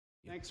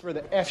Thanks for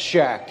the F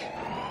Shack.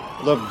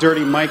 Love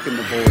Dirty Mike and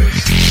the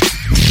boys.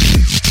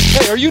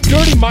 Hey, are you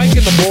Dirty Mike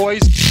and the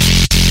boys?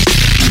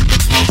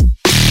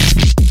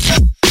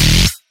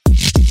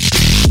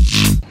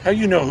 How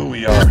you know who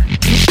we are?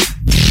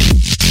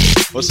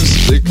 What's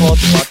this? They call it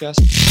the podcast?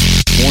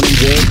 Morning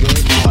Good.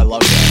 Oh, I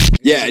love that.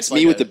 Yeah, it's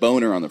me with the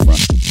boner on the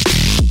front.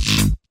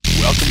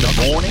 Welcome to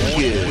Morning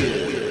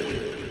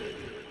Good.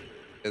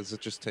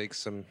 It just takes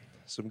some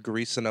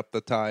greasing up the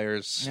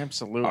tires.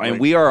 Absolutely. And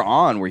we are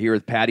on. We're here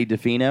with Patty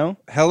DeFino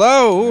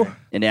Hello,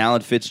 and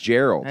Alan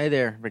Fitzgerald. Hey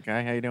there, big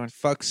guy. How you doing?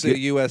 Fuck City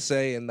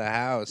USA in the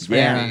house.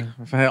 Yeah.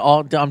 baby.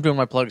 I'm doing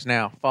my plugs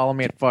now. Follow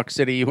me at Fuck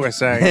City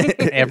USA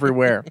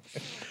everywhere.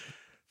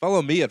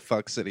 Follow me at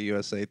Fuck City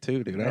USA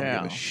too, dude. I don't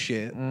Yeah. give a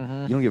shit.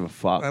 You don't give a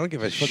fuck. I don't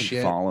give a Fucking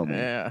shit. Follow me.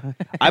 Yeah.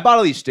 I bought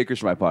all these stickers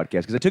for my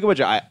podcast because I took a bunch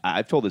of.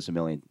 I've told this a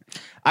million.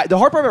 The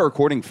hard part about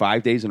recording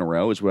 5 days in a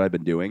row is what I've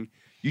been doing.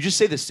 You just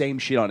say the same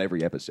shit on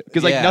every episode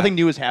because Yeah. nothing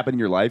new has happened in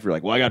your life. You're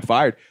like, well, I got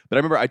fired. But I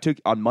remember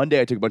on Monday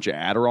I took a bunch of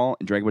Adderall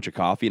and drank a bunch of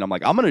coffee, and I'm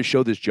like, I'm going to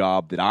show this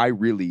job that I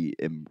really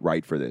am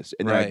right for this.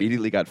 And then I Right.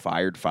 immediately got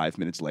fired 5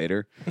 minutes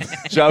later.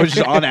 So I was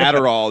just on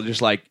Adderall,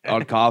 just like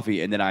on coffee,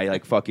 and then I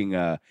like fucking.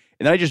 And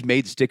then I just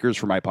made stickers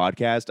for my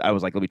podcast. I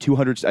was like, let me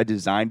 200. I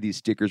designed these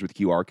stickers with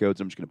QR codes.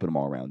 I'm just going to put them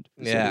all around.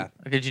 Yeah.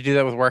 Did you do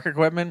that with work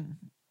equipment?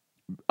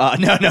 No.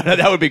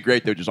 That would be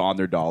great. They're just on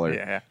their dollar.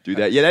 Yeah. Do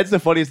that. Yeah, that's the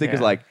funniest thing because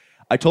Yeah. like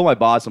I told my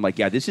boss, I'm like,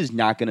 yeah, this is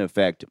not going to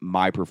affect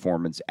my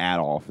performance at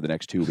all for the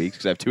next 2 weeks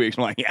because I have 2 weeks.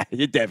 I'm like, yeah,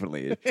 it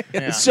definitely is. Yeah.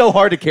 It's so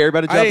hard to care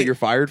about a job I- that you're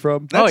fired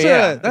from. That's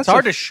it's that's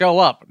hard to show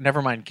up.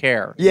 Never mind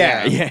care.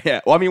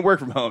 Yeah. Well, I mean, work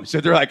from home. So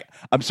they're like,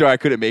 I'm sorry, I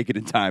couldn't make it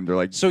in time. They're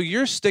like, So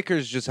your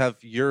stickers just have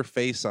your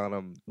face on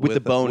them With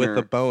the boner. With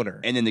the boner.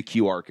 and then the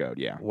QR code.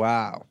 Yeah.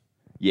 Wow.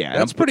 Yeah.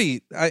 and That's I'm-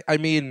 pretty. I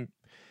mean,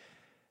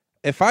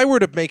 if I were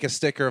to make a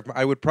sticker,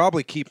 I would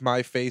probably keep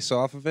my face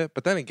off of it.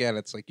 But then again,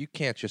 it's like you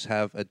can't just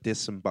have a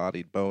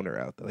disembodied boner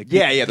out there. Like,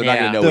 Yeah. They're not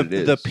going to know what it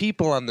is. The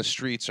people on the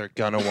streets are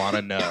gonna want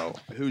to know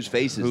whose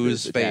face is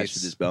whose this attached face to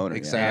this boner. Yeah.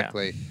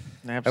 exactly.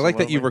 Absolutely. I like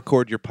that you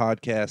record your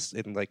podcast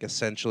in like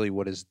essentially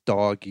what is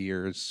dog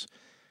ears.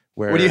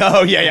 Where What do you,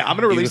 oh, yeah. I'm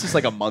going to release this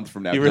like a month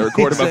from now. you To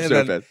record release them it and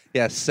so then, fast.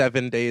 yeah,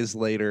 7 days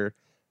later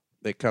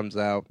it comes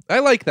out. I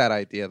like that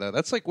idea though.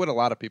 That's like what a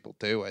lot of people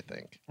do. I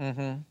think.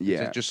 Mm-hmm.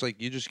 Yeah. Just like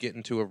you just get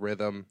into a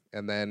rhythm,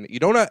 and then you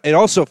don't. It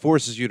also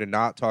forces you to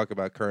not talk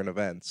about current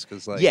events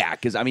because, like, Yeah,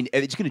 because I mean,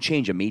 it's going to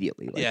change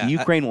immediately. Like, Yeah,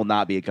 Ukraine will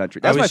not be a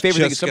country. I That's my was favorite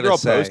thing. just Some gonna girl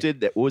say.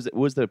 posted that. What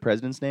was the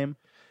president's name?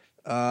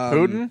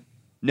 Putin?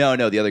 No,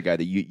 the other guy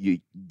that you.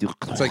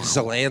 it's like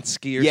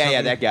Zelensky or yeah,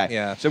 something. that guy.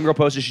 Yeah, Some girl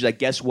posted. She's like,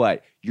 "Guess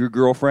what? Your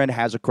girlfriend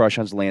has a crush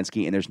on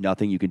Zelensky, and there's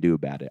nothing you can do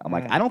about it." I'm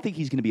like, I don't think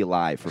he's going to be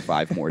alive for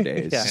 5 more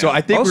days. Yeah. So I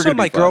think we're also gonna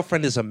my be fine.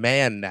 girlfriend is a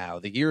man now.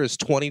 The year is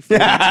 2042.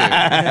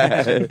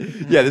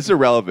 Yeah, this is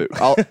irrelevant.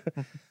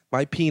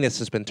 My penis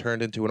has been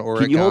turned into an origami.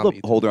 Can you hold a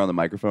holder on the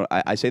microphone?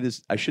 I say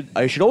this. I should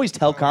always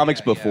tell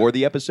comics before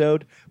the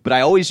episode, but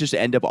I always just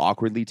end up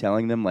awkwardly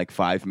telling them like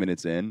 5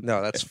 minutes in.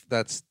 No,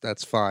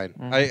 that's fine.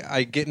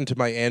 I get into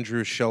my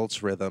Andrew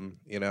Schultz rhythm,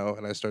 and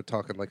I start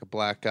talking like a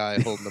black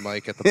guy holding the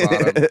mic at the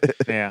bottom.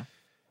 Yeah.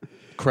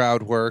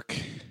 Crowd work.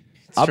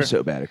 I'm true.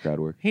 so bad at crowd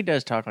work. He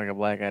does talk like a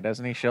black guy,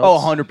 doesn't he, Schultz? Oh,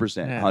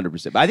 100%. Yeah.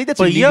 100%. But I think that's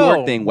But a New yo,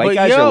 York thing. White but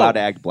guys are yo. allowed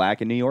to act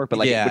black in New York, but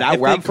like yeah,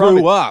 where if I'm they from,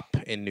 grew up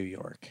in New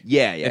York.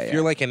 if If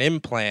you're like an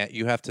implant,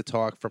 you have to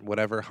talk from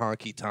whatever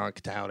honky tonk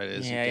town it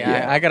is. you Yeah, get.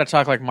 yeah. I got to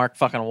talk like Mark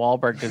fucking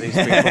Wahlberg to these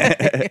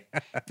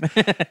people.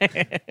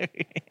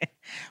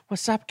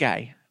 What's up,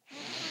 guy?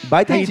 But I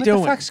How think you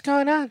doing?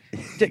 going on?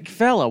 Dick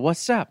fella,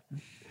 what's up?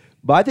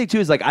 But I think too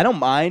is like I don't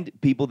mind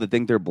people that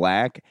think they're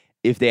black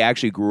if they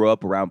actually grew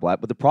up around black.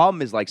 But the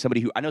problem is like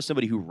I know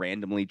somebody who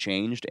randomly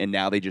changed and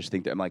now they just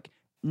think that I'm like,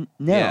 no.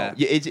 Yeah.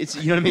 It's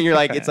you know what I mean? You're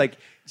like, it's like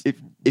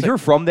if you're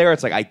from there,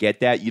 it's like I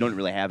get that. You don't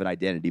really have an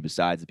identity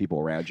besides the people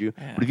around you.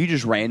 Yeah. But if you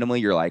just randomly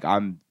you're like,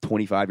 I'm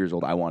 25 years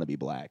old, I want to be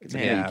black. It's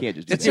like, Yeah. you can't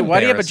just do It's that. Why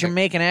do you have a embarrassing.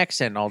 Jamaican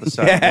accent all of a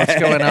sudden? What's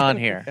going on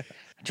here?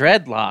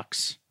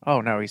 Dreadlocks. Oh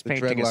no, he's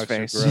painting his dreadlocks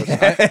face.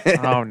 are gross.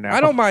 Oh no.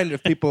 I don't mind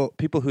if people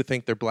who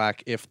think they're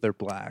black if they're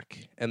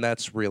black, and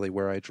that's really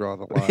where I draw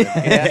the line.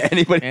 Yeah.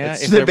 Anybody Yeah,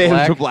 it's if the they're bans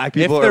black- for black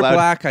If people are they're allowed.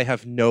 black, I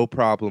have no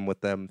problem with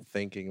them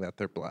thinking that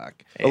they're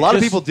black. A lot of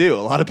Just- people do. A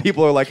lot of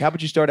people are like, how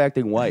about you start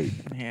acting white?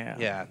 Yeah.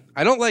 Yeah,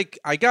 I don't like.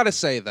 I gotta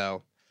say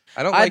though,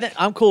 I don't like.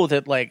 I'm cool with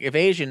it. Like if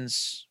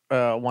Asians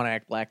want to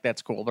act black,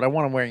 that's cool. But I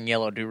want them wearing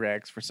yellow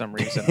do-rags for some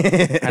reason.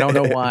 I don't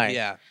know why.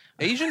 Yeah,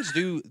 Asians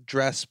do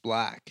dress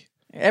black,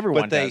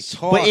 Everyone but they does.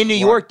 talk. But in New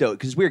black. York, though,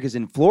 because it's weird, because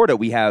in Florida,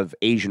 we have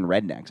Asian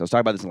rednecks. I was talking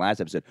about this in the last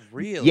episode.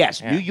 Really?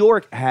 Yes, Yeah. New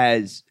York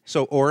has...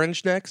 So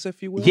orange necks,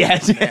 if you will.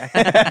 Yes.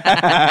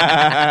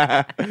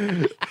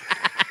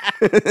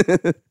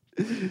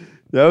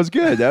 That was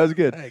good.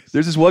 Thanks.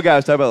 There's this one guy I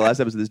was talking about the last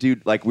episode. This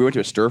dude, like, we went to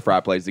a stir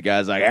fry place. The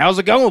guy's like, how's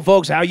it going,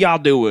 folks? How y'all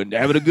doing?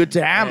 Having a good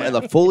time? And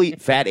a fully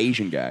fat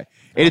Asian guy.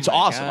 And it's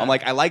awesome. God. I'm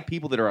like, I like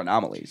people that are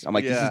anomalies. I'm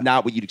like, this Yeah. is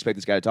not what you'd expect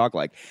this guy to talk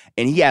like.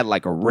 And he had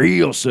like a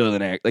real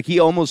southern accent. Like he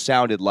almost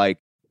sounded like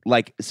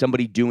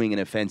somebody doing an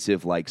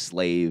offensive like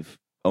slave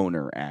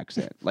owner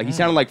accent. Like he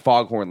sounded like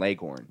Foghorn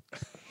Leghorn.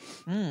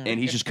 And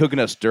he's just cooking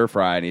a stir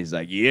fry, and he's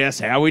like, "Yes,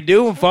 how we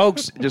doing,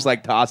 folks?" Just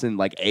like tossing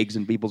like eggs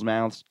in people's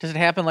mouths. Does it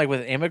happen like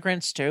with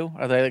immigrants too?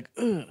 Are they like,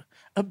 ugh,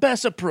 a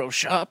Bessa Pro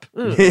shop?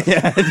 Ugh.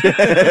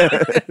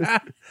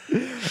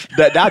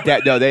 Not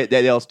that. No,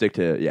 they'll stick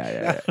to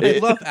yeah. I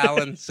love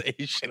Alan's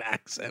Asian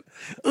accent.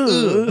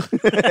 it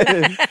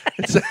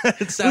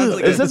sounds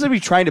like It sounds like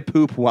he's trying to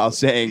poop while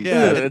saying.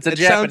 yeah, It's a it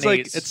sounds like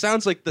Japanese. it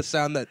sounds like the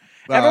sound that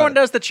Everyone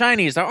does the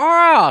Chinese. They're,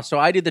 oh, so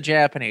I did the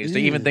Japanese to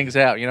even things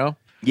out, you know?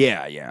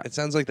 Yeah. It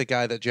sounds like the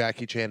guy that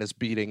Jackie Chan is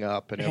beating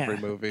up in every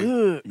movie.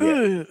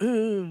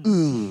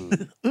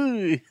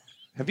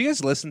 Have you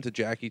guys listened to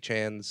Jackie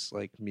Chan's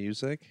like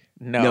music?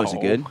 No. No, is it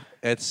good?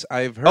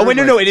 I've heard. Oh wait,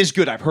 like, no, it is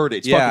good. I've heard it.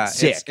 It's yeah,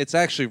 fucking sick. It's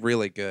actually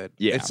really good.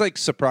 Yeah. It's like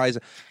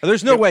surprising.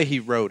 There's no way he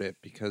wrote it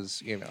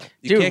because you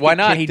Dude, can't why get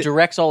not? He kicked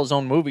directs all his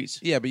own movies.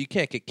 yeah, but you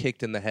can't get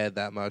kicked in the head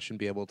that much and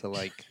be able to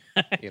like,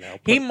 He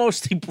put-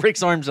 mknow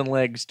breaks arms and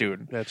legs,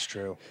 dude. That's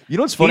true. You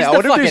know what's funny? He's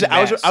I the wonder if there's. fucking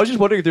I was best. just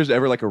wondering if there's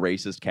ever like a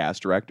racist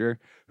cast director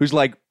who's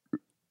like,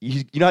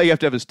 you know how you have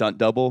to have a stunt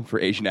double for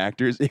Asian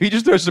actors? If he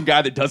just throws some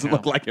guy that doesn't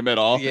look like him at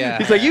all, Yeah.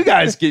 he's like, you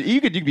guys, you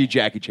could be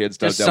Jackie Chan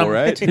stunt Just double, some-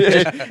 right?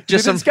 just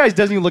Just some- this guy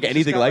doesn't even look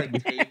anything like me.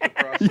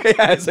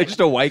 Yeah, it's like just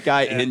a white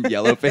guy in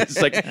yellow face.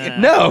 It's like,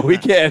 no, we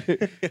can't.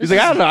 He's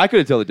like, I don't know. I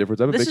couldn't tell the difference.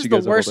 I've been This is fixing the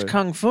you guys worst the whole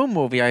kung fu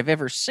movie I've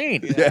ever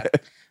seen. Yeah.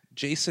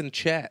 Jason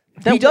Chet.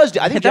 He does.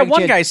 I think that Jackie one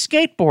Chan- guy's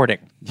skateboarding.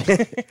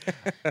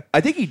 I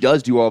think he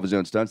does do all of his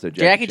own stunts though.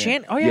 Jackie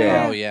Chan? Oh,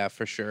 yeah. Oh yeah,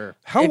 for sure.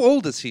 How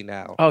old is he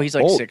now? Oh, he's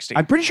like Old. 60.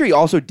 I'm pretty sure he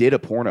also did a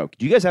porno.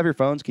 Do you guys have your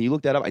phones? Can you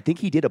look that up? I think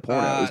he did a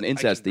porno. It was an I can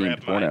incest themed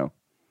grab porno.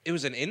 It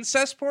was an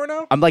incest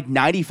porno? I'm like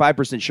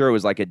 95% sure it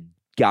was like a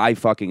guy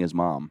fucking his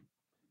mom.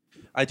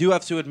 I do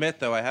have to admit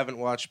though, I haven't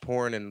watched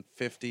porn in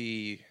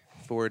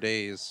 54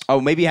 days.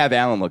 Oh, maybe have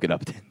Alan look it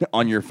up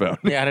on your phone.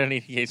 Yeah, I don't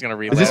need. He's gonna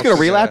relapse. Is this going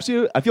to Relapse.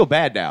 relapse you? I feel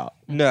bad now.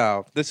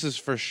 No, this is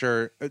for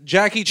sure.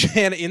 Jackie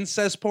Chan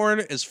incest porn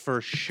is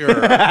for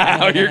sure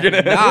How you're going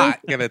to not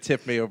gonna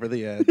tip me over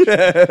the edge.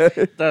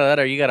 That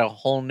or you got a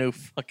whole new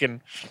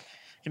fucking.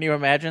 Can you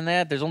imagine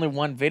that? There's only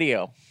one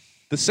video.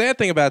 The sad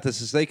thing about this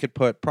is they could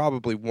put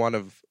probably one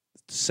of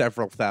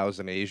several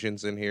thousand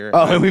Asians in here.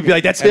 Oh, and we'd be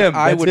like, that's And him.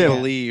 I That's would him.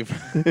 believe.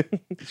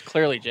 It's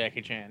clearly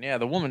Jackie Chan. Yeah,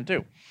 the woman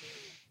too.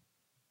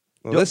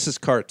 Well, this is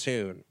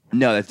cartoon.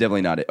 No, that's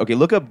definitely not it. Okay,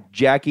 look up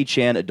Jackie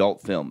Chan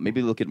adult film.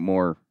 Maybe look at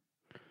more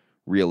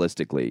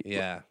realistically.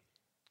 Yeah.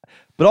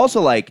 But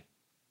also, like,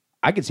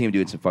 I could see him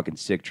doing some fucking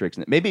sick tricks.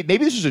 Maybe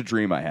this is a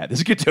dream I had.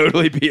 This could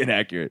totally be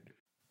inaccurate.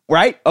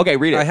 Right? Okay,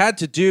 read it. I had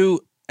to do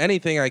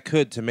anything I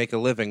could to make a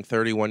living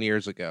 31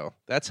 years ago.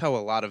 That's how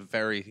a lot of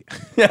very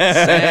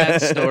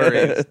sad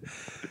stories.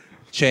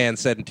 Chan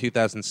said in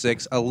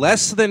 2006, a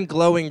less than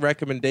glowing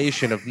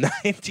recommendation of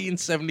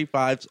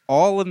 1975's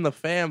All in the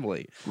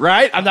Family,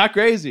 Right? I'm not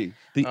crazy.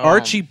 the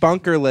Archie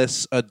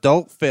Bunkerless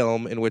adult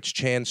film in which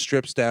Chan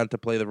strips down to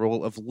play the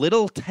role of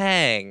Little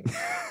Tang.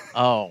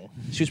 Oh,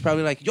 She was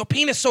probably like, your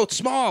penis so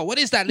small. What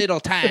is that, Little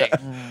Tang?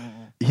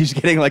 He's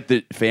getting like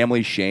the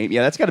family shame.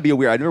 Yeah, that's got to be a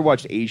weird. I never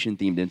watched Asian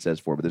themed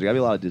incest before, but there's got to be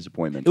a lot of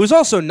disappointment. It was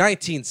also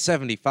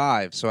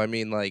 1975, so I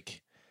mean,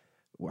 like,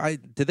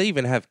 did they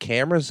even have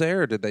cameras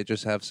there, or did they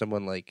just have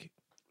someone like?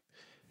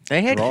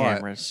 they had Draw it.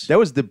 cameras. That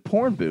was the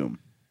porn boom.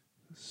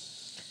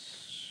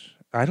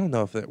 I don't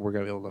know if we're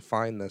gonna be able to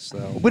find this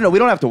though. But no, we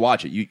don't have to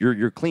watch it.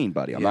 You're clean,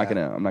 buddy. I'm not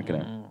Yeah.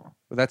 gonna.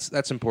 But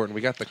that's important.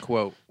 We got the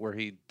quote where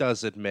he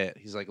does admit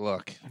he's like,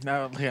 look,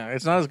 No, yeah,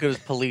 it's not as good as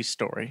Police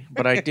Story,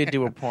 but I did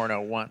do a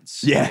porno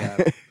once. Yeah.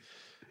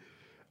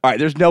 All right.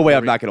 There's no way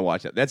I'm not gonna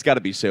watch that. That's got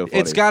to be so funny.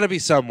 it's got to be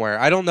somewhere.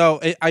 I don't know.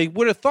 I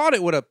would have thought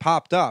it would have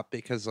popped up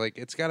because like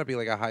it's got to be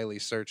like a highly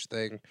searched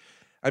thing.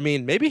 I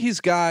mean, maybe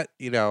he's got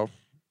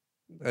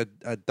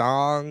a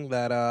dong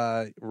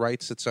that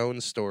writes its own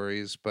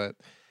stories, but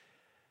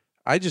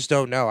I just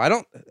don't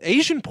know.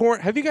 Asian porn.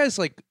 Have you guys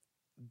like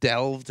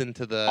delved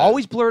into the?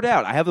 always blurred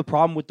out. I have a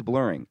problem with the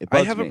blurring. It I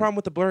bugs have me. a problem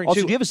with the blurring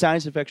Also, too. do you have a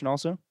sinus infection?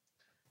 Also,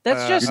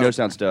 That's just your nose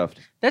sounds stuffed.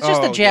 that's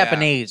just the Oh,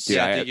 Japanese.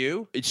 Yeah. Yeah, I- do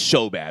you? It's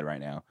so bad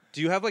right now. Do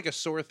you have like a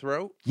sore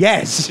throat?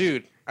 Yes.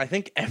 Dude, I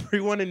think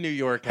everyone in New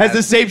York Has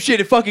the same shit.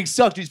 It fucking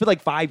sucks. Dude. It's been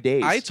like 5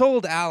 days. I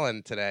told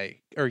Alan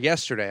today or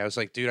yesterday, I was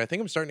like, dude, I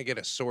think I'm starting to get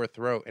a sore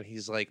throat. And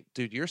he's like,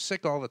 dude, you're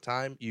sick all the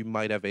time. You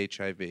might have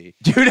HIV.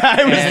 Dude,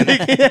 I was And-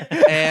 thinking.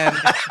 And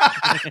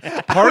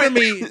part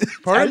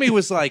of me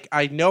was like,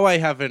 I know I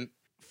haven't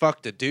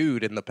fucked a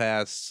dude in the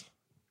past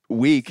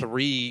Week.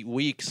 3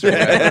 weeks or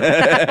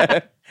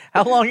whatever.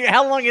 How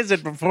long is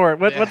it before?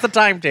 What's the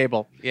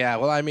timetable? Yeah,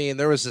 well, I mean,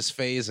 there was this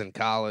phase in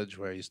college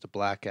where I used to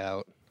black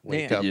out.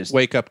 Yeah.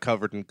 Wake up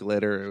covered in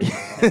glitter.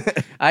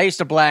 I used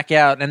to black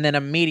out and then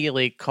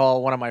immediately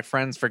call one of my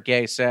friends for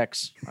gay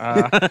sex.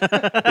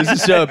 This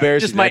is so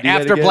embarrassing. Just my Did I do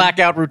that after again?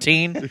 blackout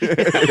routine.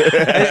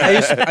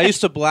 I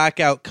used to black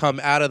out, come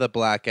out of the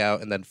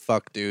blackout, and then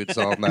fuck dudes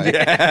all night.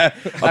 Yeah.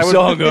 I'm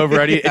so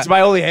hungover. It's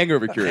my only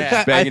hangover cure. Yeah.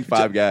 Just banging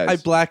five guys. I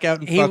black out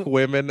and He- fuck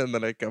women, and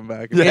then I come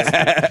back.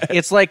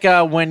 It's like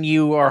when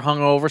you are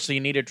hungover, so you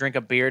need to drink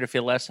a beer to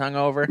feel less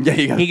hungover. Yeah,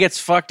 you go- He gets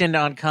fucked into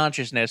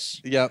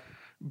unconsciousness Yep.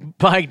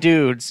 by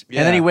dudes, and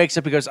then Yeah. he wakes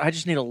up and goes, "I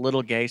just need a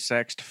little gay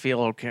sex to feel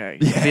okay,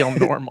 to feel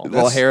normal."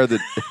 Well, hair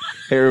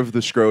of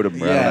the scrotum.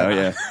 Yeah. Yeah.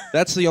 Yeah.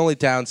 That's the only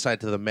downside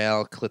to the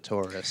male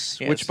clitoris.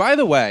 Yes. Which, by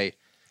the way,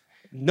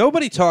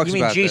 nobody talks You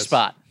mean about this.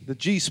 G-spot? The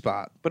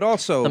G-spot. But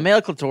also, The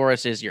male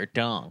clitoris is your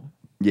dung.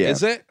 Yeah.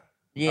 is it?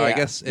 Yeah, Oh, I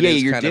guess it yeah,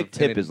 is your kind dick of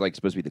tip is like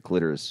supposed to be the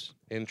clitoris.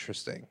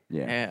 interesting.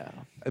 Yeah.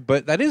 Yeah.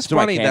 But that is That's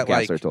what funny my that like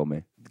counselor told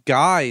me.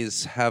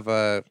 guys have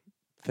a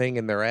thing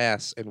in their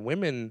ass, and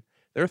women,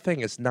 their thing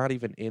is not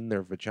even in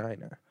their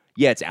vagina.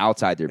 Yeah, it's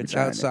outside their It's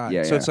vagina. outside.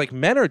 Yeah, So yeah. it's like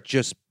men are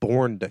just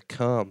born to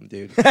come,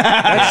 dude.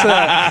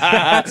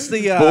 That's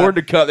the Born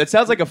to come. That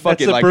sounds like a that's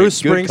fucking the like Bruce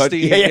a good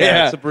Springsteen. Yeah,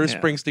 yeah. It's a Bruce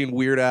Yeah. Springsteen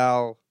Weird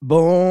Al.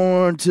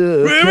 Born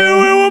to. Baby,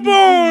 we were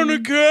born to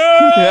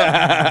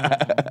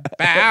come.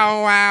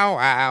 Bow wow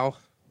wow.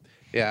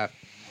 Yeah.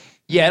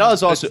 Yeah, it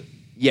is also.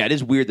 Yeah, it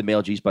is weird the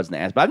male G spot's in the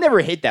ass, but I've never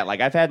hit that.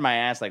 Like I've had my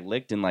ass like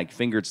licked and like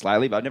fingered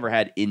slightly, but I've never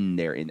had in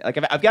there. Like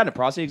I've gotten a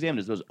prostate exam.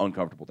 It's the most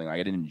uncomfortable thing. Like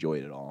I didn't enjoy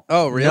it at all.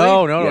 Oh really?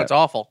 No, Yeah. it's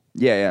awful.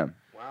 Yeah, yeah.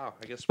 Wow.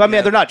 I guess. But I we mean,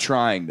 have- they're not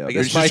trying though. I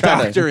They're guess just my trying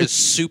to- doctor is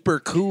super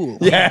cool.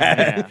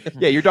 Yeah.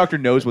 Yeah, your doctor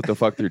knows what the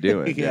fuck they're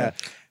doing. Yeah.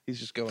 He's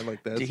just going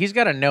like this. He's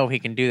got to know he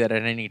can do that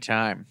at any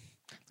time.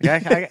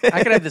 Like,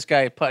 I could have this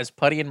guy put his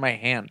putty in my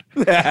hand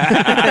if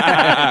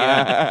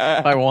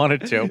I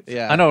wanted to.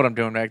 Yeah. I know what I'm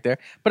doing back there.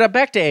 But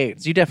back to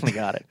AIDS. You definitely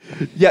got it.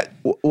 Yeah.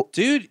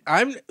 Dude,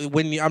 I'm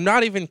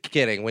not even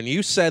kidding. When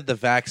you said the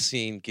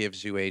vaccine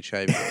gives you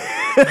HIV,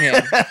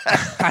 Yeah.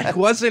 I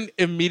wasn't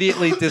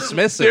immediately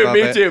dismissive of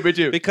it. Me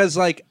too. Because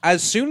like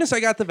as soon as I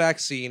got the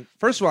vaccine,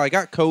 first of all, I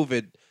got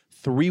COVID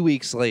 3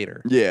 weeks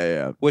later, Yeah,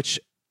 yeah. which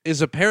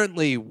is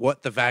apparently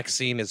what the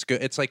vaccine is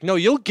good. It's like, no,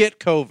 you'll get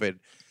COVID.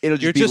 It'll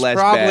just You're be just less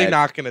probably bad.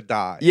 not gonna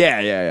die. Yeah,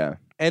 yeah, yeah.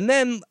 And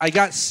then I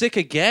got sick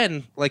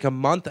again like a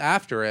month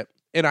after it.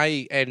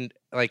 And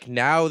like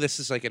now this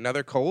is like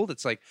another cold.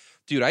 It's like,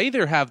 dude, I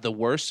either have the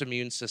worst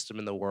immune system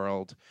in the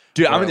world.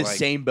 Dude, I'm or, in the like-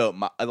 same boat.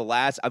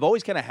 I've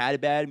always kind of had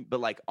it bad, but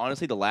like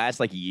honestly, the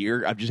last like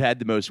year, I've just had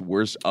the most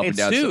worst up and It's,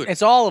 down. dude.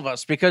 it's all of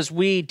us because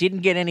we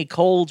didn't get any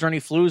colds or any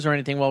flus or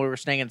anything while we were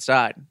staying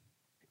inside.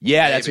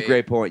 Yeah, that's a Maybe.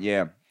 great point.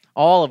 Yeah.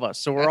 All of us.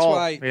 So we're That's all.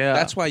 why Yeah.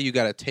 that's why you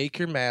gotta take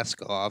your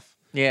mask off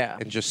yeah.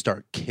 and just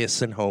start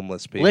kissing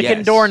homeless people. Licking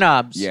Yes.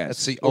 doorknobs. Yes.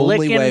 That's the only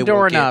Licking way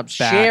doorknobs.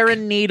 we'll get back.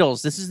 Sharing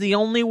needles. This is the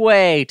only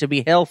way to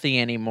be healthy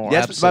anymore.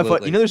 That's my fun.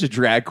 Absolutely. You know, there's a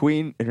drag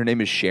queen, and her name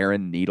is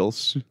Sharon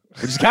Needles,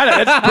 which is kind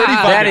of that's pretty.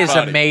 that fucking is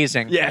funny.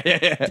 amazing. Yeah, yeah,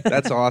 yeah.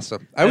 That's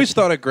awesome. I always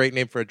thought a great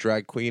name for a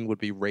drag queen would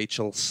be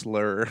Rachel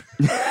Slur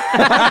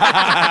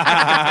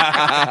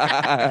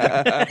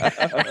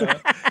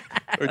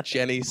or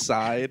Jenny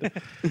Side.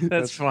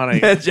 That's funny.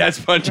 That's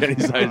fun, Jenny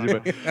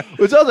Side.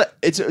 It's also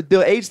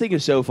the AIDS thing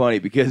is so funny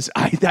because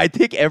I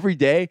think every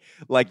day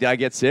like that I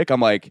get sick,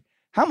 I'm like,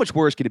 how much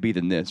worse could it be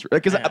than this?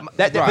 Because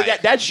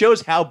Right. that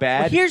shows how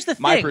bad Well, here's the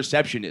my thing.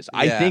 perception is.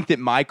 I Yeah. think that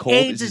my cold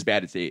AIDS is is- as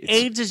bad as AIDS.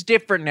 AIDS is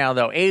different now,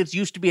 though. AIDS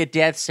used to be a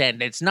death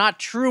sentence. It's not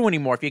true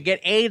anymore. If you get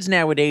AIDS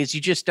nowadays,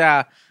 you just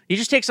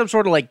take some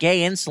sort of like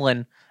gay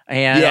insulin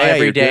and Yeah,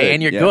 every you're day, good.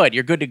 and you're Yeah. good.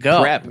 You're good to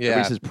go. Prep. Yeah.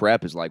 Everybody says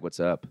prep is like, what's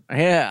up?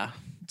 Yeah,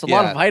 it's a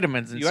lot Yeah. of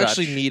vitamins and You such.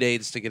 actually need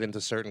AIDS to get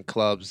into certain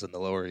clubs in the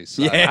Lower East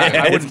Side.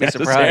 I wouldn't be it's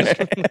surprised.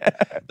 necessary.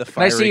 The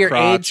Can I see fiery your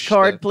crotch, AIDS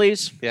card,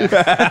 please? Yeah.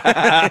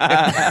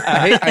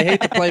 I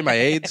hate to play my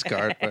AIDS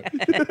card, but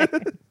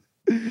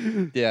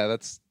yeah,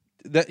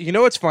 that. You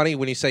know what's funny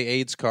when you say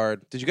AIDS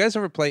card? Did you guys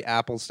ever play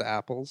Apples to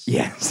Apples?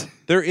 Yes.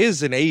 There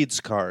is an AIDS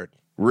card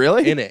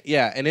Really? in it.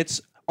 Yeah, and it's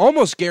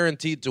almost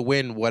guaranteed to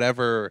win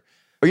whatever.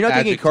 Are you not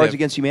thinking Adjective. Cards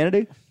Against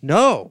Humanity?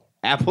 No,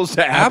 Apples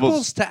to apples.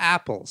 Apples to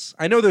Apples.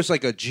 I know there's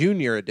like a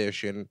junior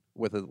edition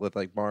with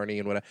like Barney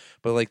and whatever,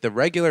 but like the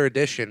regular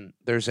edition,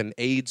 there's an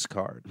AIDS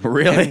card.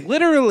 Really? And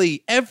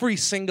literally every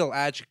single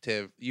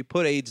adjective you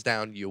put AIDS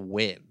down, you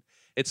win.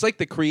 It's like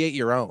the create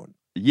your own.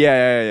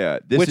 Yeah.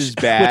 This Which- is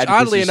bad. Which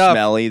oddly this is enough,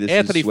 smelly. This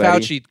Anthony is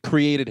sweaty. Fauci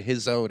created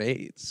his own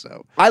AIDS.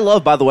 So I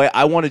love, by the way,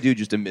 I want to do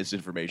just a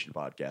misinformation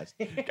podcast.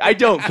 I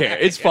don't care.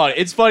 It's funny.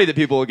 It's funny that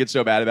people get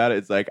so mad about it.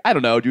 It's like, I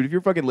don't know, dude. If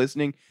you're fucking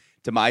listening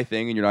to my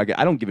thing and you're not,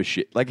 I don't give a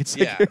shit. Like, it's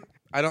yeah, like,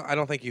 I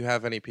don't think you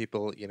have any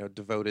people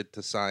devoted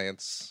to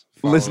science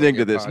listening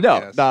to following your this. No,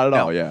 podcast. not at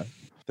all. Yeah.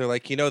 They're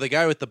like, the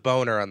guy with the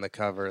boner on the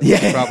cover. Yeah.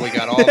 He's probably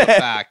got all the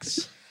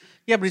facts.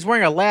 Yeah, but he's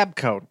wearing a lab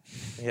coat.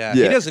 Yeah,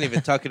 Yeah. he doesn't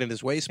even tuck it in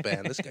his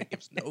waistband. This guy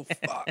gives no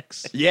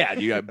fucks. Yeah,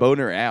 dude. I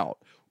boner out.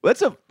 That's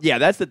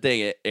the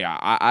thing. Yeah,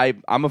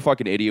 I'm a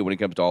fucking idiot when it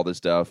comes to all this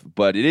stuff.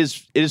 But it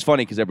is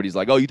funny because everybody's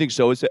like, oh, you think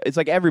so? It's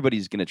like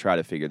everybody's gonna try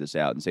to figure this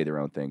out and say their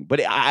own thing.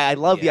 But I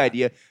love the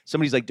idea.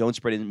 Somebody's like, don't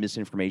spread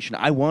misinformation.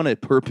 I want to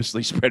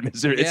purposely spread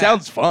misinformation. It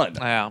sounds fun.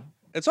 Yeah.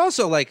 It's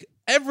also like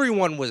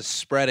everyone was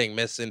spreading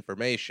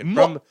misinformation Day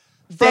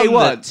from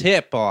one. the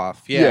tip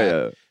off.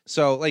 Yeah.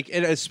 So like,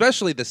 and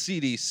especially the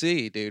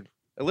CDC, dude.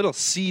 A little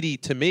seedy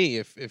to me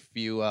if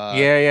you I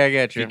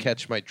get if you. you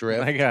catch my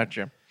drift. I got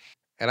you.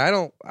 And I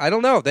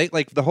don't know. They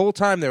like the whole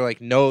time they're like,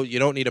 no, you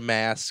don't need a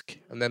mask,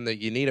 and then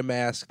you need a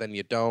mask, then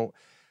you don't,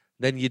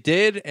 then you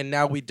did, and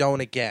now we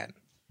don't again.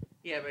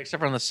 Yeah, but except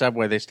for on the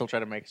subway, they still try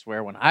to make us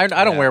wear one. I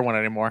don't wear one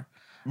anymore.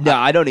 No,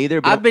 I don't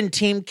either. But I've been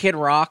Team Kid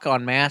Rock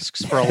on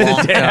masks for a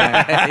long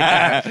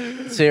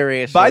time.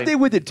 Seriously. my thing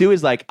with it too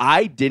is like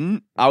I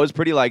was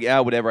pretty like,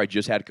 yeah, whatever. I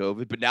just had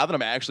COVID, but now that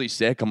I'm actually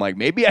sick, I'm like,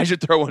 maybe I should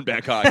throw one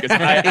back on because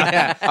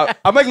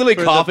I'm like literally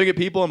coughing at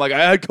people. I'm like,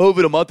 I had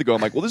COVID a month ago.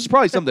 I'm like, well, this is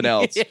probably something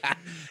else.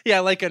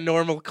 Yeah, like a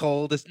normal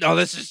cold. This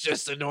is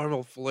just a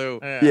normal flu.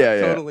 Yeah.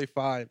 Totally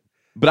fine.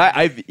 But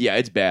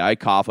it's bad. I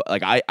cough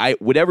like I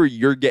whatever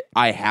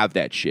I have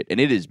that shit, and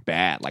it is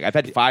bad. Like I've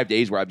had 5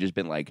 days where I've just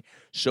been like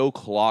so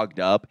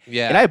clogged up.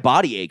 Yeah, and I have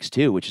body aches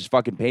too, which is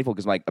fucking painful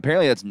because like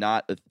apparently that's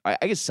not. I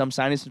guess some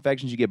sinus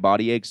infections you get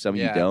body aches, some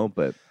you don't.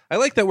 But I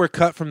like that we're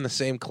cut from the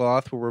same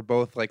cloth, where we're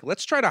both like,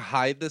 let's try to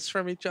hide this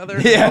from each other.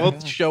 Yeah. We'll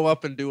show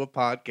up and do a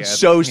podcast.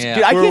 so Yeah.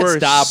 dude, I where can't we're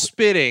stop.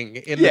 spitting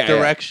in Yeah, the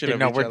direction Dude, of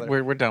no, each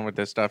other. we're done with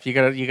this stuff. You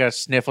gotta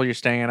sniffle. You're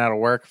staying out of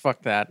work.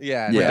 Fuck that.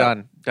 Yeah, We're Yeah.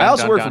 done. I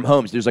also Done, work done. from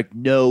home, so there's like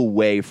no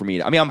way for me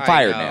to. I mean, I'm I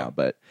fired know. now,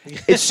 but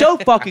it's so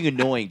fucking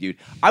annoying, dude.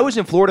 I was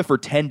in Florida for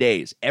 10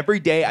 days. Every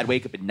day I'd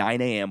wake up at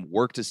 9 a.m.,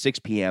 work to 6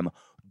 p.m.,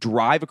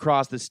 drive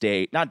across the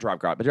state, not drive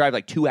across, but drive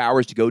like 2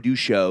 hours to go do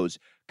shows,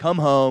 come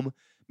home,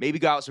 maybe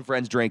go out with some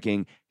friends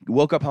drinking,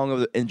 woke up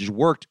hungover and just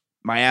worked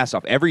my ass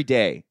off every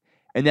day.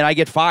 And then I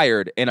get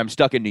fired and I'm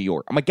stuck in New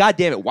York. I'm like, God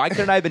damn it, why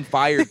couldn't I have been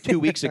fired 2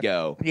 weeks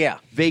ago? Yeah.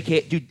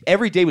 Dude,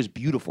 every day was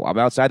beautiful. I'm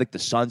outside, like the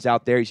sun's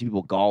out there. You see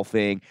people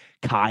golfing,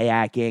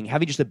 kayaking,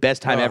 having just the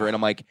best time ever. And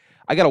I'm like,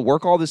 I got to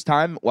work all this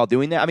time while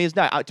doing that. I mean, it's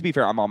not, to be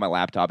fair, I'm on my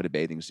laptop in a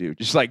bathing suit,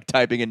 just like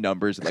typing in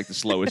numbers at like the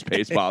slowest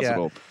pace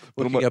possible.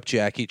 But I'm Looking up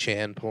Jackie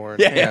Chan porn.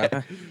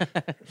 Yeah.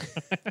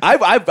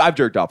 I've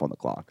jerked off on the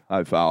clock.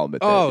 I'll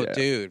admit that. Oh, yeah.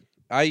 dude.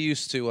 I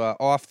used to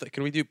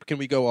can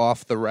we go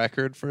off the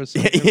record for a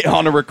second?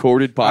 On a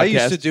recorded podcast. I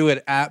used to do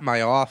it at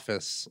my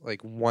office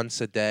like once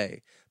a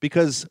day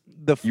because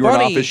You were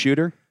an office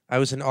shooter? I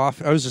was an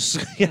off. I was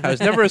I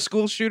was never a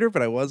school shooter,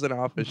 but I was an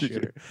office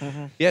shooter.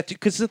 Yeah,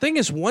 because the thing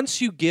is,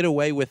 once you get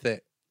away with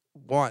it,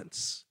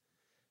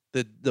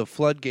 the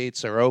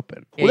floodgates are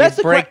open. Yeah, that's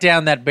you the break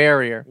down that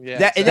barrier. Yeah,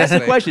 And that's the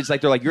exactly. question. It's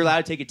like they're like, you're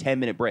allowed to take a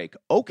 10-minute break.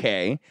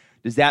 Okay.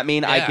 Does that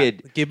mean I Yeah,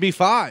 could give me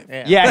 5.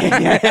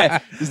 Yeah.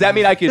 Does that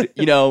mean I could,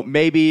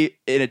 maybe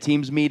in a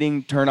Teams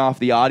meeting, turn off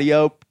the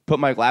audio,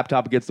 put my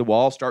laptop against the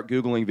wall, start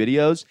Googling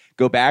videos,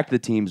 go back to the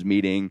Teams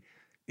meeting,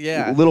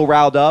 Yeah, a little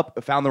riled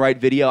up, found the right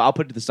video, I'll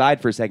put it to the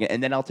side for a second,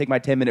 and then I'll take my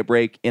 10-minute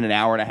break in an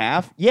hour and a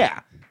half?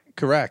 Yeah.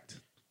 correct.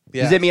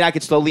 Yeah. Does it mean I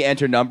could slowly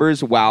enter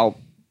numbers while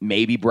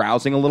maybe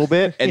browsing a little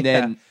bit? And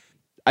then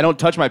I don't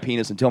touch my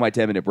penis until my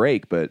 10-minute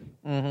break, but...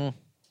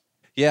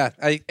 Yeah,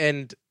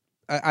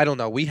 I don't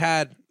know. We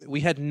had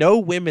no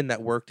women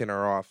that worked in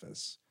our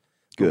office.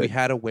 But Good. we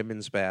had a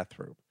women's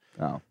bathroom.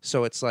 Oh.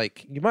 So it's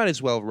like you might as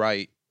well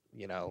write,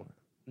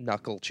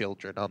 knuckle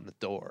children on the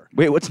door.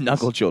 Wait, what's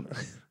knuckle children?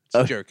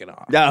 It's jerking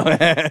off. No.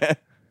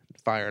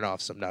 Firing off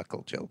some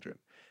knuckle children.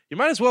 You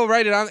might as well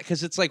write it on it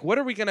because it's like, what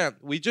are we gonna?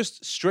 We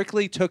just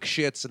strictly took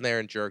shits in there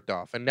and jerked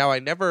off, and now I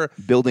never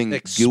Building gooey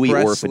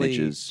expressly-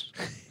 orphanages.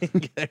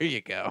 There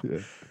you go. Yeah.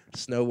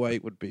 Snow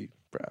White would be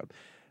proud.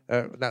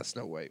 Not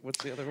Snow White.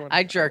 What's the other one?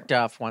 I jerked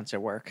off once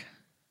at work.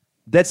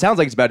 That sounds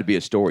like it's about to be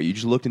a story. You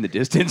just looked in the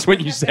distance when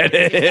you said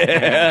it.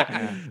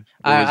 There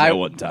was that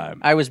one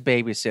time. I was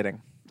babysitting.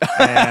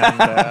 And,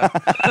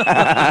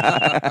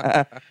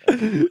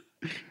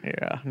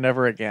 yeah,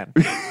 never again.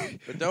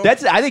 But don't-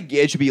 I think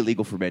it should be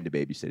illegal for men to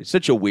babysit. It's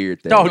such a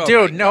weird thing. Oh, Oh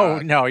dude, my no,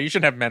 God. no, you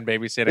shouldn't have men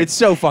babysitting. It's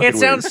so fucking It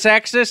sounds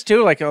sexist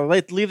too. Like,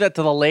 leave that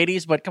to the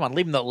ladies, but come on,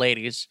 leave them to the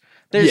ladies.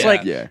 There's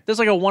there's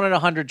like a 1 in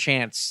 100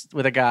 chance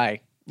with a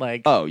guy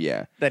like Oh,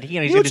 yeah. that he's You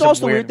know, gonna it's do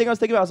also some the weird thing I was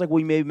thinking about. I was like, well,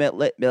 you maybe met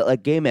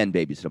like gay men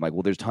babysit. I'm like,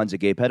 well, there's tons of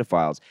gay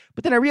pedophiles.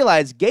 But then I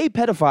realized gay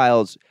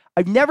pedophiles,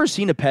 I've never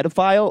seen a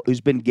pedophile who's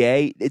been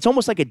gay. It's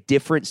almost like a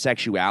different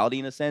sexuality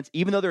in a sense,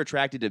 even though they're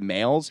attracted to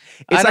males.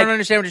 I It's don't like,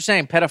 understand what you're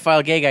saying.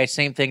 Pedophile, gay guy,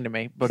 same thing to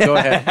me. But go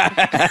ahead.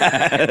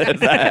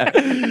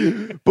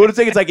 But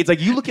it's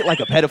like you look at like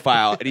a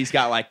pedophile and he's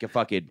got like a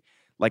fucking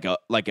like a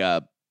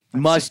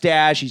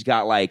mustache. He's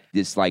got like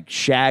this like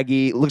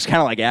shaggy. Looks kind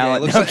of like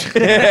Alan.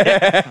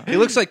 He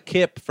looks like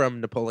Kip from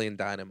Napoleon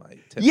Dynamite.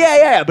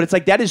 Yeah, but it's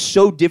like that is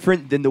so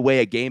different than the way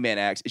a gay man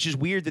acts. It's just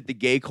weird that the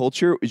gay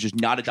culture is just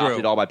not adopted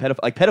at all by pedophiles.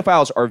 Like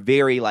pedophiles are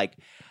very like,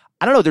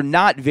 I don't know, they're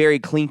not very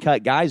clean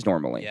cut guys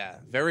normally. Yeah,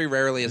 very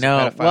rarely is No,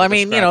 a pedophile well, I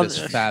mean, described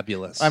as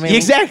fabulous. I mean,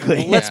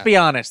 Exactly. Let's Yeah. be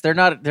honest. They're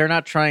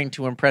not trying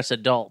to impress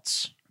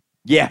adults.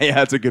 Yeah,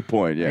 that's a good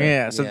point.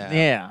 Yeah.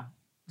 Yeah.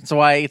 It's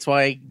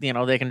why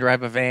they can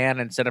drive a van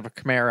instead of a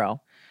Camaro.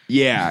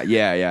 Yeah.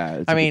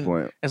 That's I a mean, good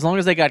point. as long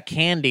as they got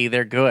candy,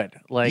 they're good.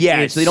 Like,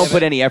 Yeah, so they don't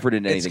put any effort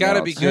into anything. It's got to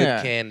else. be good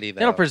Yeah. candy, though.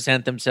 They don't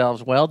present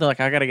themselves well. They're like,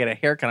 I got to get a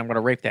haircut. I'm going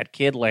to rape that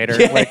kid later.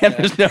 Yeah, Like,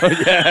 there's no.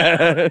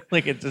 Yeah.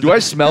 like it's, Do I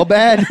smell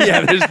bad?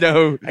 Yeah, there's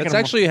no. That's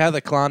actually how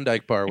the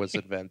Klondike bar was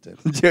invented.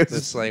 Just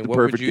It's like, the what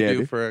would perfect you do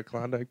candy. for a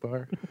Klondike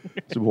bar?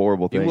 Some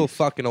horrible You things. will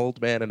fuck an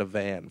old man in a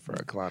van for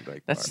a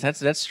Klondike bar.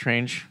 That's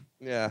strange.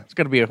 Yeah. It's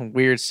going to be a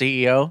weird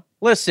CEO.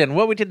 Listen,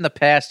 what we did in the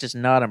past is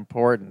not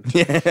important.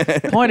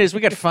 Point is,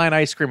 we got fine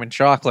ice cream and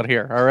chocolate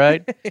here, all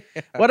right?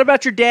 What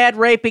about your dad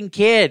raping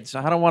kids?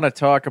 I don't want to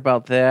talk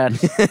about that.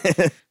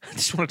 I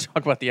just want to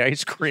talk about the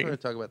ice We're cream. going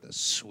to talk about the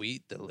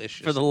sweet,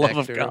 delicious For the love of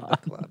nectar God.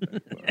 the Klondike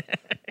bar.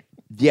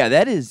 Yeah,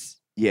 that is.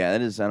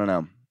 I don't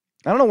know.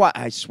 I don't know why.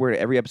 I swear to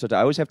every episode,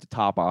 I always have to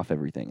top off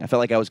everything. I felt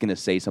like I was going to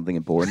say something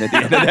important at the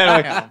end of that.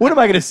 I'm like, what am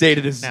I going to say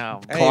to this No.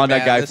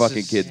 Klondike Hey, man, guy this fucking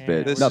is- kids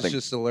bit? This Nothing. is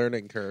just a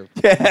learning curve.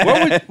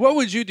 Yeah. What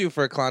would you do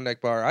for a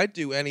Klondike bar? I'd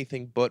do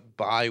anything but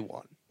buy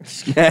one.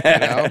 You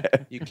know?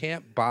 You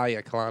can't buy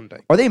a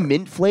Klondike. Are they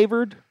mint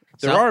flavored?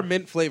 There Some- are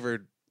mint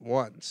flavored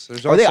ones.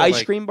 There's Are they also, ice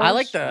like- cream bars? I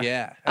like the.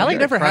 Yeah. I like You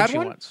the never had crunchy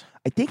one? ones.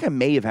 I think I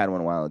may have had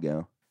one a while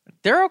ago.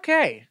 They're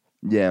okay.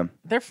 Yeah.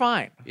 They're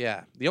fine.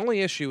 Yeah. The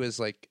only issue is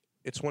like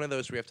it's one of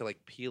those where you have to like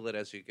peel it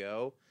as you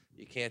go.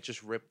 You can't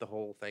just rip the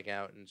whole thing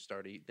out and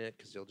start eating it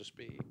because you'll just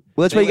be.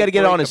 Well, that's They, why you got to like,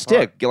 get it on break a stick.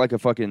 apart. Get like a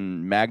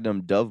fucking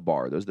Magnum Dove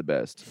bar. Those are the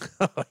best.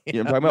 Yeah,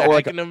 You know what I'm talking about? Or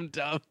like a- Magnum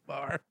Dove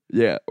bar.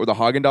 Yeah. Or the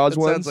Haagen-Dazs That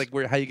ones. sounds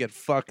like how you get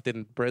fucked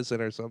in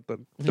prison or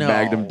something. the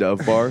Magnum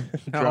Dove bar.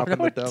 Dropping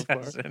the it Dove bar.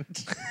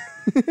 doesn't.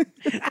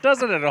 It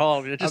doesn't at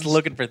all. You're just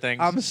looking for things.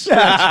 I'm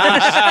stretching.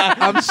 I'm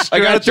I got to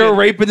stretching. throw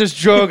rape in this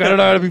joke. I don't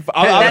know how to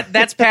be.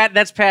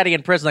 That's Patty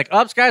in prison. Like,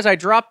 ups, guys, I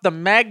dropped the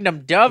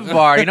Magnum Dove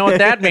bar. You know what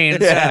that means?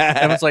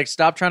 Everyone's like,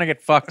 stop trying to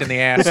get fucked in the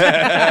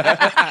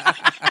ass.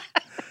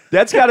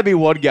 That's got to be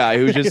one guy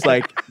who's just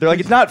like, they're like,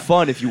 it's not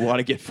fun if you want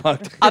to get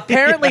fucked.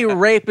 Apparently,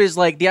 rape is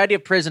like the idea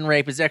of prison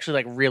rape is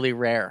actually like really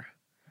rare.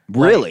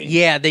 Really?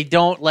 Yeah, they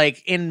don't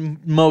like in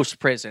most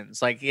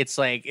prisons. Like it's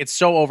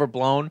so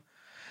overblown.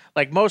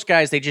 Like most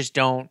guys, they just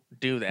don't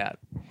do that.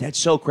 That's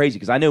so crazy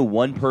because I know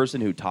one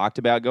person who talked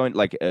about going,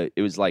 like,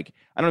 it was like,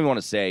 I don't even want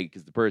to say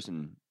because the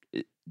person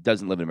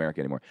doesn't live in America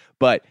anymore,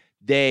 but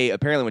they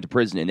apparently went to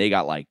prison and they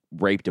got like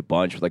raped a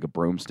bunch with like a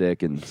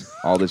broomstick and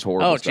all this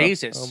horrible Oh stuff.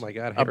 Jesus! Oh my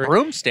God, a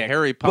broomstick.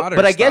 Harry Potter.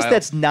 But I guess style.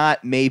 that's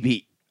not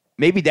maybe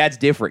that's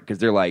different because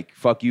they're like,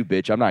 fuck you,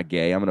 bitch. I'm not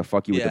gay. I'm going to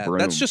fuck you with the broom.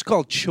 That's just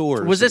called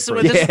chores. Was this in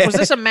was prison. this, was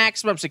this a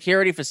maximum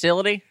security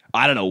facility?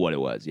 I don't know what it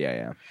was.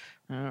 Yeah.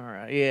 All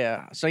right,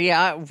 yeah. So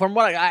yeah, from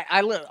what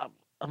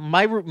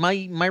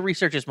my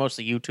research is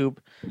mostly YouTube.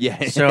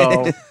 Yeah.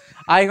 So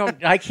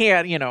I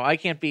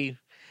can't be.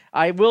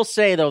 I will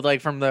say though,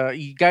 like from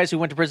the guys who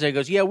went to prison, he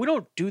goes, "Yeah, we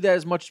don't do that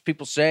as much as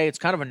people say. It's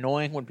kind of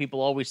annoying when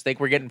people always think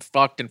we're getting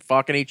fucked and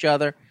fucking each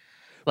other."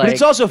 But Like,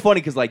 it's also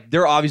funny because like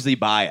they're obviously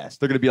biased.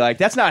 They're gonna be like,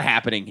 "That's not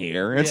happening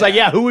here." And it's like,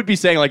 yeah, who would be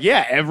saying like,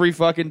 "Yeah, every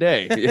fucking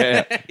day"?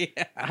 Yeah,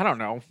 I don't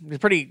know. It's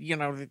pretty,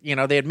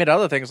 they admit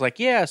other things like,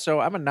 yeah,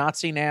 so I'm a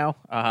Nazi now.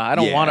 I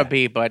don't want to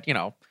be, but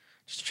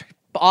just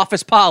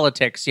office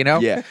politics, yeah.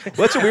 Well,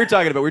 that's what we were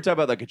talking about. We were talking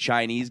about like a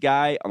Chinese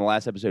guy on the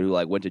last episode who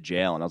like went to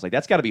jail, and I was like,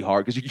 that's got to be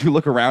hard because you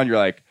look around, you're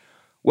like,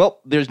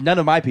 well, there's none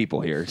of my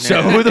people here,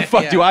 so who the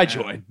fuck do I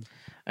join?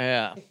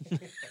 Yeah.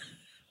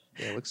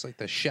 Yeah, it looks like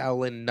the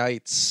Shaolin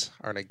Knights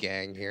aren't a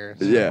gang here.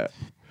 so- Yeah.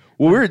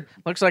 Well, we're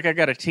Looks like I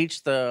got to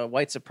teach the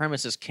white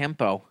supremacist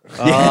Kempo.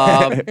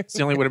 It's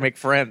the only way to make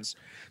friends.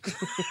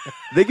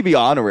 they could be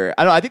honorary.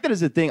 I don't know. I think that is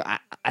the thing.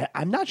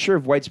 I'm not sure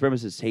if white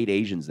supremacists hate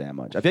Asians that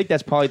much. I feel like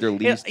that's probably their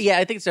least. Yeah,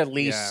 I think it's their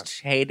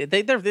least hated.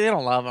 They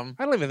don't love them.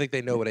 I don't even think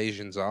they know what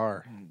Asians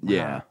are.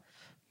 Yeah.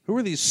 Who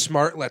are these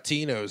smart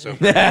Latinos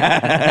over there?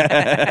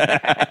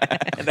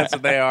 That's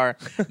what they are.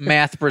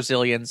 Math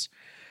Brazilians.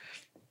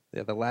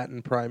 Yeah, the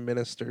Latin prime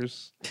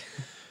ministers.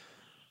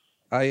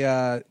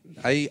 I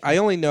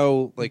only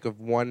know like of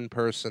one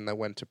person that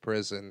went to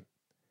prison,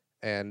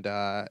 and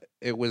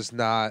it was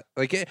not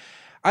like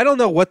I don't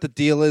know what the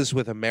deal is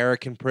with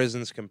American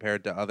prisons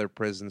compared to other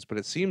prisons, but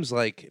it seems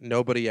like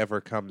nobody ever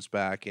comes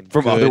back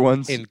From other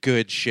ones? in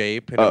good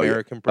shape in Oh,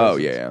 American yeah. prisons. Oh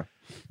yeah.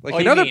 Like Oh,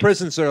 in you other mean-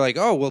 prisons, they're like,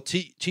 "Oh, we'll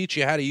teach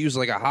you how to use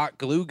like a hot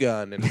glue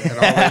gun and all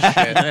this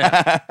shit."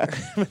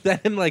 But then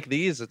in like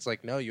these, it's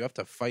like, no, you have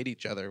to fight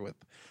each other with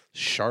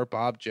sharp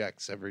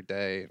objects every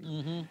day.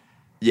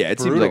 Yeah. It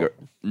seems like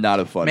Brutal. not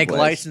a fun Make place.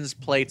 license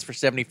plates for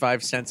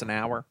 75 cents an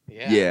hour.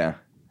 Yeah.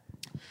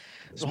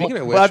 Speaking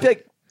of which, Well, I feel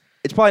like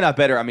it's probably not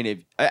better. I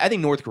mean, I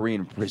think North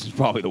Korean prison is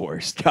probably the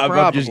worst. I'm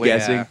just Probably,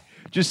 guessing. yeah.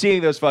 Just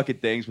seeing those fucking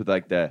things with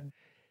like the,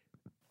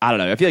 I don't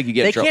know. I feel like you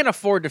get They in trouble. can't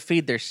afford to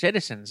feed their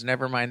citizens.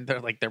 Never mind,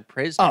 they're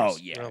prisoners. Oh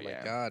yeah. oh my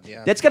god,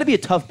 yeah, That's got to be a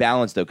tough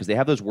balance though, because they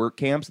have those work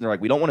camps and they're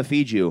like, we don't want to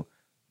feed you,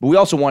 but we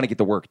also want to get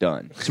the work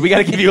done. So we got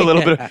to give you a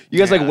little bit. You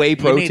guys like whey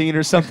protein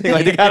or something?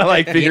 Like they gotta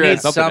like You figure out need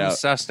something some out.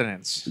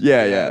 sustenance.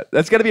 Yeah.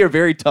 That's got to be a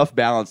very tough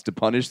balance to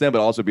punish them,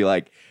 but also be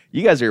like,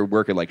 you guys are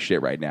working like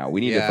shit right now.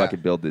 We need to Yeah. fucking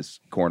build this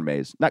corn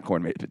maze. Not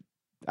corn maze, but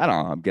I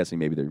don't know. I'm guessing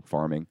maybe they're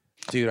farming.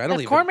 Dude, I don't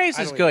even. Corn maze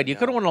I is don't good. even You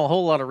could have know. went a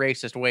whole lot of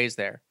racist ways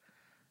there.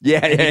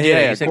 Yeah.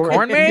 You said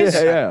corn maze?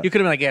 Yeah. You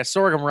could have been like, yeah,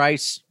 sorghum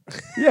rice.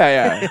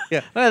 Yeah.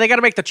 Well, they got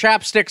to make the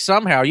chapstick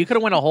somehow. You could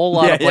have went a whole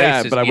lot of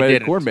places. but I and you went to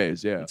didn't. corn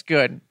maze. Yeah. It's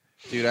good.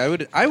 Dude,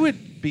 I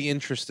would be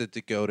interested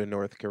to go to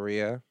North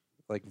Korea,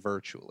 like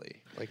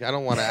virtually. Like I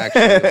don't want to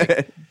actually,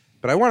 like,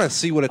 but I want to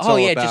see what it's all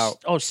about.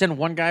 just send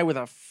one guy with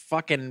a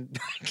fucking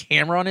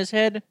camera on his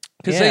head.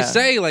 Because they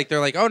say like they're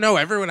like, oh no,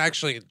 everyone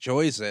actually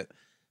enjoys it.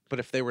 But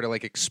if they were to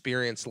like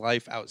experience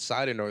life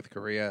outside of North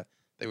Korea,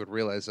 they would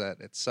realize that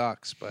it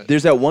sucks. But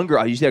There's that one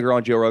girl. You see that girl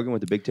on Joe Rogan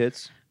with the big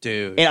tits?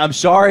 dude, And I'm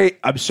sorry.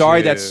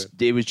 Dude.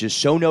 It was just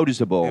so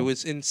noticeable. it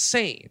was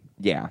insane.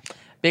 Yeah.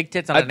 Big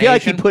tits on I a feel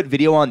like he nation. put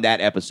video on that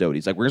episode.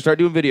 He's like, we're gonna start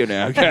doing video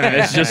now.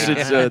 It's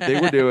a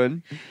thing we're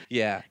doing.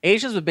 Yeah,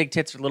 Asians with big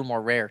tits are a little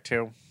more rare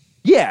too.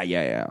 Yeah.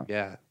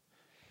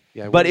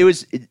 yeah. But it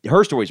was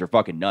her stories are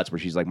fucking nuts. Where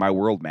she's like, my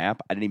world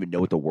map. I didn't even know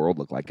what the world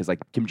looked like because like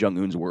Kim Jong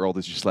Un's world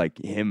is just like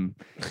him,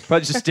 probably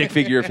just a stick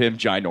figure of him,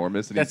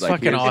 ginormous. And That's he's like,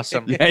 fucking here's-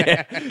 awesome.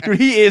 Yeah, dude,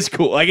 he is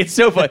cool. Like it's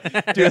so fun,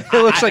 dude. it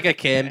looks like a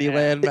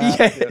Candyland map.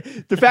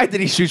 Yeah, the fact that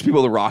he shoots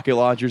people with rocket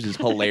launchers is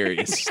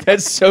hilarious.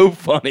 That's so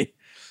funny.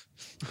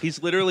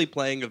 He's literally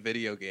playing a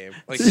video game.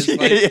 Like his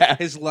Yeah.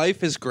 his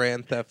life is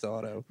Grand Theft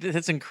Auto,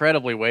 That's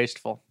incredibly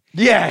wasteful.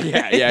 Yeah,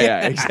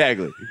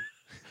 exactly.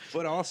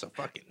 but also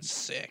fucking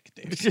sick,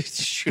 dude.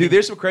 Dude,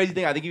 there's some crazy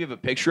thing. I think if you have a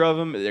picture of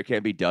him, there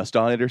can't be dust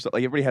on it or something.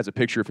 Like everybody has a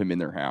picture of him in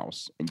their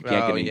house, and you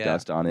can't Oh, get any yeah.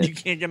 dust on You it.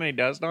 can't get any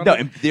dust on No, it.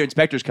 and the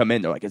inspectors come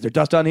in. They're like, "Is there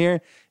dust on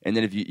here?" And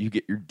then if you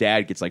get your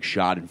dad gets like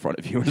shot in front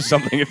of you or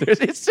something,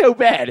 it's so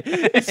bad.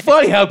 It's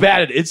funny how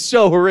bad it is. It's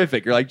so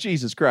horrific. You're like,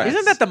 Jesus Christ.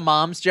 Isn't that the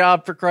mom's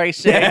job, for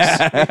Christ's sakes?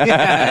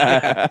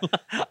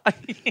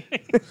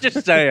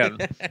 Just saying.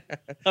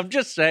 I'm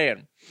just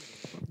saying.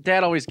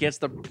 Dad always gets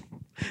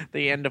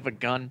the end of a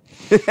gun.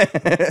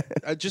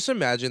 Just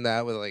imagine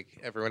that with like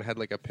everyone had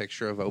like a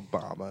picture of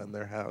Obama in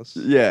their house.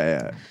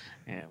 Yeah.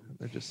 Yeah.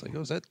 They're just like,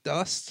 oh, is that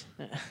dust?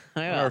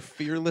 Yeah. Our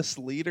fearless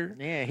leader.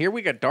 Yeah, here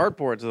we got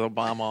dartboards with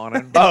Obama on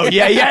it. Oh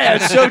yeah.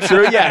 It's so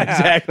true. Yeah,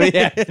 exactly.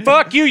 Yeah.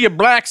 Fuck you, you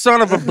black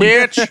son of a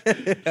bitch.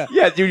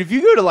 Yeah, dude. If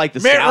you go to like the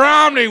Mitt South,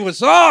 Romney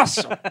was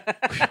awesome.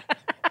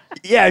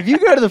 yeah, if you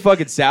go to the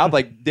fucking South,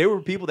 like there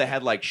were people that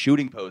had like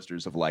shooting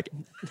posters of like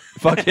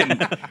fucking.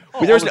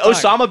 There was an all the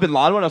time. Osama bin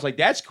Laden one. I was like,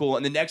 that's cool.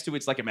 And then next to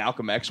it's like a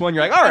Malcolm X one.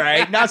 You're like, all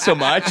right, not so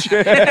much.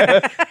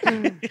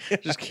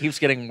 Just keeps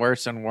getting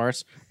worse and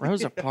worse.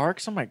 Rosa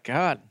Parks, oh my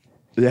god.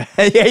 Yeah,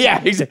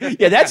 exactly.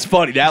 Yeah, that's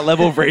funny. That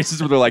level of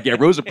racism. They're like, yeah,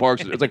 Rosa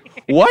Parks. It's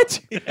like, what?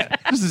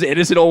 This is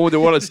innocent old woman that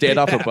want to stand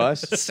off a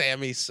bus.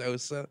 Sammy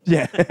Sosa.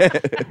 Yeah,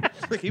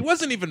 Like, he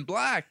wasn't even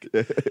black.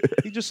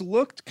 He just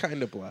looked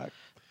kind of black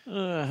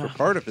for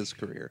part of his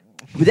career.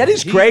 but that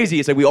is crazy.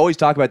 It's like we always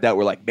talk about that.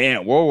 We're like,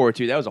 man, World War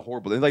II, that was a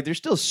horrible. Like, there's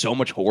still so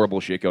much horrible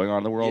shit going on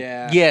in the world.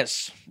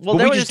 Yes. Well, But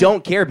there we was just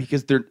don't care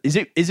because they're. Is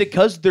it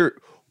because they're?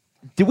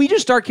 Did we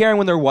just start caring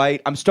when they're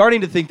white? I'm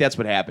starting to think that's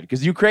what happened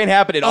because Ukraine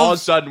happened and all of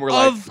a sudden we're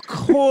like, Of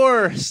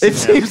course. it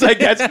seems like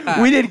that's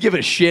we didn't give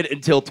a shit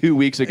until 2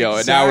 weeks ago,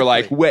 and now we're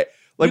like, Exactly. wait,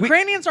 like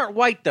Ukrainians aren't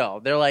white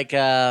though. They're like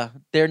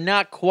they're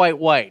not quite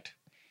white.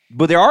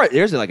 but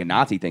there's like a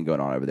Nazi thing going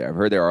on over there. I've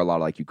heard there are a lot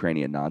of like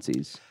Ukrainian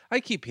Nazis. I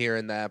keep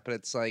hearing that, but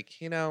it's like,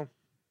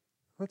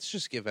 let's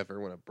just give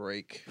everyone a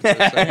break. for a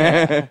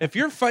second. If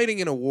you're fighting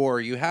in a war,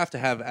 you have to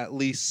have at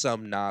least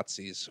some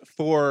Nazis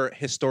for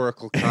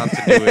historical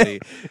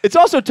continuity. It's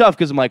also tough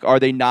because I'm like, are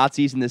they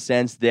Nazis in the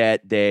sense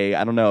that they,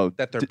 I don't know,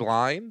 That they're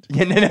blind?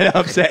 Yeah, no,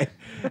 I'm saying,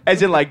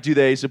 as in, like, do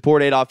they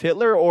support Adolf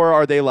Hitler or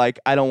are they like,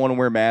 I don't want to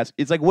wear masks?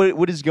 It's like,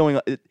 what is going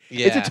on? It's a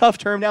Yeah. tough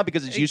term now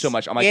because it's used so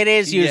much. I'm like, It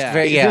is used yeah.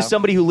 very is yeah. this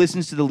somebody who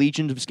listens to the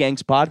Legions of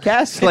Skanks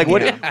podcast? Like,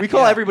 what we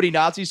call everybody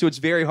Nazis, so it's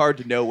very hard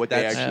to know what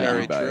That's they actually very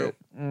mean by true. it.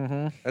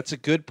 That's a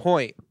good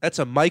point. That's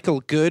a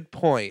Michael Good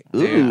point.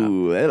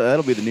 Ooh,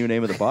 that'll be the new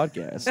name of the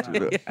podcast.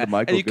 The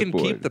Michael And you can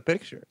Good keep Point. the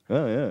picture.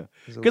 Oh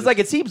yeah, So because like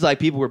it seems like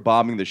people were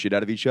bombing the shit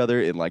out of each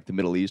other in like the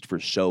Middle East for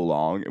so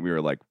long, and we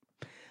were like,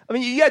 I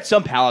mean, you had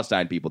some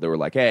Palestine people that were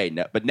like, hey,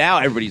 no, but now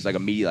everybody's like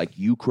immediately like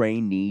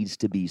Ukraine needs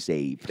to be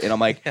saved, and I'm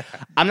like,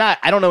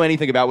 I don't know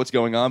anything about what's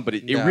going on, but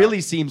it No.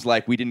 really seems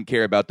like we didn't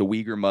care about the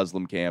Uyghur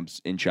Muslim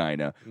camps in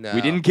China. No.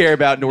 We didn't care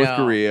about North No.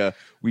 Korea.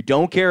 We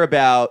don't care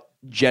about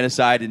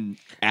genocide in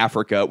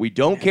Africa. We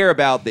don't care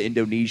about the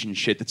Indonesian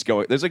shit that's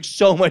going. There's like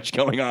so much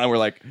going on. We're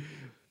like,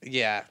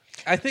 Yeah.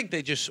 I think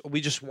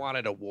we just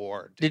wanted a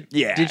war. dude.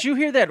 Did you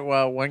hear that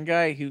one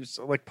guy who's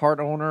like part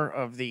owner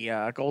of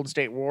the Golden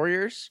State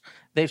Warriors?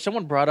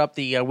 Someone brought up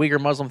the Uyghur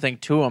Muslim thing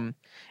to him,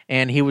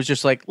 and he was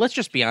just like, "Let's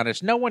just be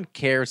honest. No one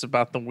cares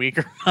about the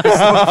Uyghur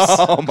Muslims."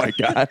 oh my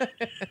god.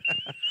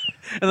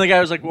 And the guy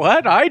was like,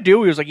 "What? I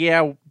do." He was like,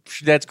 "Yeah,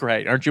 That's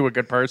great. Aren't you a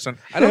good person?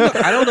 I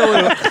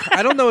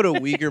don't know what a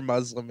Uyghur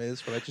Muslim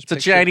is, but I just It's a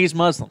picture- Chinese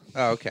Muslim.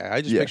 Oh, okay.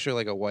 I just Yeah. picture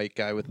like a white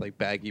guy with like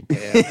baggy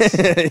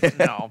pants.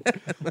 No,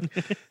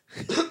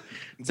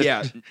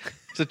 Yeah,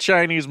 it's a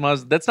Chinese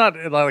Muslim. That's not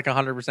like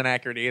 100%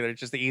 accurate either. It's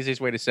just the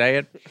easiest way to say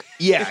it.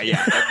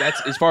 yeah.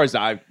 That's as far as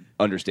I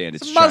understand.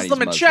 It's It's a Muslim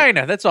Chinese in Muslim.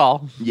 China. That's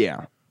all.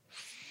 Yeah,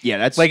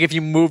 that's Like if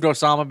you moved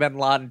Osama bin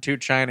Laden to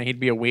China, he'd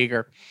be a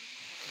Uyghur.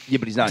 yeah,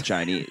 but he's not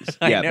Chinese.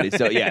 I Yeah, know. but it's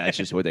still, yeah, that's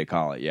just what they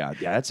call it. Yeah,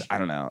 that's I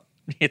don't know.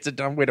 It's a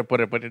dumb way to put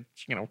it, but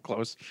it's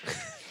close.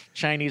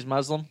 Chinese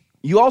Muslim.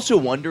 You also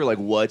wonder like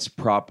what's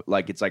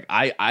like it's like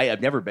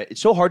I've never been.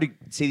 It's so hard to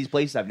say these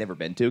places I've never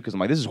been to because I'm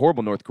like this is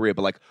horrible North Korea,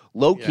 but like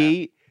low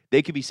key.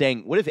 They could be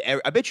saying, what if,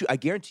 I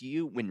guarantee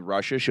you, when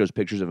Russia shows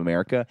pictures of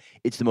America,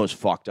 it's the most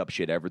fucked up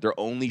shit ever. They're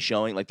only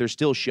showing, like, they're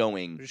still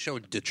showing. They're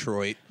showing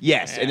Detroit.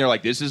 Yes. And they're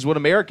like, this is what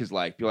America's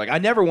like. You're like, I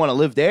never want to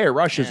live there.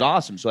 Russia's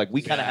awesome. So, like,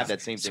 we kind of have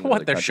that same So thing. with what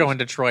other they're countries. showing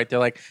Detroit, they're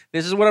like,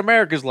 this is what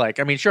America's like.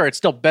 I mean, sure, it's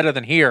still better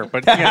than here,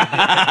 but you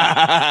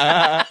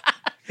know,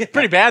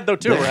 pretty bad though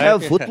too, Hell,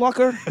 right?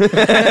 Footlocker?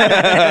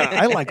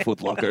 I like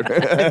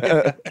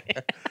Footlocker.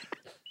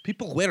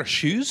 People wear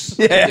shoes.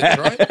 Yeah. In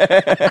Detroit?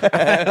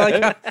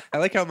 I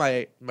like how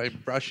my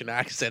Russian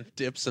accent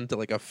dips into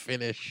like a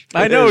Finnish.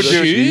 I know,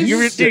 Shoes?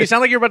 dude. You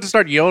sound like you're about to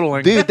start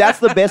yodeling. Dude, that's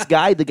the best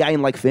guy. The guy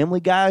in like Family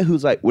Guy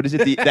who's like, what is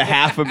it? The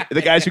half of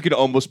the guys who can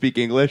almost speak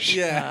English.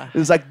 Yeah.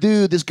 It's like,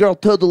 dude, this girl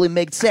totally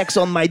made sex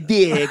on my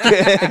dick.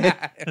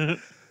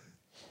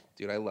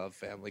 Dude, I love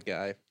Family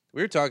Guy.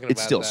 We were talking about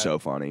It's still that. so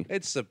funny.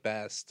 It's the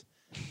best.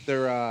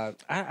 They're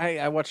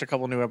I watched a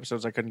couple new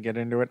episodes. I couldn't get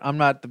into it. I'm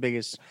not the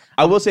biggest.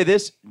 I will say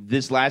this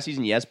last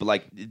season, yes, but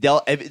like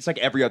it's like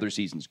every other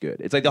season's good.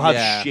 It's like they'll have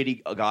Yeah.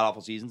 shitty, god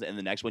awful seasons, and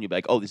the next one you'll be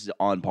like, oh, this is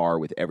on par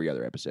with every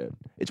other episode.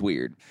 It's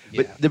weird.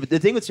 Yeah. But the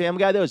thing with Family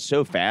Guy though is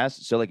so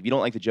fast. So like if you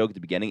don't like the joke at the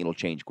beginning, it'll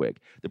change quick.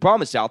 The problem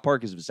with South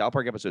Park is if the South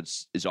Park episode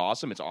is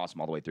awesome, it's awesome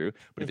all the way through.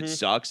 But if it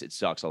sucks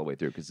all the way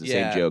through because it's the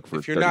same joke for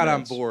if you're 30 not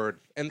minutes. on board,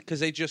 and because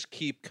they just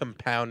keep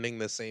compounding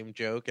the same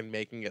joke and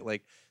making it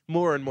like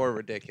more and more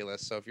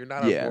ridiculous. So if you're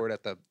not on Yeah. board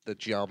at the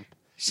jump,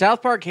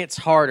 South Park hits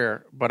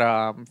harder, but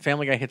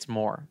Family Guy hits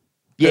more.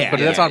 Yeah, but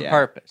that's yeah, on yeah.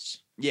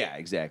 purpose. Yeah,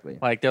 exactly.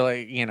 Like they're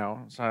like,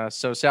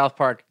 so South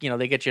Park,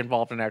 they get you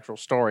involved in an actual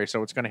story,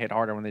 so it's going to hit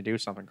harder when they do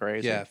something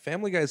crazy. yeah,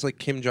 Family Guy's like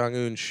Kim Jong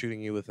Un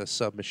shooting you with a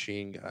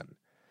submachine gun.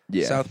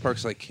 Yeah. South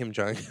Park's like Kim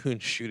Jong Un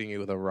shooting you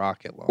with a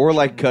rocket launcher. Or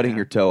like cutting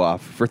your toe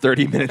off for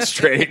 30 minutes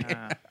straight.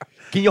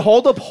 Can you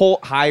hold up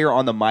higher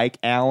on the mic,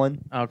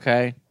 Alan?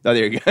 Okay. Oh,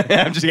 there you go.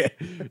 I'm just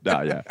kidding.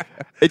 No, yeah.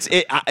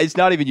 It's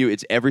not even you.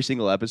 It's every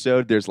single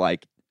episode. There's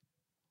like,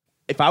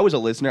 if I was a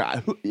listener,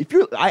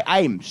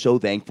 I am so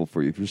thankful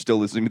for you if you're still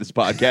listening to this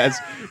podcast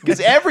because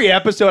every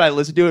episode I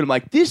listen to it, I'm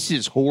like, this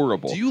is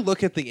horrible. Do you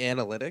look at the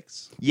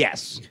analytics?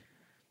 Yes.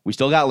 We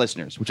still got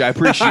listeners, which I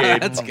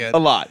appreciate That's good. a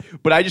lot.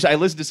 But I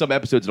listen to some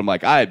episodes and I'm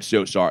like, I am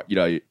so sorry.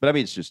 But I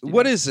mean, it's just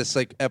What is this,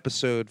 like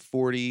episode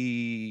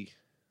 40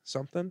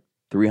 something?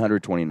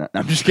 329.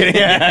 I'm just kidding.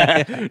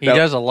 He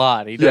does a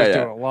lot. He does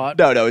do a lot.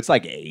 No, it's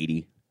like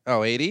 80.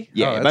 Oh, 80?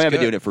 Yeah, oh, but that's I've been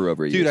good. doing it for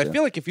over a year. Dude, I so.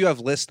 feel like if you have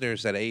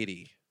listeners at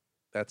 80,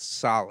 that's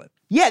solid.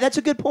 Yeah, that's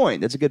a good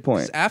point. That's a good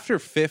 'Cause point. after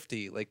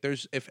 50, like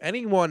if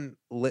anyone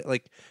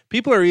like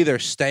people are either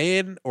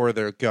staying or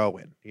they're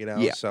going,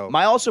 Yeah. So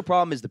My also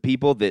problem is the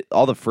people that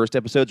all the first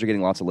episodes are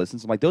getting lots of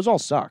listens. I'm like, those all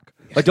suck.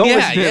 Like, don't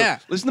listen to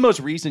listen to the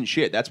most recent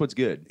shit. That's what's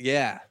good.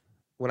 yeah.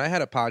 When I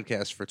had a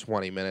podcast for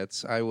 20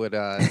 minutes, I would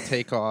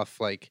take off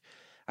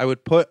I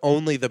would put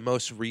only the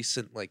most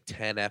recent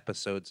 10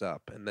 episodes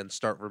up and then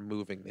start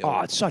removing the old Oh,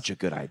 ones. it's such a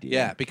good idea.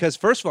 Yeah, because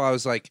first of all, I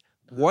was like,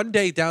 one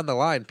day down the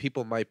line,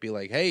 people might be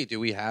like, "Hey, do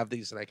we have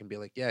these?" And I can be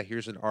like, "Yeah,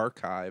 here's an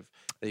archive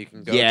that you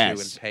can go to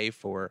Yes. and pay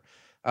for."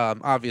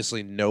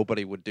 Obviously,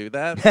 nobody would do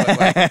that,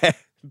 but,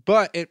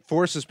 but it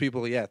forces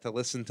people, to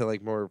listen to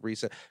more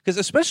recent. Because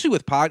especially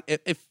with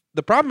if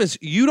the problem is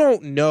you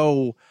don't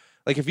know.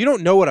 If you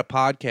don't know what a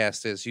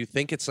podcast is, you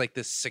think it's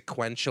this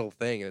sequential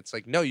thing. And it's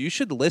like, no, you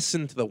should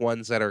listen to the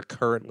ones that are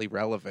currently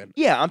relevant.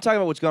 Yeah, I'm talking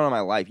about what's going on in my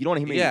life. You don't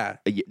want to hear me. Yeah.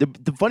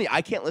 The funny,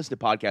 I can't listen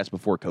to podcasts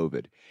before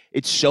COVID.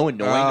 It's so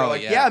annoying. They're Oh,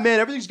 like, yeah. yeah,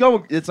 man, everything's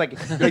going. It's like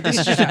this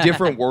is just a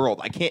different world.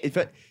 I can't.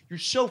 You're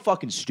so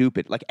fucking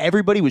stupid. Like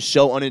everybody was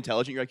so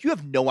unintelligent. You're like, you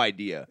have no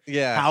idea.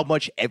 Yeah. How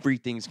much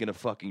everything's gonna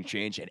fucking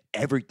change and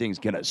everything's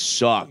gonna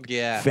suck.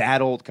 Yeah.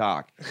 Fat old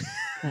cock.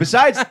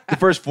 Besides the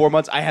first 4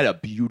 months, I had a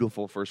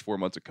beautiful first 4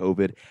 months of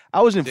COVID.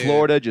 I was in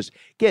Florida just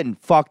getting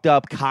fucked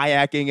up,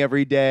 kayaking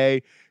every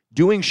day,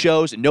 doing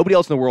shows, and nobody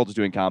else in the world is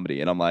doing comedy.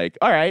 And I'm like,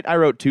 all right, I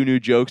wrote 2 new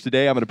jokes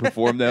today. I'm going to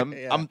perform them.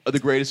 Yeah. I'm the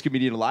greatest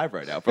comedian alive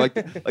right now. For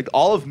like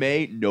all of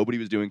May, nobody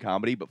was doing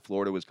comedy, but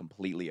Florida was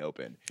completely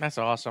open. That's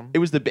awesome. It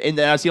was and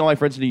then I see all my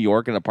friends in New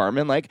York in an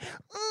apartment like,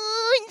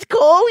 oh, it's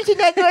cold. It's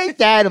not like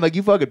that. I'm like,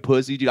 you fucking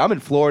pussy, dude. I'm in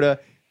Florida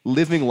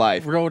living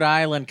life. Rhode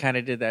Island kind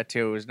of did that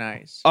too. It was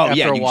nice. Oh, After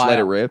yeah, a you while. just let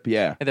it rip.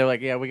 Yeah. And they're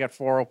like, yeah, we got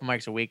 4 open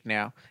mics a week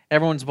now.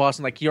 Everyone's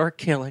bossing like, you're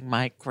killing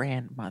my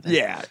grandmother.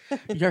 Yeah.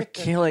 You're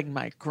killing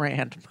my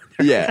grandmother.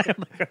 Yeah. I'm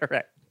like, all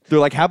right. They're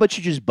like, how about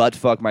you just butt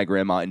fuck my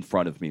grandma in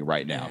front of me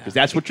right now? Because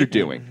that's what you're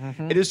doing.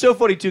 It is so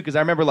funny, too, because I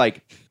remember,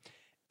 like,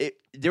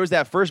 there was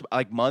that first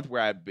month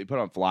where I'd be put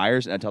on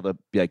flyers, and I'd tell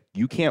be like,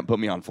 you can't put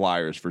me on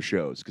flyers for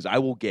shows because I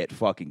will get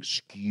fucking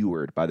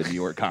skewered by the New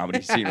York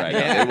comedy scene right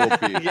now.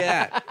 It will be.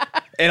 Yeah.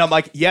 And I'm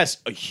like, yes,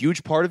 a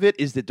huge part of it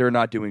is that they're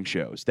not doing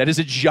shows. That is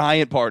a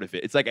giant part of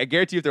it. It's like, I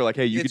guarantee if they're like,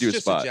 hey, you could do a It's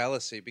spot. just a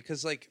jealousy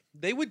because, like,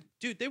 they would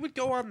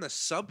go on the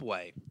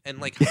subway and,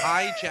 like,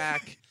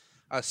 hijack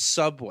a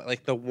subway,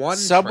 like the one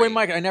Subway train.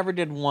 mic. I never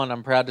did one.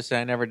 I'm proud to say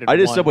I never did. I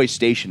did one. Subway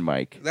station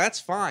mic. That's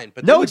fine,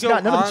 but No, they would it's go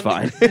not. None of it's on-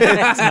 fine. not, We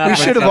but should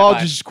it's have not all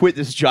fine. just quit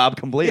this job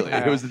completely.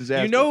 Yeah. It was a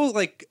disaster. You know,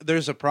 like,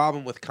 there's a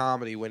problem with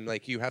comedy when,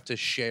 like, you have to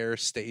share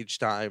stage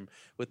time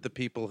with the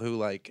people who,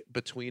 like,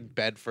 between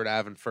Bedford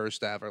Ave and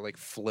First Ave are, like,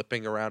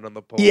 flipping around on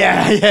the pole.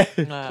 Yeah.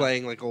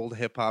 Playing, like, old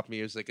hip-hop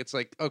music. It's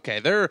like, okay,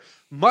 they're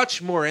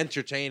much more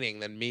entertaining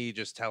than me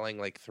just telling,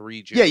 like,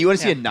 3 jokes. Yeah, you want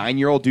to see a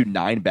 9-year-old do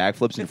 9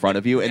 backflips in front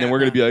of you, and then we're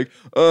going to be like,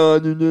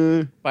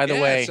 no. By the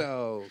way,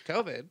 so,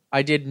 COVID.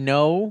 I did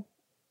no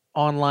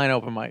online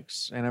open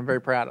mics, and I'm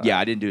very proud of Yeah,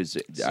 it. I didn't do it.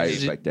 I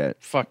expect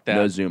that. Fuck that.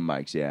 No Zoom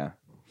mics, yeah.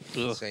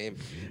 Ugh. Same.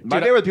 My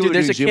Dude, favorite people dude, who do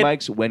there's a Zoom kid-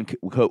 mics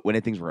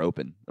when things were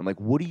open. I'm like,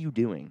 what are you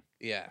doing?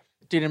 Yeah.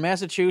 Dude, in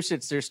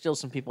Massachusetts, there's still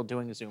some people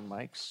doing Zoom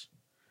mics.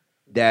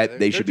 That They're-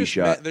 they they're should be just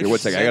shot. they're Here, one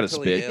just second, I got to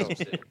mentally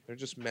spit. ill. They're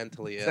just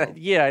mentally ill.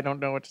 Yeah, I don't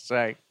know what to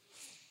say.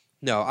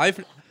 No,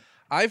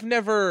 I've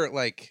never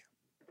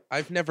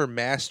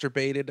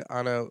masturbated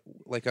on a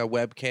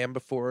webcam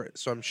before,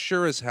 so I'm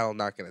sure as hell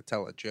not going to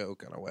tell a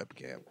joke on a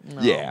webcam.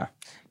 No. Yeah,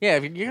 Yeah,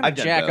 if you're gonna I've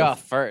done jack both.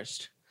 off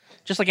first,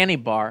 just like any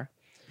bar.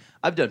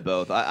 I've done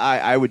both.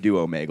 I would do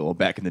Omegle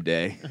back in the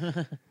day.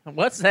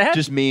 What's that?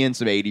 Just me and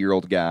some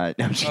 80-year-old guy.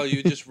 No, I'm just- Oh,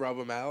 you just rub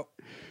them out?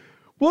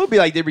 Well, it'd be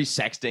like they'd be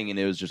sexting, and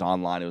it was just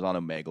online. It was on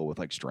Omegle with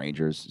like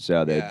strangers.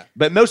 So they, Yeah.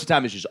 but most of the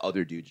time it's just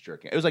other dudes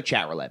jerking. It was like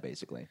chat roulette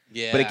basically.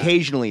 Yeah. But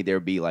occasionally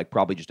there'd be like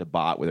probably just a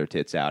bot with her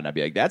tits out, and I'd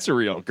be like, "That's a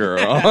real girl."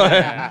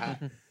 Meanwhile,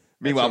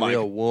 That's a I'm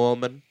real like,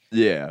 woman.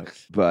 yeah,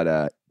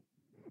 but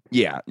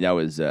yeah, that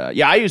was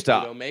yeah. I used Dude,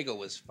 to. Omega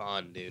was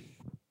fun, dude.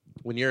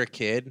 When you're a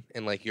kid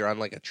and like you're on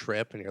like a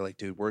trip and you're like,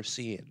 dude, we're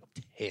seeing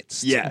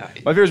tits. Yeah,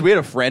 tonight. my favorite was we had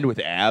a friend with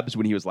abs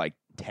when he was like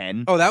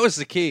 10. Oh, that was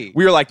the key.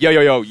 We were like,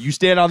 yo, you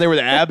stand on there with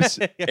abs,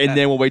 and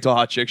then we'll wait till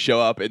hot chicks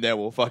show up, and then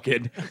we'll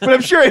fucking. But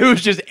I'm sure it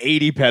was just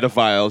 80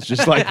 pedophiles,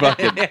 just like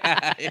fucking.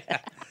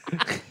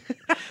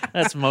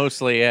 That's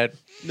mostly it.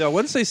 No,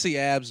 once they see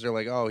abs, they're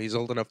like, oh, he's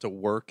old enough to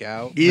work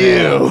out.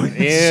 Ew,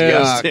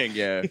 disgusting.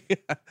 Yeah.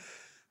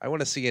 I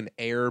want to see an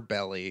air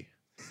belly.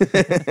 Do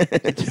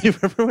you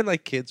remember when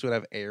like kids would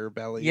have air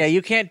bellies? Yeah,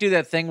 you can't do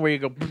that thing where you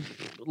go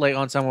like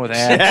on someone with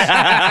abs.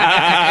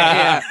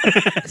 Yeah.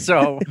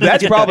 So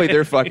That's probably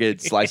their fucking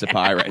slice of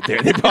pie right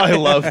there. They probably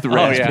love the Oh,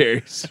 yeah.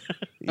 raspberries.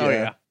 Oh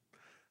yeah.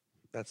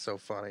 That's so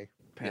funny.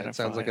 Yeah, it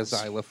sounds like a Pedophiles.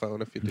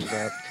 xylophone if you do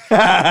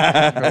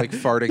that. Or like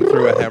farting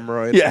through a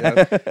hemorrhoid.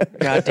 Yeah.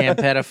 Goddamn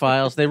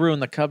pedophiles. They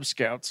ruined the Cub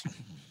Scouts.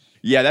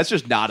 Yeah, that's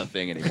just not a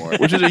thing anymore,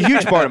 which is a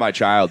huge part of my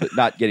childhood,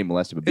 not getting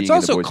molested, but being It's in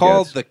also the Boy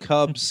called Scouts. the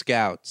Cub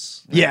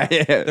Scouts. Yeah.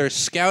 They're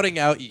scouting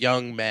out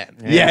young men.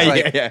 Yeah, It's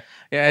like, yeah.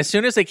 Yeah, as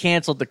soon as they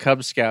canceled the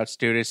Cub Scouts,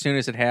 dude, as soon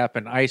as it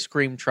happened, ice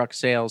cream truck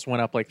sales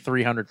went up like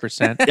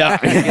 300%. Yeah.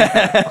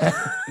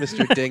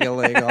 Mr.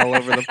 Ding-a-ling all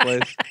over the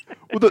place.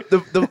 Well,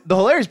 the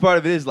hilarious part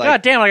of it is like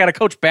God damn, I got to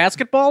coach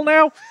basketball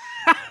now?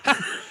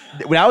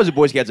 when I was at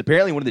Boy Scouts,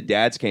 apparently one of the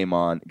dads came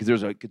on because there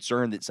was a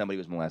concern that somebody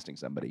was molesting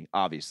somebody,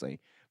 obviously.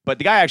 But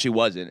the guy actually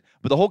wasn't.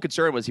 But the whole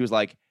concern was he was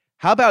like,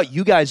 how about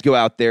you guys go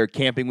out there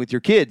camping with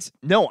your kids?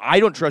 No, I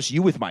don't trust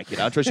you with my kid.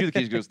 I don't trust you with the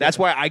kids. He goes, that's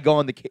why I go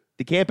on the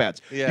campouts.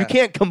 Yeah. You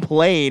can't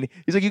complain.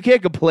 He's like, you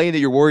can't complain that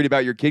you're worried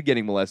about your kid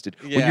getting molested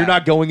when Yeah. you're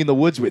not going in the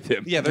woods with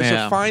him. Yeah, there's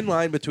Yeah. a fine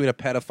line between a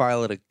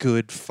pedophile and a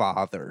good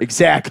father.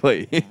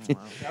 Exactly.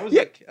 That was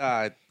Yeah.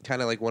 like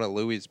kind of like one of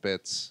Louis'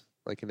 bits,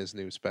 like in his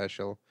new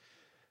special.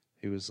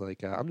 He was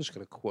like, I'm just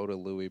going to quote a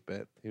Louis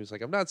bit. He was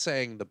like, I'm not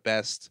saying the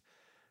best,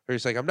 or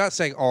he's like, I'm not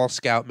saying all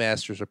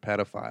Scoutmasters are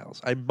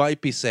pedophiles. I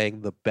might be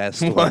saying the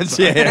best ones. Once,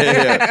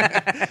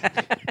 yeah.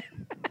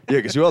 Yeah,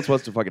 because who else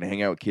wants to fucking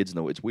hang out with kids in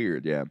the woods? It's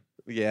weird, yeah.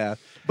 Yeah.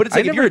 But it's I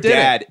like if never you're a did it.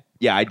 dad,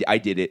 yeah, I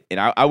did it, and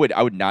I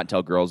would not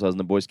tell girls I was in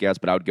the Boy Scouts,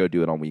 but I would go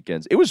do it on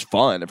weekends. It was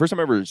fun. The first time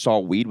I ever saw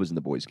weed was in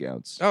the Boy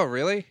Scouts. Oh,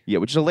 really? Yeah,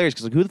 which is hilarious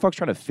because like, who the fuck's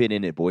trying to fit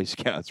in at Boy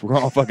Scouts? We're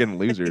all fucking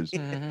losers.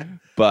 Mm-hmm.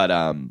 But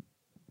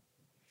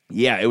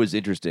yeah, it was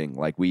interesting.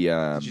 Like we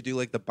Did you do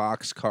like the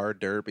boxcar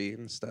derby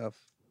and stuff?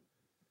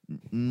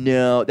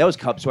 no, that was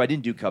Cub. So I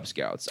didn't do Cub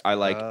Scouts. I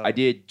Oh. I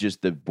did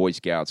just the Boy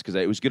Scouts because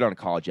it was good on a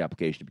college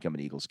application to become an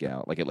Eagle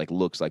Scout. Like it like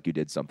looks like you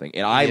did something.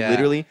 And I Yeah.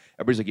 literally,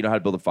 everybody's like, you know how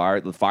to build a fire?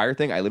 The fire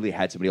thing, I literally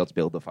had somebody else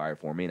build the fire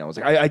for me, and I was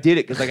like, I did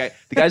it because like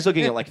the guy's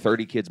looking at like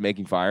 30 kids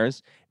making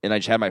fires, and I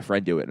just had my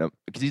friend do it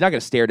because he's not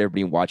gonna stare at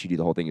everybody and watch you do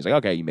the whole thing. He's like,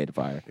 okay, you made a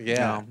fire.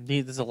 Yeah. No,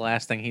 this is the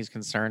last thing he's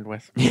concerned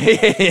with.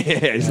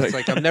 He's It's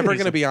like, I'm never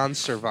going to be on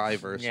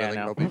Survivor, so Yeah, I think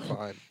no. I'll be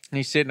fine.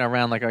 He's sitting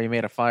around like, oh, you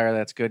made a fire.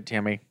 That's good,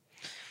 Timmy.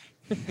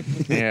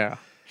 Yeah.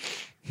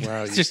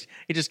 Wow,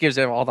 He just gives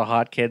all the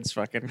hot kids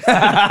fucking grades.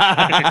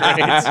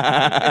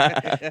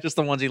 Just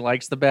the ones he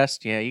likes the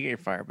best. Yeah, you get your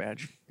fire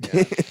badge.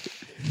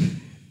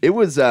 It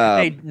was.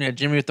 Hey,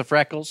 Jimmy with the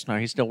freckles. No,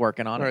 he's still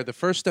working on all it. right, the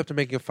first step to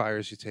making a fire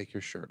is you take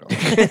your shirt off.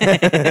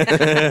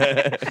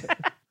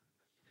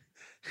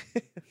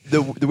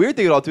 The weird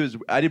thing at all too is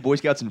I did Boy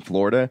Scouts in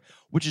Florida,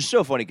 which is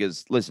so funny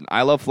because listen,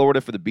 I love Florida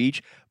for the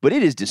beach, but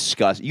it is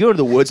disgusting. You go to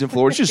the woods in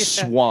Florida, it's just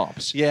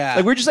swamps. Yeah.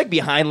 like we're just like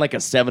behind like a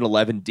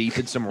 7-Eleven deep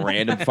in some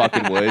random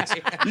fucking woods.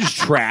 There's just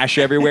trash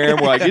everywhere,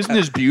 and we're like, isn't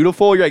this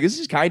beautiful? You're like, this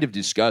is kind of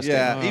disgusting.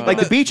 Yeah, even like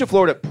the beach in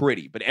Florida,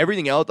 pretty, but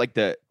everything else, like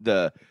the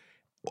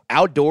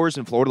outdoors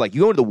in Florida, like you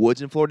go into the woods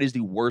in Florida, is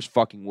the worst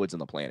fucking woods on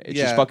the planet. It's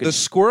just fucking. The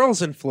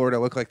squirrels in Florida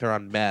look like they're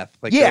on meth.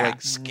 Like Yeah. they're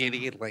like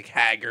skinny and like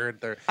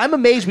haggard. They're I'm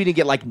amazed we didn't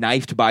get like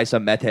knifed by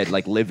some meth head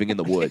like living in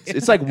the woods.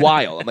 It's like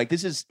wild. I'm like,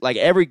 this is like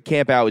every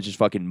camp out is just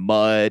fucking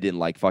mud and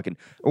like fucking.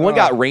 Or one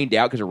got rained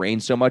out because it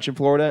rains so much in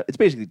Florida. It's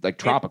basically like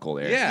tropical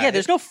there. yeah. Yeah,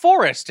 there's no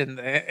forest in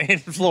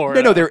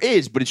Florida. No, there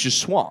is, but it's just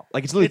swamp.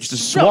 Like it's literally just a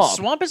swamp. No,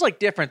 swamp is like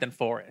different than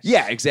forest.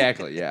 Yeah,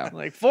 exactly. Yeah,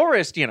 Like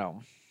forest, yeah,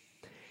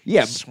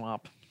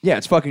 swamp. yeah.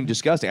 It's fucking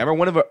disgusting. I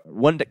remember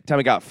one time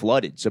it got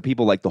flooded, so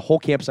people like the whole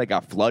campsite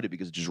got flooded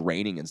because it's just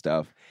raining and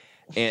stuff.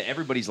 And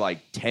everybody's like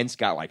tents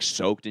got like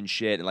soaked and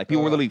shit, and like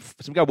people were literally.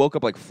 Some guy woke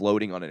up like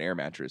floating on an air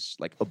mattress,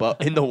 like above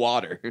in the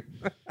water.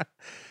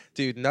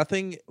 Dude,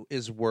 nothing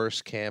is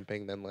worse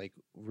camping than like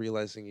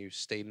realizing you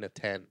stayed in a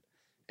tent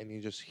and you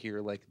just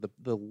hear like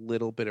the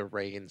little bit of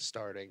rain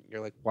starting.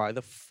 You're like, why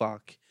the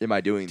fuck Am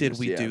I doing? did this?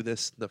 we Yeah. do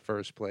this in the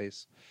first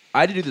place? I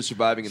had to do the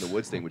surviving in the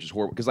woods thing, which is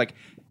horrible because like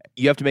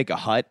you have to make a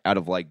hut out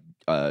of like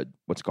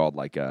what's called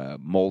like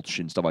mulch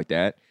and stuff like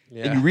that.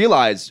 And you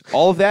realize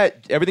all of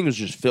that, everything was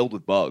just filled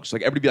with bugs.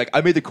 Like everybody be like,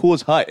 I made the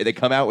coolest hut, and they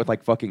come out with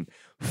like fucking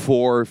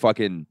 4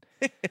 fucking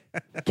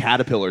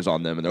caterpillars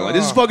on them, and they're like,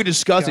 this is fucking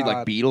disgusting. Like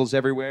God. beetles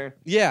everywhere.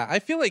 Yeah, I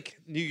feel like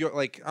New York.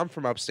 Like I'm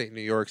from upstate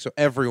New York, so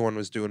everyone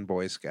was doing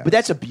Boy Scouts. But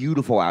that's a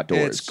beautiful outdoors.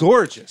 And it's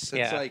gorgeous. It's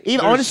Yeah. like Even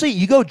there's- honestly,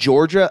 you go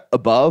Georgia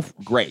above,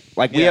 great.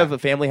 Like we Yeah. have a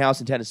family house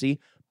in Tennessee,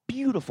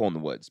 beautiful in the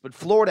woods. But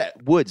Florida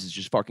woods is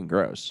just fucking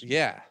gross.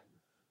 Yeah,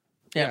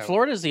 Yeah, Yeah.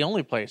 Florida's the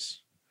only place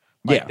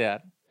like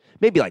that.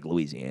 Maybe like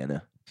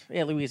Louisiana.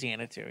 Yeah,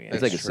 Louisiana too. Yeah.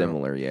 It's like a true.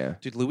 similar, yeah.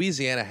 dude,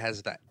 Louisiana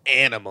has the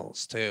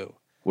animals too.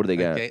 What do they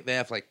got? Like, they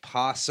have like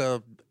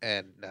possum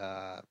and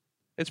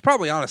it's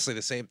probably honestly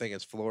the same thing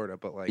as Florida,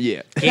 but like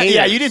Yeah. Gators.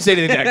 Yeah, you didn't say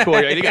anything that cool.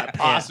 They got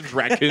possums,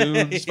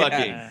 raccoons, fucking.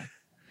 Yeah.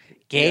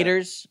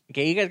 Gators.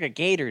 You guys got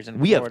gators in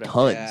We have Florida.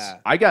 tons. Yeah.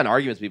 I got in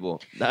arguments with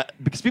people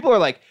because people are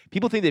like,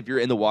 people think that if you're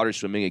in the water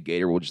swimming, a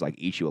gator will just like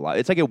eat you alive.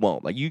 It's like it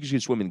won't. Like you can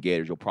just swim in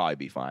gators, you'll probably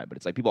be fine. But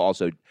it's like people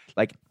also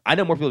like I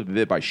know more people have been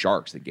bit by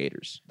sharks than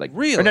gators. Like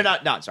Really? Or no,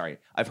 not sorry.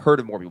 I've heard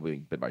of more people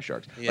being bit by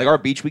sharks. Yeah. Like our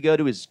beach we go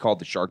to is called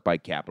the shark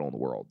bite capital in the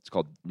world. It's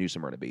called New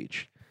Smyrna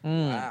Beach.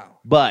 wow.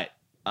 But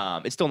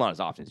it's still not as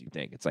often as you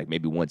think. It's like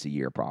maybe once a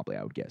year, probably.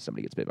 I would guess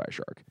somebody gets bit by a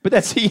shark. But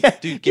that's yeah,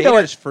 Dude, you know what?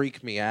 gators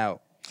freak me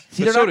out.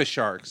 See, But they're so not- do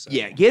sharks.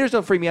 Yeah, gators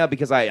don't freak me out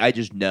because I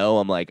just know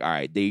I'm like, all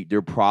right,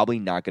 they're probably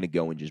not going to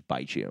go and just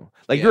bite you.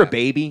 Like you're a Yeah.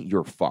 baby,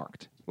 you're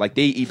fucked. Like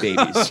they eat babies,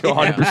 100%.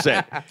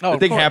 Oh, the of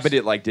thing course. happened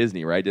at like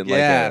Disney, right? Didn't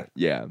Yeah. like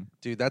yeah.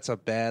 Dude, that's a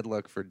bad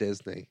look for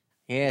Disney.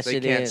 Yes, They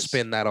it can't is.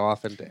 spin that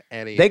off into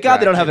any. Thank God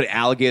they don't have an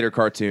attraction. alligator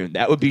cartoon.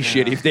 That would be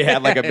shitty if they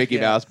had like a Mickey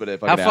Yeah. Mouse, but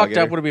if How fucked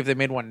up would it be if they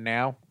made one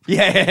now?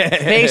 yeah,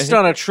 Based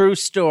on a true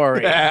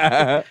story.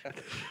 Hey,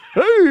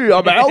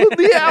 I'm Alan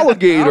the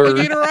alligator.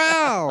 Alligator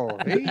Owl.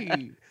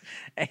 Hey.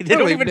 They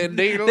don't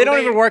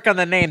even work on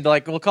the name. They're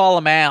like, we'll call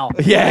him Al.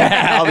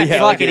 Yeah, Al the Fucking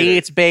alligator. he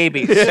eats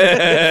babies.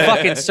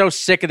 Fucking so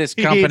sick of this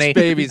company. Eats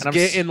babies. And I'm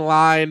Get in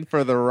line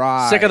for the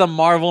ride. sick of the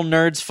Marvel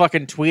nerds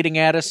fucking tweeting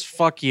at us.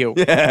 Fuck you.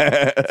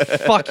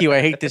 Fuck you.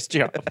 I hate this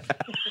job.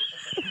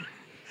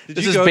 Did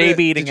This you is go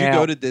baby to, eating Did you Al.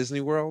 go to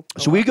Disney World?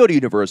 So we go to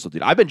Universal,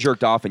 dude. I've been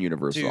jerked off in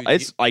Universal. Dude,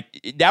 It's like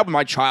that was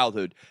my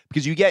childhood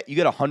because you get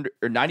 $100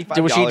 or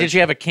 $95. Did she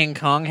have a King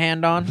Kong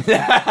hand on?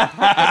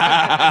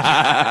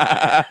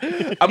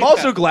 I'm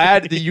also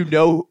glad that you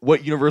know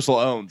what Universal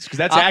owns because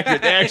that's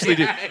accurate. They actually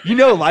do. You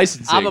know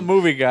licensing. I'm a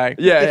movie guy.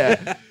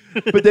 Yeah.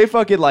 But they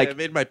fucking like. It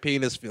made my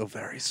penis feel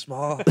very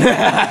small.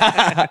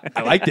 I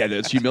like that.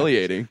 It's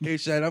humiliating. He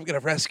said, "I'm gonna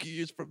rescue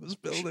you from this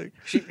building."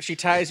 She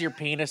ties your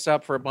penis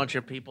up for a bunch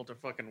of people to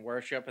fucking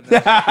worship, and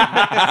then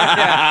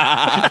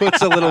She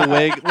puts a little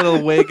wig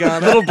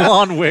on it. little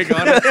blonde wig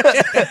on it.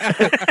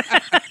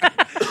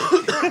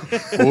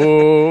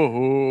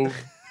 Whoa,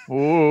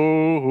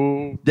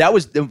 whoa. That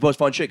was the most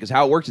fun shit because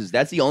how it works is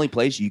that's the only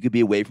place you could be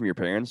away from your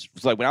parents.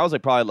 It's like when I was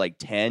like probably like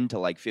 10 to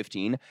like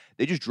 15,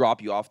 they just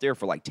drop you off there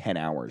for like 10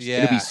 hours.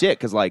 It'd be Yeah. sick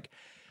because like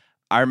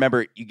I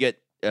remember you get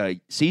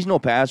seasonal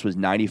pass was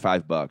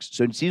 $95.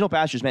 So seasonal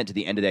pass just meant to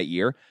the end of that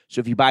year.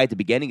 So if you buy at the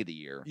beginning of the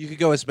year, You could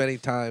go as many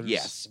times.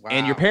 yes, Wow.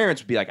 and your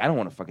parents would be like, I don't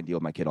want to fucking deal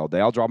with my kid all day.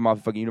 I'll drop him off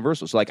at fucking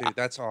Universal. So like, Dude,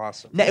 that's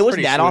awesome. no, it wasn't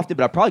Pretty that sweet. often,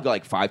 but I'd probably go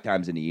like 5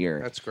 times in a year.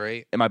 That's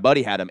great. And my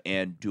buddy had him,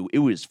 and dude, it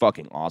was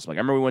fucking awesome. Like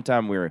I remember one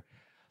time we were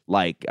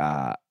like,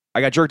 I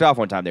got jerked off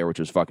one time there, which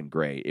was fucking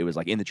great. It was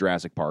like in the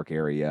Jurassic Park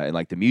area, and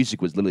like the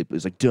music was literally, it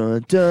was like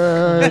dun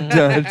dun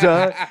dun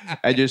dun,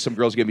 and just some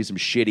girls gave me some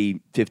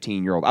shitty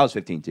 15-year-old. I was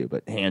 15 too,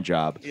 but hand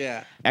job.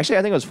 Yeah. Actually,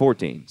 I think I was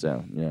 14.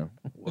 So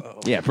Whoa.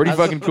 yeah, pretty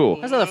fucking cool.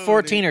 I was either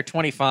 14 or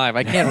 25.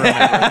 I can't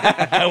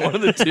remember. One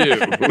of the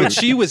two. But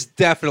she was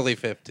definitely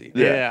 50.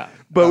 Yeah.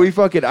 But we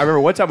fucking. I remember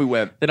one time we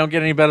went. They don't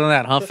get any better than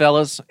that, huh,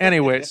 fellas?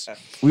 Anyways.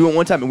 We went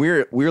one time, and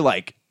we were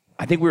like,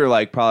 I think we were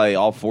like probably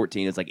all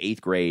 14. It's like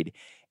 8th grade.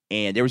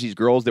 And there was these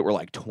girls that were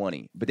like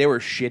 20, but they were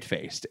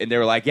shit-faced. And they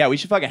were like, yeah, we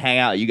should fucking hang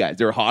out, you guys.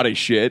 They were hot as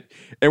shit.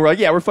 And we're like,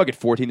 yeah, we're fucking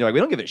 14. They're like,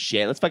 we don't give a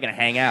shit. Let's fucking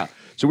hang out.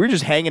 So we were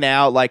just hanging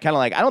out, like, kind of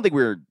like, I don't think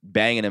we were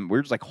banging them. We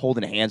were just like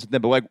holding hands with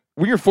them. But like,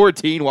 when you're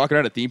 14, walking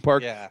around a theme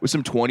park with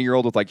some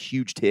 20-year-old with like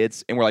huge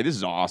tits, and we're like, this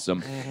is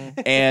awesome.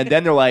 And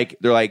then they're like,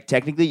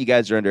 technically, you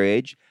guys are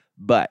underage,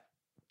 but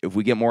if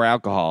we get more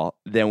alcohol,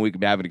 then we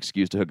can have an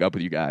excuse to hook up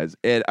with you guys.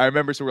 And I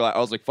remember, so I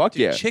was like, fuck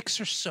Dude, yeah.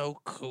 chicks are so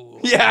cool.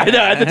 Yeah, I know.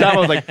 At the time, I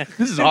was like,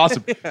 this is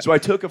awesome. So I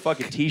took a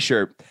fucking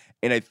T-shirt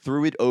and I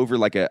threw it over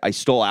like I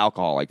stole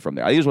alcohol like from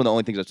there. I think it was one of the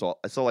only things I stole.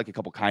 I stole like a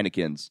couple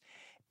Heinekens.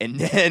 And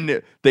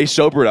then they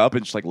sobered up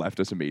and just like left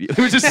us immediately.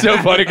 It was just so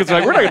funny because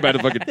like, we're not about to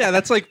fucking. Yeah,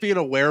 that's like being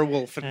a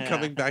werewolf and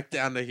coming back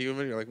down to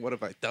human. You're like, what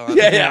have I done?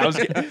 Yeah. I was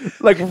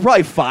like, for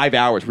probably 5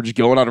 hours, we're just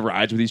going on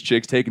rides with these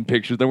chicks, taking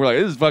pictures. Then we're like,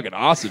 this is fucking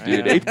awesome,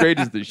 dude. 8th grade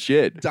is the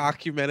shit.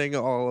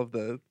 Documenting all of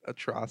the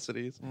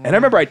atrocities. And I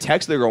remember I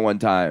texted the girl one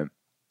time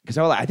because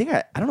I was like,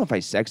 I don't know if I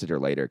sexted her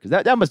later because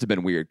that must have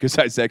been weird because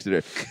I sexted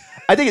her.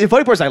 I think the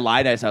funny part is I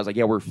lied at us. I was like,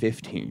 yeah, we're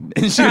 15.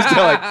 And she was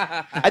still like,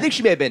 I think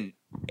she may have been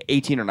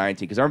 18 or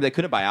 19 because I remember they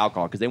couldn't buy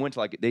alcohol because they went to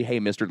like, hey,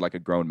 Mr. like a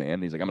grown man.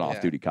 And he's like, I'm an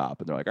off-duty cop.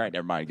 And they're like, all right,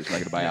 never mind. Guess we're not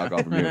going to buy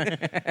alcohol from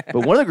you.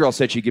 But one of the girls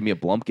said she'd give me a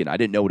Blumpkin. I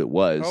didn't know what it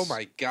was. Oh,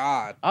 my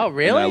God. Oh, And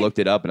really? I looked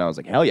it up and I was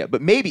like, hell yeah.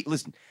 But maybe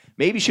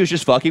she was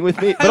just fucking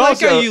with me. But I like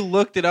also, how you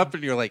looked it up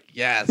and you're like,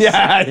 yes.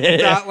 yeah.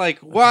 Not like,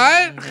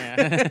 what?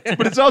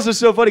 But it's also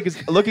so funny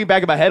because looking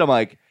back in my head, I'm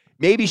like,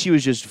 maybe she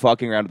was just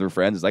fucking around with her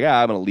friends. It's like,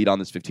 I'm going to lead on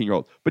this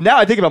 15-year-old. But now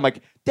I think about it, I'm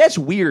like, that's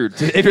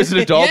weird. If it's an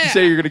adult to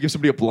say you're going to give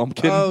somebody a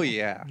Blumpkin. Oh,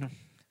 yeah.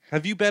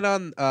 Have you been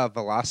on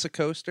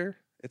Velocicoaster?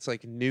 It's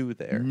like new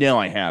there. No,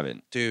 I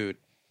haven't. Dude,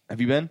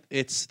 Have you been?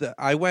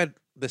 I went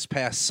this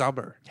past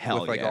summer Hell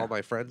with like yeah. all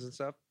my friends and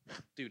stuff.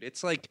 Dude,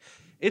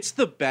 it's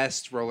the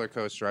best roller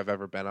coaster I've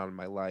ever been on in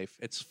my life.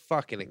 It's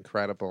fucking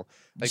incredible.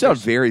 You Like, sound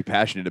there's- very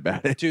passionate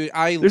about it. Dude,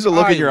 There's a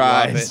look in your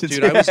love eyes. it.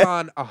 Dude, I was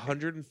on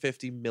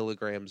 150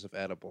 milligrams of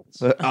edibles.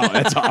 Oh,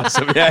 that's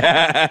awesome.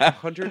 Yeah.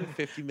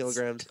 150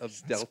 milligrams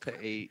of Delta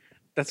 8.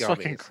 That's gummies.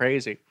 fucking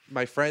crazy.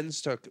 My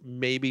friends took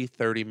maybe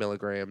 30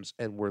 milligrams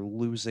and were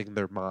losing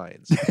their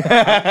minds.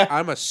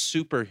 I'm a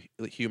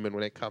superhuman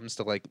when it comes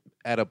to like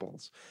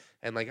edibles.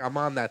 And like I'm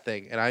on that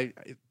thing and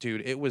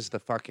dude, it was the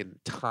fucking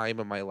time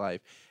of my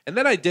life. And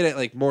then I did it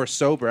like more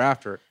sober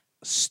after.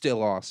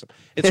 Still awesome.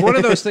 It's one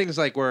of those things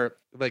like where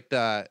like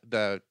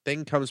the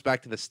thing comes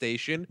back to the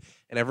station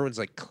and everyone's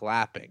like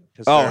clapping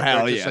because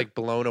hell just yeah. like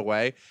blown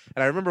away.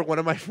 And I remember one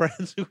of my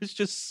friends who was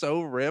just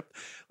so ripped,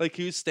 like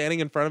he was standing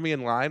in front of me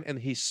in line and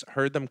he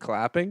heard them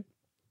clapping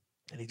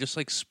and he just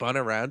like spun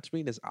around to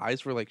me and his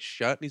eyes were like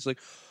shut and he's like,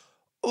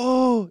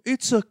 oh,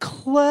 it's a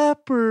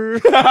clapper.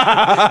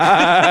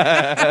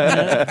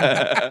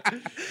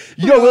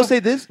 You know, I will say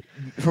this.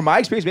 From my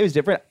experience, maybe it's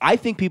different. I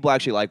think people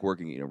actually like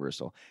working at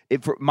Universal.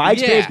 For my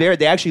experience there,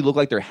 they actually look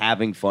like they're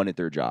having fun at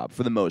their job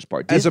for the most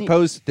part. As Disney-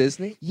 opposed to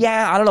Disney?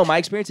 Yeah, I don't know. My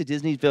experience at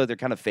Disney, I feel like they're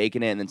kind of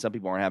faking it, and then some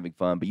people aren't having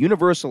fun. But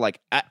Universal, like,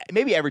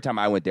 maybe every time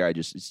I went there,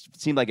 it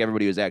seemed like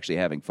everybody was actually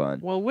having fun.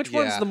 Well, which Yeah.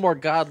 one's the more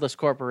godless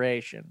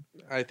corporation?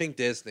 I think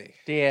Disney.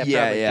 Yeah,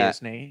 Yeah, probably yeah.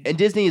 Disney. And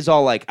Disney is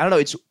all like, I don't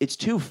know, it's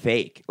too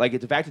fake. Like,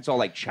 the fact it's all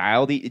like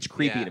childy, it's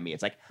creepy Yeah. to me.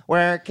 It's like,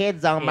 we're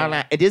kids on my Yeah.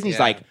 life. And Disney's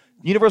Yeah. like,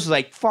 Universal's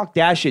like, fuck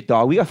that shit,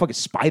 dog. We got fucking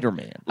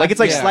Spider-Man. Like, it's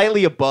like Yeah.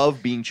 slightly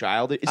above being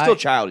childish. It's still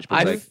childish,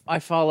 but it's like, I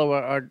follow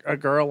a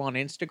girl on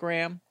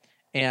Instagram,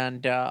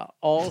 and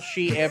all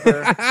she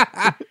ever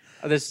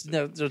there's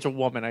a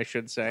woman, I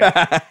should say.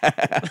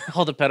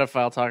 All the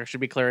pedophile talk,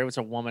 should be clear, it was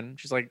a woman.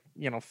 She's like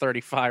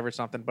 35 or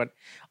something. But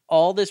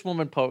all this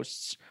woman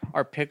posts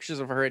are pictures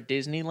of her at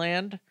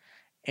Disneyland,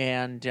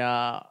 and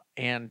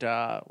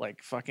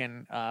like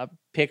fucking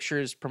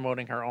pictures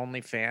promoting her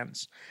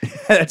OnlyFans.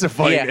 that's a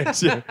funny Yeah.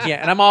 answer. Yeah,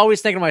 and I'm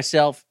always thinking to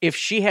myself, if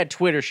she had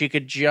Twitter, she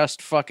could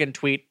just fucking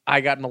tweet,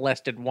 "I got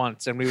molested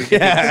once," and we would get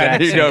the Yeah,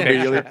 exact you same know, picture.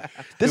 immediately.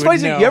 This We funny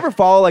would thing, know. you ever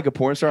follow like a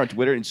porn star on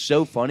Twitter? And it's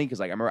so funny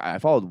because like I remember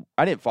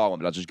I didn't follow him,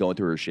 but I was just going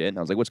through her shit, and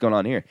I was like, "What's going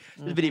on here?"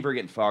 This video of her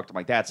getting fucked. I'm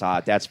like, "That's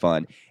hot, that's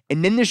fun."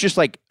 And then there's just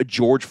like a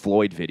George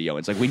Floyd video.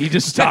 It's like, we need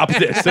to stop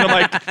this. And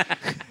I'm like,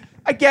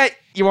 I get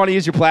you want to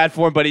use your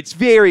platform, but it's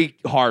very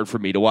hard for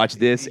me to watch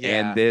this Yeah.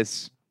 and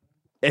this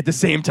at the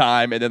same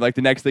time. And then like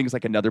the next thing is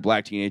like another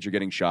black teenager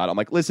getting shot. I'm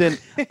like, listen,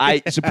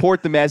 I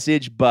support the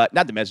message, but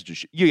not the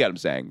message. You get what I'm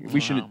saying. We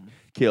shouldn't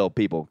kill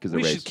people because of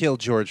We race. should kill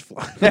George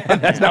Floyd.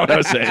 That's not what I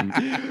was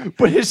saying.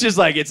 But it's just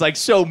like, it's like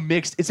so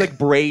mixed. It's like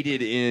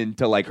braided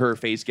into like her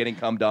face getting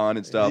cummed on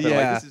and stuff. And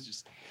Yeah. like, this is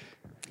just,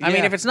 I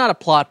mean, if it's not a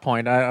plot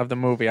point of the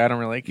movie, I don't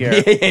really care. if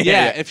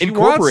she wants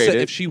Incorporate to,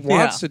 it. if she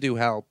wants to do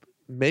help,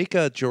 make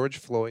a George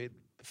Floyd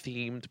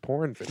themed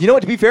porn video. You know what?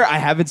 To be fair, I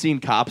haven't seen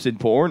cops in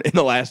porn in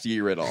the last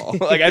year at all.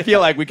 Like, I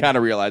feel like we kind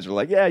of realized we're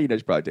like, yeah, you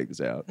should probably take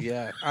this out.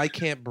 Yeah, I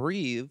can't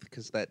breathe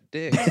because that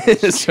dick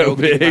is It's so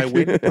choking big. my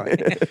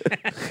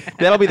windpipe.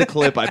 That'll be the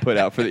clip I put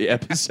out for the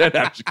episode.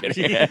 I'm just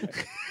kidding.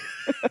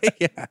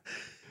 Yeah.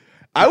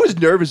 I was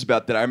nervous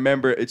about that. I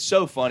remember it's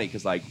so funny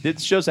because like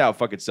this shows how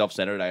fucking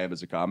self-centered I am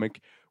as a comic.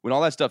 When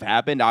all that stuff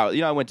happened,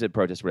 I went to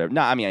protest or whatever.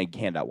 No, I mean I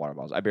handed out water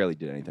bottles. I barely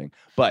did anything.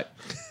 But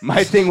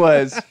my thing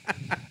was,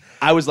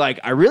 I was like,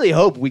 I really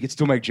hope we could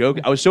still make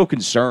jokes. I was so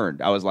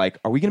concerned. I was like,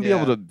 are we gonna be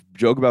able to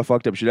joke about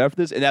fucked up shit after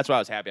this? And that's why I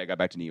was happy I got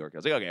back to New York. I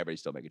was like, okay,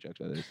 everybody's still making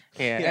jokes about this.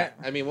 Yeah.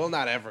 I mean, well,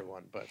 not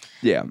everyone, but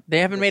Yeah. They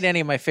haven't made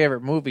any of my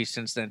favorite movies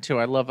since then, too.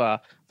 I love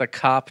the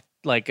cop,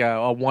 like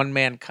a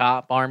one-man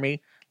cop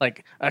army.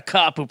 Like a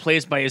cop who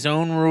plays by his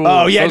own rules.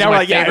 Oh yeah, Those now are we're my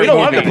like, yeah, we favorite don't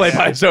want him to movies. play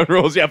by his own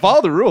rules. Yeah,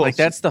 follow the rules. Like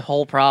that's the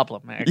whole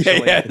problem,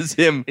 actually. yeah, it's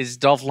him. Is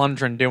Dolph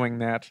Lundgren doing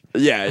that?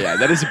 Yeah,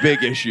 that is a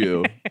big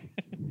issue.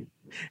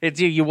 It's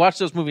you watch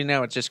those movies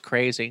now, it's just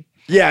crazy.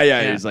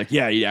 Yeah. He's like,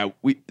 the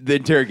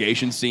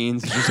interrogation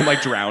scenes, just him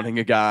like drowning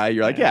a guy.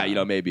 You're like,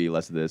 maybe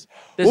less of this.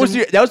 That was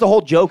the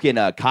whole joke in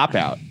Cop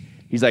Out.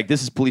 He's like,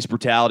 this is police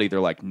brutality. They're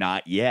like,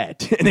 not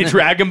yet. And they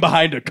drag him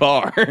behind a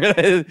car.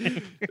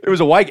 It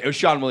was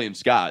Sean William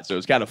Scott, so it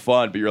was kind of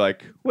fun. But you're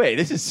like, wait,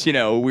 this is,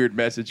 a weird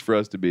message for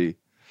us to be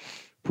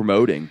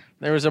promoting.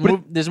 There's a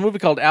movie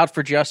called Out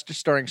for Justice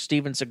starring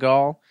Steven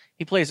Seagal.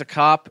 He plays a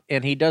cop,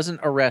 and he doesn't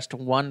arrest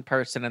one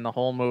person in the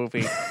whole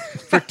movie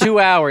for 2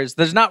 hours.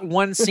 There's not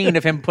one scene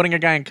of him putting a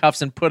guy in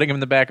cuffs and putting him in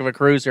the back of a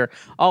cruiser.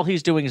 All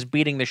he's doing is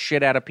beating the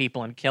shit out of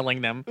people and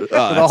killing them for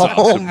the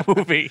whole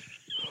movie.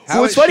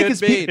 how It's it funny should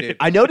because be, dude.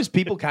 I noticed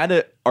people kind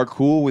of are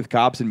cool with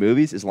cops in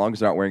movies as long as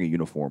they're not wearing a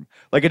uniform.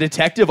 Like a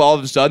detective, all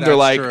of a sudden they're That's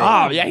like, true.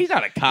 oh yeah, he's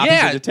not a cop,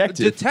 he's a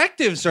detective.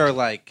 Detectives are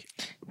like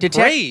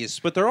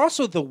praised, but they're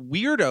also the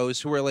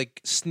weirdos who are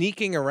like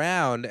sneaking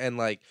around and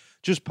like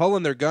just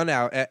pulling their gun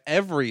out at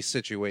every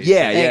situation.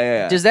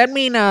 yeah. Does that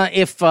mean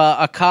if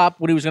a cop,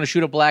 when he was going to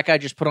shoot a black guy,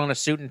 just put on a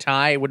suit and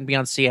tie, it wouldn't be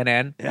on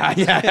CNN?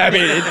 Yeah, I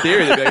mean, in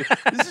theory, they'd be like,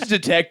 this is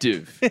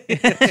detective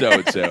so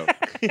and so.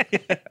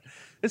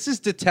 This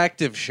is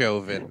Detective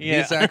Chauvin.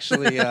 Yeah. He's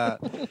actually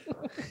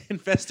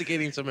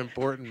investigating some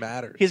important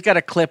matters. He's got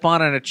a clip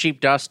on and a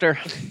cheap duster.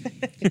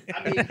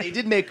 I mean, they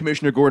did make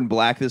Commissioner Gordon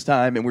black this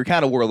time, and we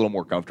kind of were a little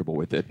more comfortable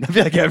with it. I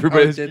feel like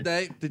everybody. Did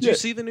they? Did you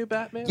see the new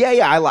Batman?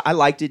 Yeah, I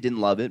liked it.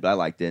 Didn't love it, but I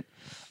liked it.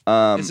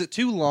 Is it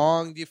too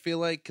long? Do you feel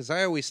like? Because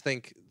I always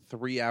think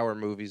 3-hour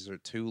movies are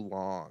too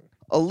long.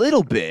 A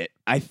little bit.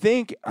 I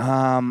think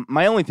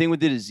my only thing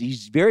with it is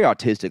he's very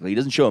autistic. Like, he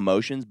doesn't show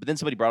emotions. But then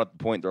somebody brought up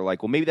the point. They're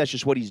like, well, maybe that's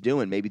just what he's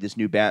doing. Maybe this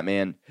new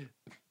Batman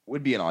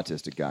would be an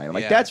autistic guy. And I'm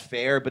like, that's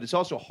fair, but it's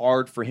also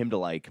hard for him to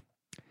like.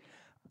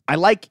 I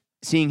like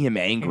seeing him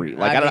angry.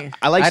 Like I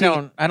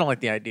don't like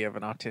the idea of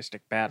an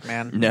autistic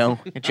Batman. No.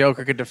 A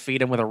Joker could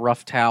defeat him with a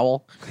rough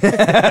towel.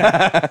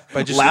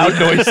 By just Loud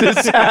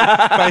noises.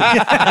 Eye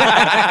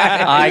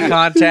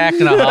contact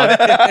and a hug.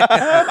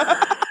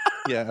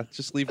 Yeah,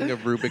 just leaving a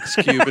Rubik's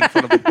Cube in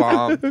front of a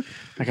bomb.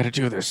 I gotta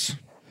do this.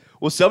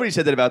 Well, somebody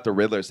said that about the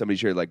Riddler. Somebody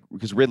shared like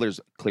because Riddler's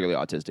clearly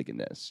autistic in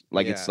this.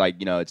 Like it's like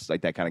it's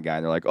like that kind of guy.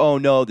 And they're like, oh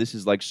no, this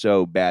is like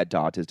so bad to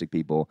autistic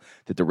people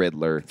that the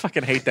Riddler.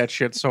 Fucking hate that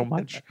shit so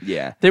much.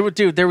 Yeah, They were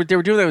doing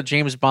that with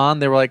James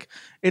Bond. They were like,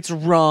 it's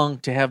wrong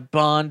to have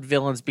Bond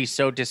villains be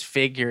so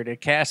disfigured.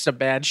 It casts a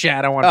bad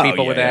shadow on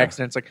people with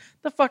accidents. Like,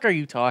 the fuck are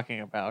you talking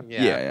about?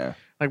 yeah.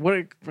 Like,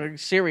 what? Like,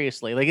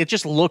 seriously? Like, it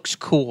just looks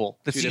cool.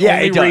 That's the Yeah,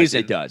 only it does. reason.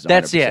 It does.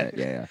 That's 100%. it.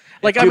 Yeah.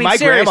 Like, Dude, I mean, my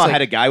grandma seriously.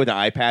 had a guy with an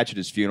eye patch at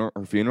his funeral,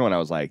 and I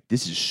was like,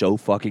 "This is so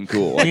fucking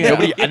cool." Like, Yeah.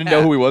 I didn't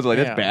know who he was. Like,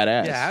 Yeah. that's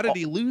badass. Yeah, how did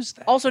he lose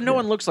that? Also, no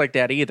one looks like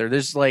that either.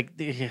 There's like,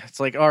 it's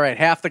like, all right,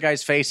 half the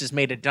guy's face is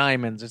made of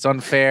diamonds. It's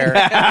unfair.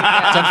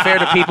 It's unfair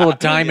to people with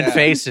diamond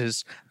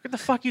faces. What the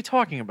fuck are you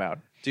talking about?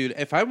 Dude,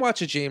 if I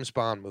watch a James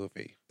Bond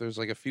movie, there's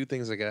like a few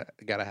things that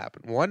gotta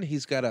happen. One,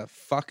 he's gotta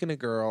fuck a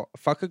girl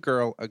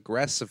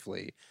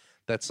aggressively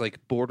that's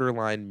like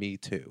borderline Me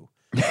Too.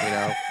 You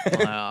know?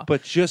 Wow.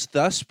 But just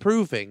thus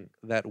proving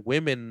that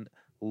women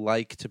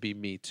like to be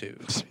Me Too.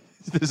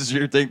 This is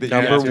your thing that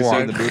Number you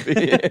one. in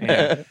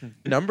the movie.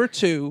 Number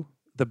two,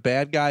 the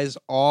bad guys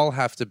all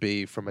have to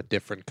be from a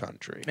different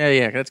country.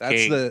 Yeah, that's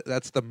key.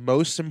 That's the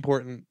most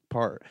important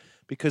part.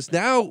 Because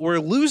now we're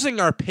losing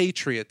our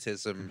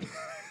patriotism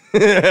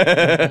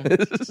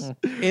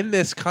in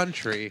this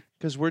country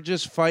because we're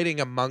just fighting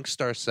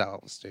amongst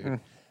ourselves, dude.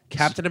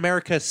 Captain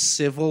America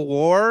Civil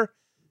War,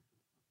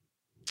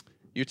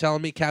 You're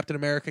telling me Captain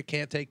America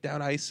can't take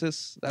down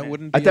ISIS? That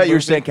wouldn't be I thought a you were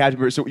movie? saying Captain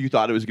America. So you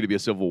thought it was going to be a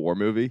Civil War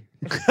movie?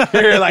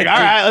 You're like, all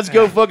right, let's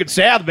go fucking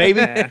south,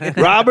 baby.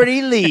 Robert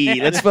E.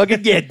 Lee. Let's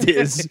fucking get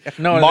this.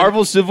 No,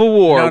 Marvel Civil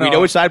War. No. We know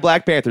which side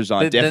Black Panther's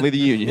on. The- Definitely the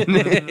Union.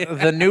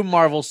 the new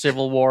Marvel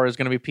Civil War is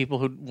going to be people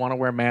who want to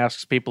wear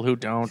masks, people who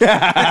don't. It's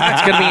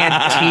going to be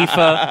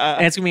Antifa,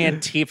 and it's going to be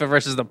Antifa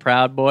versus the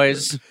Proud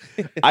Boys.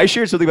 I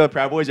shared something about the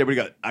Proud Boys.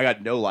 I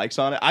got no likes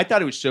on it. I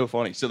thought it was so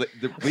funny. So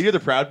the leader of the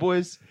Proud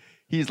Boys,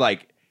 he's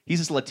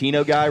this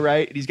Latino guy,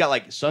 right? And he's got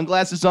like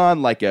sunglasses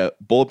on, like a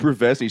bulletproof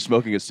vest, and he's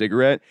smoking a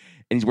cigarette,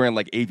 and he's wearing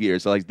like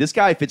aviators. So like this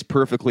guy fits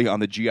perfectly on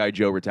the G.I.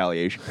 Joe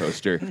retaliation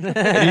poster.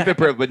 And he fit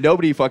perfect, but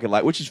nobody fucking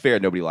liked, which is fair.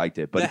 Nobody liked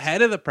it. But The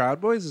head of the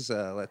Proud Boys is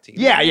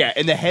Latino. yeah.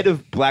 And the head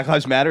of Black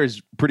Lives Matter is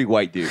a pretty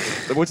white dude.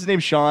 What's his name?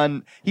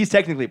 Sean. He's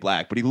technically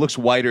black, but he looks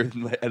whiter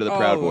than the head of the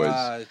Proud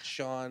Boys.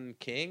 Sean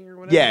King or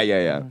whatever.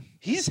 Yeah.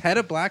 He's head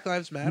of Black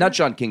Lives Matter. Not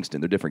Sean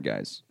Kingston. They're different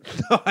guys.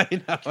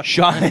 I know.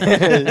 Sean.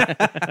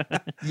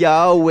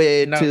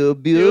 Yahweh No. to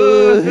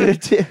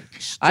beauty.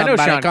 I know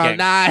Sean call King.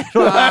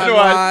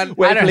 911.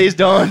 Wait, I don't- please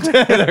don't.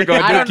 They're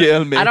going to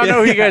kill me. I don't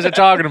know who you guys are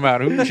talking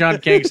about. Who's Sean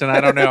Kingston?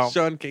 I don't know.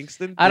 Sean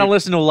Kingston. I don't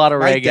listen to a lot of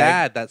My reggae.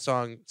 dad, that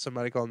song,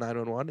 Somebody Call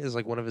 911, is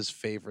like one of his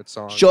favorite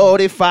songs.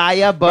 Shorty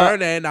fire, but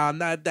Burning on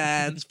the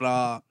dance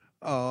floor.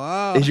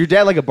 Oh, is your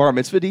dad like a bar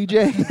mitzvah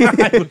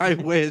DJ? I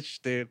wish,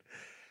 dude.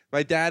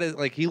 My dad is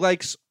like, he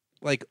likes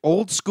like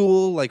old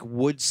school, like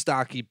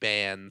Woodstocky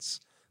bands,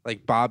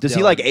 like Bob Does Dylan.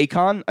 he like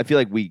Akon? I feel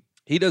like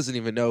He doesn't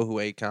even know who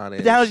Akon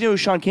is. But how does he know who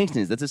Sean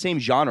Kingston is? That's the same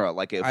genre,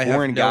 like a I have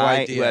foreign no guy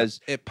idea. who has.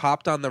 It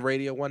popped on the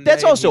radio one day.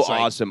 That's and also he's like,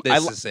 awesome.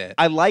 This is it.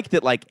 I like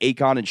that, like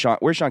Akon and Sean.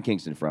 Where's Sean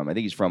Kingston from? I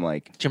think he's from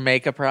like.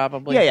 Jamaica,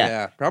 probably. Yeah.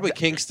 yeah, probably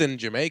Kingston,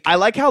 Jamaica. I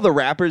like how the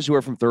rappers who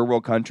are from third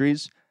world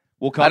countries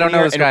will come I don't know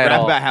here this and guy at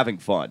rap all. about having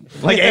fun.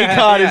 Like Yeah,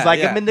 Akon yeah, is like,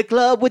 yeah. I'm in the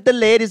club with the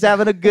ladies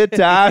having a good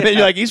time. And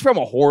you're like, he's from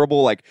a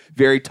horrible, like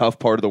very tough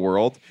part of the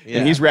world. Yeah.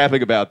 And he's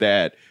rapping about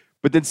that.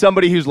 But then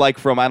somebody who's like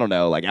from, I don't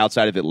know, like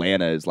outside of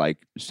Atlanta is like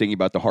singing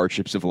about the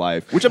hardships of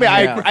life. Which I mean,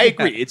 Yeah. I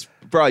agree. It's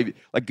probably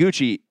like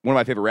Gucci, one of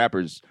my favorite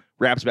rappers,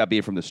 raps about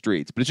being from the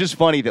streets. But it's just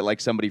funny that like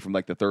somebody from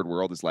like the third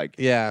world is like,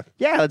 yeah.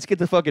 yeah, let's get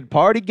the fucking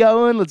party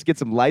going. Let's get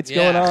some lights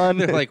going on.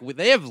 They're like,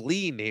 they have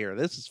lean here.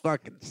 This is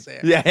fucking sick.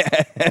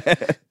 yeah.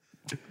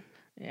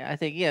 Yeah, I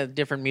think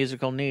different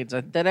musical needs.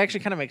 That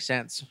actually kind of makes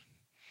sense.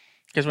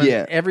 Because when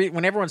Yeah.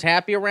 when everyone's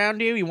happy around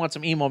you, you want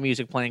some emo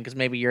music playing because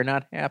maybe you're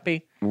not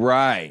happy.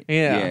 Right.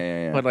 Yeah.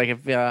 Yeah. But like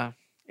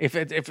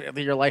if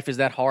your life is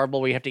that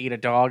horrible where you have to eat a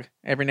dog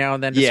every now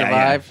and then to Yeah,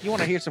 survive, you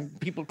want to hear some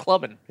people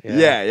clubbing.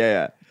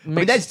 Yeah. I mean,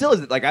 Makes- that still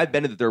is like I've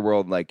been to the third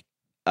world. Like,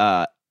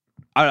 I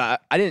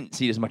didn't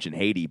see it as much in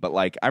Haiti, but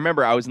like I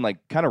remember I was in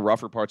like kind of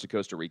rougher parts of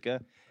Costa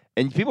Rica,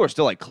 and people are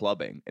still like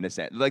clubbing in a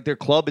sense. Like their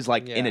club is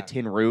like in a Yeah.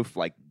 tin roof,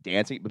 like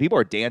dancing. But people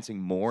are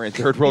dancing more in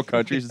third world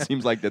countries. It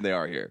seems like than they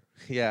are here.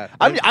 Yeah.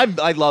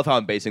 I love how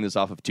I'm basing this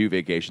off of 2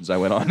 vacations I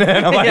went on.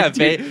 And I'm like, Yeah,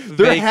 dude,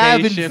 they're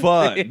having vacation.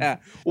 fun. Yeah.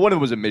 One of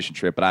them was a mission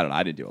trip, but I don't know.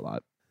 I didn't do a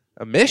lot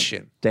A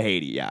mission. to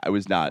Haiti. Yeah, I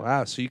was not.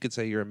 Wow. So you could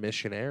say you're a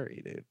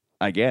missionary, dude.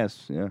 I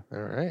guess. Yeah.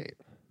 All right.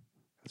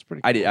 That's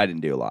pretty I cool.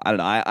 didn't do a lot. I don't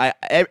know. I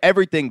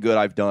everything good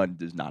I've done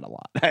is not a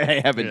lot.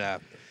 I haven't. Yeah.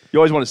 You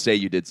always want to say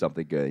you did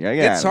something good. Yeah,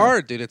 yeah, It's I don't know.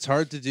 hard, dude. It's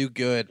hard to do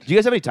good. Do you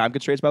guys have any time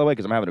constraints, by the way?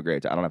 Because I'm having a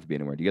great time. I don't have to be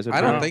anywhere. Do you guys have I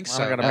time? don't think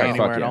so. I don't No. gotta be Fuck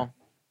anywhere at yeah. all.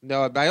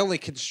 No, my only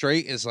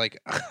constraint is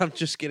like I'm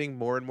just getting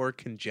more and more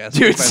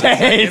congested. Dude, by the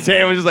same.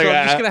 second. I was just like, So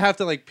I'm just ah. gonna have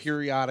to like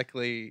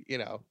periodically,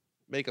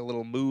 make a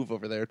little move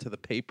over there to the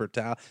paper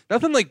towel.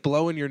 Nothing like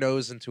blowing your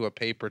nose into a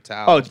paper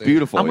towel. Oh, it's dude.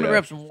 beautiful. I'm gonna yeah.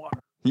 grab some water.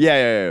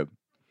 Yeah.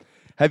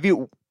 Have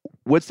you?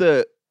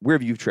 Where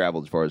have you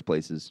traveled as far as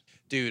places?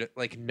 Dude,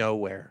 like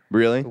nowhere.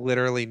 Really?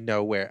 Literally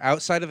nowhere.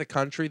 Outside of the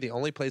country, the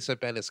only place I've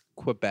been is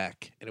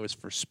Quebec, and it was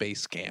for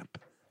space camp.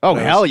 Oh,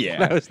 When I hell was- yeah.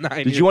 when I was 9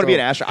 Did years you want to be an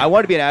old. astronaut? I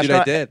wanted to be an Dude, I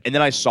astronaut. did. And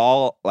then I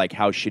saw like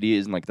how shitty it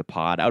is in like the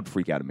pod. I would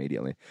freak out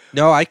immediately.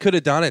 No, I could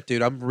have done it,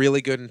 dude. I'm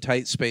really good in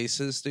tight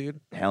spaces, dude.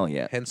 Hell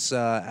yeah. Hence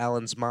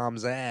Alan's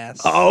mom's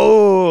ass.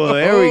 Oh,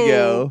 there we Oh.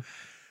 go.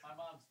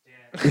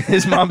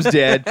 His mom's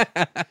dead.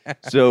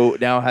 So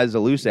now has a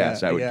loose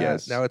ass, I would Yeah,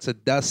 guess. Now it's a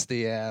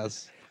dusty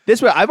ass.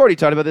 This way, I've already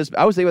talked about this.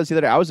 I was thinking about this the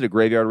other day. I was at a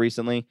graveyard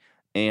recently,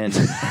 and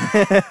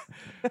all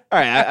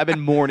right, I've been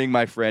mourning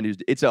my friend.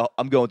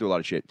 I'm going through a lot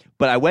of shit,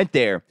 but I went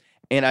there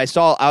and I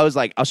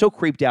was so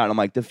creeped out. And I'm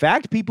like, the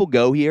fact people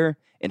go here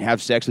and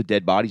have sex with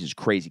dead bodies is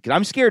crazy because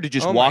I'm scared to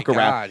just Oh my walk around.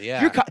 God,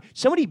 yeah.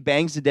 Somebody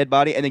bangs the dead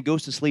body and then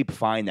goes to sleep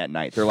fine that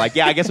night. They're like,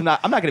 yeah, I guess I'm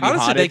not going to be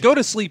Honestly, haunted. they go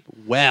to sleep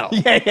well.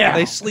 Yeah.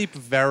 They sleep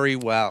very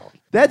well.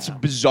 That's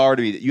bizarre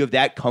to me that you have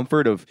that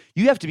comfort of.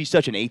 You have to be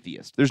such an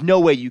atheist. There's no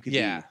way you could.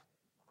 Yeah. Be,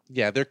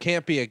 Yeah, there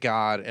can't be a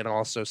god and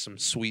also some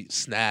sweet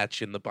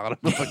snatch in the bottom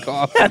of a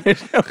coffin.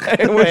 there's no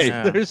way.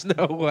 Yeah. There's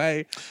no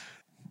way.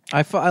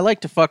 I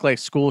like to fuck like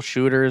school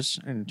shooters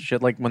and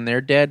shit like when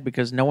they're dead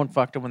because no one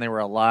fucked them when they were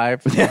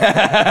alive. So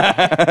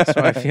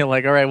I feel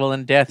like, all right, well,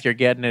 in death, you're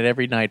getting it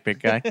every night,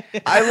 big guy.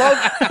 I love.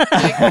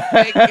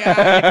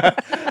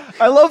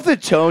 I love the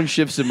tone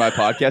shifts in my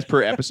podcast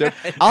per episode.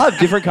 I'll have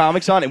different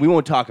comics on, and we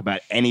won't talk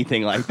about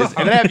anything like this.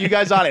 And then I have you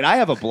guys on, and I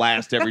have a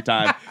blast every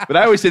time. But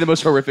I always say the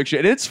most horrific shit,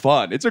 and it's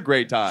fun. It's a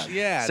great time.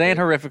 Yeah, Saying dude.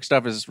 horrific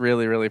stuff is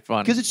really, really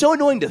fun. Because it's so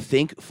annoying to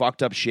think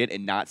fucked up shit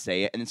and not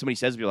say it, and then somebody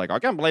says, "You're like, I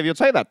can't believe you'd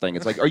say that thing."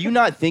 It's like, are you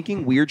not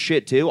thinking weird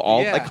shit too,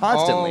 like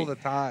constantly, all the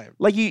time?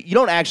 Like you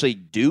don't actually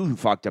do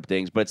fucked up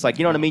things, but it's like,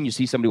 you know what I mean? You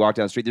see somebody walk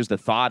down the street, there's the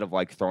thought of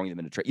like throwing them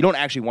in a train. You don't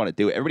actually want to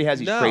do it. Everybody has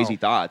these No. crazy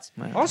thoughts.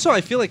 Also,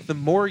 I feel like the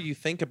more you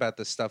think about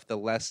this stuff, the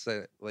less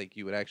that like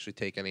you would actually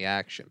take any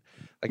action.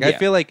 Like I Yeah.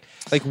 feel like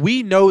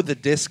we know the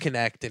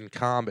disconnect in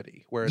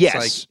comedy where it's Yes.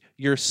 like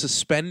you're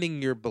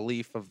suspending your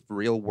belief of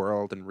real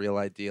world and real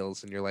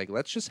ideals, and you're like,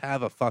 let's just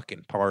have a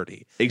fucking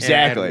party.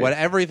 Exactly. And what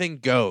everything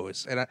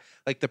goes, and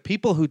like the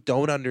people who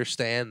don't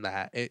understand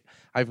that,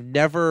 I've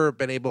never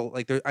been able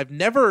I've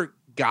never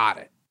got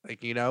it.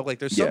 Like, you know, like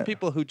there's some Yeah.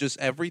 people who just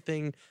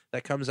everything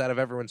that comes out of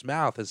everyone's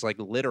mouth is like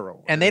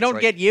literal, and they it's don't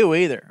like- get you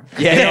either.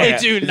 They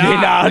do They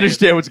not, not dude.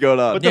 understand what's going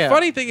on. But the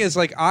funny thing is,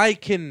 like, I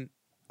can,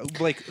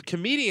 like,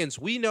 comedians,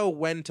 we know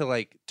when to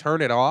like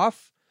turn it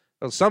off.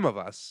 Well, some of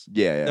us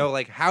yeah. know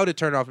like how to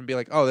turn it off and be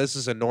like, oh, this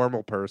is a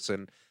normal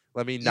person.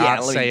 Let me Yeah, not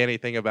let me- say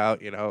anything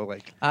about,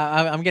 like.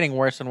 I'm getting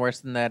worse and worse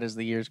than that as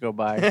the years go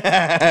by.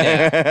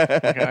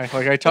 Yeah.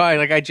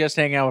 I just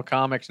hang out with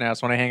comics now.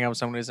 So when I hang out with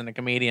someone who isn't a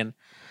comedian,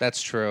 That's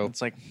true.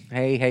 it's like,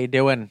 hey, how you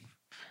doing?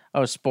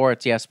 Oh,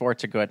 sports. Yeah,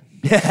 sports are good.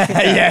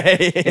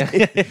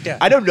 Yeah.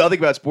 I know nothing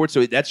about sports,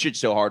 so that shit's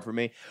so hard for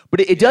me. But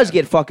it does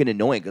get fucking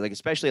annoying, 'cause, like,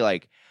 especially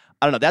like,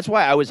 I don't know. That's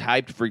why I was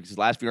hyped for the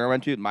last funeral I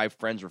went to. My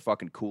friends were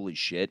fucking cool as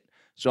shit.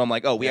 So I'm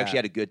like, oh, we Yeah. actually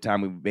had a good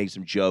time. We made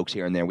some jokes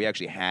here and there. We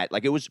actually had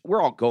like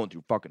we're all going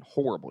through fucking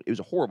horrible. It was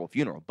a horrible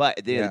funeral. But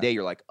at the end of the day,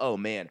 you're like, oh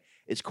man,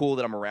 it's cool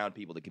that I'm around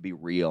people that can be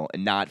real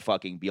and not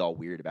fucking be all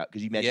weird about.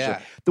 Because you mentioned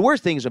Yeah. the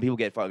worst thing is when people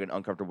get fucking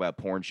uncomfortable about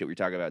porn shit. We're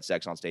talking about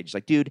sex on stage. It's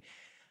like, dude.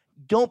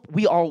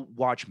 We all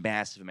watch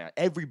massive amount.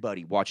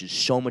 Everybody watches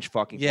so much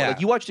fucking porn. Yeah.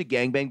 Like you watched a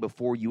gangbang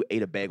before you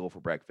ate a bagel for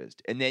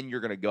breakfast, and then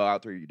you're gonna go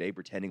out through your day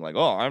pretending like,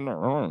 oh, I'm not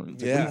wrong.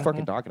 It's like, what are Yeah. you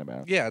fucking talking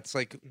about? Yeah, it's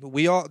like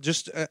we all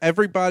just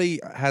everybody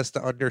has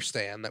to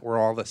understand that we're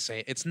all the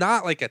same. It's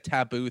not like a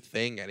taboo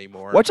thing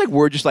anymore. What's like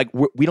we're just like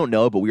we don't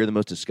know, but we are the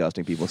most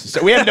disgusting people.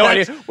 So we have no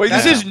idea. Wait,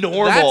 this is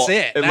normal. That's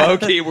it. And low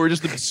key, we're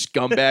just the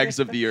scumbags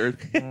of the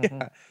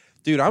earth.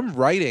 Dude, I'm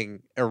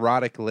writing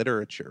erotic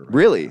literature. right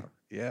Really? now.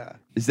 Yeah.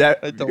 Is that?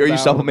 Adult Are you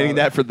album supplementing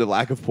about that for the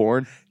lack of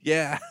porn?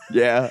 Yeah.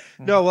 Yeah.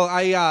 No, well,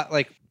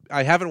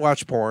 I haven't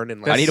watched porn in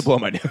like I need to blow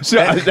my nose.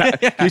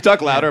 Can you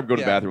talk louder? I'm going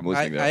to the bathroom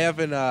listening. I to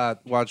haven't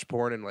watched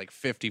porn in like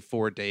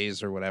 54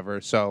 days or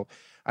whatever. So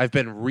I've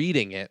been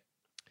reading it.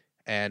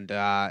 And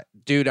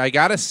dude, I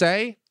gotta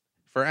say,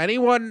 for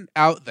anyone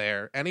out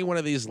there, any one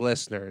of these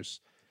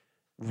listeners,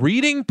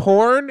 reading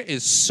porn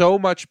is so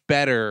much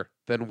better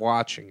than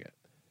watching it.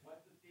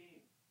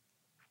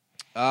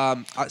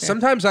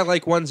 Sometimes I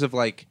like ones of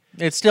like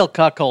It's still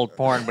cuckold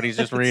porn, but he's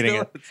just reading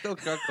it. It's still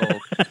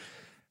cuckold.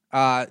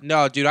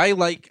 No, dude, I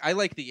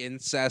like the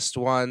incest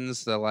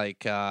ones,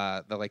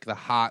 the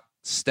hot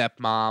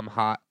stepmom,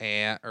 hot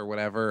aunt, or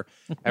whatever.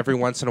 Every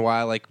once in a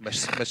while, like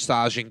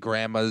massaging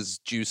grandma's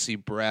juicy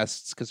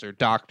breasts because her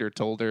doctor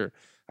told her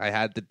I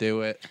had to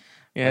do it.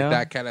 Yeah. Like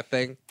that kind of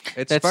thing.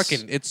 It's That's-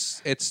 fucking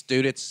it's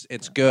dude, it's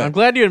good. I'm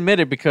glad you admit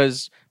it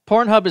because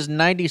Pornhub is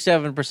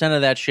 97%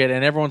 of that shit,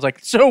 and everyone's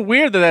like, so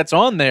weird that that's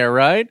on there,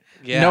 right?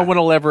 Yeah. No one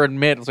will ever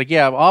admit. It's like,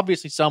 yeah,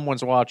 obviously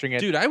someone's watching it.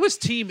 Dude, I was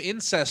team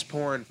incest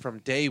porn from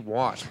day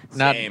one.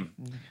 Not,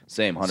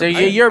 Same. 100%. so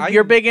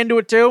you're big into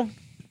it too?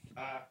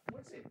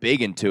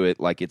 big into it.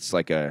 Like it's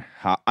like a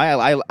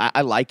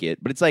I like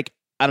it, but it's like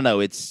I don't know.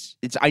 It's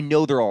I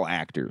know they're all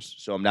actors,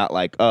 so I'm not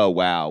like, oh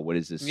wow, what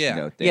is this?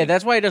 Yeah. thing? Yeah,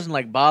 that's why it doesn't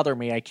like bother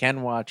me. I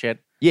can watch it,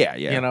 yeah.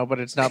 you know, but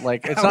it's not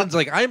like it's Alan's not.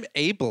 like, I'm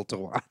able to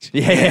watch.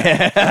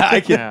 Yeah, I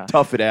can Yeah.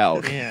 tough it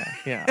out.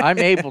 Yeah. I'm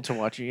able to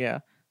watch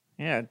it.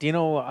 Yeah. Do you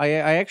know? I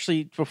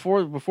actually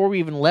before we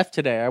even left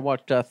today, I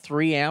watched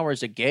 3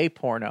 hours of gay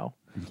porno.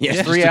 Yeah,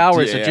 Just 3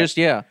 hours of just Just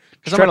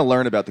Because trying to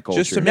learn about the culture.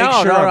 Just to make no,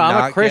 sure no, I'm I'm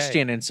not a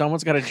Christian, and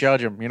someone's got to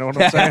judge him. You know what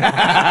I'm saying?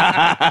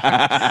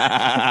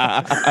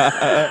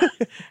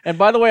 And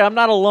by the way, I'm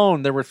not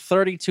alone. There were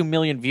 32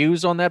 million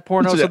views on that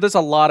porno, so there's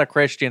a lot of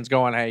Christians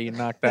going, "Hey, you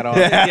knocked that off."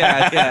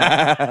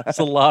 yeah. It's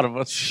a lot of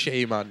us.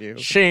 Shame on you.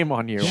 Shame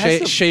on you.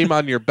 Shame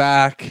on your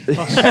back.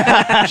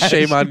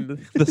 Shame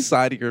on the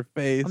side of your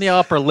face. On the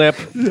upper lip.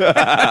 Shame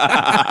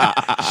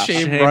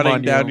Shame running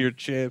on down you. your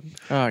chin.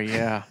 Oh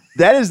yeah.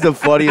 That is the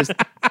funniest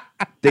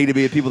thing to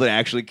me. People that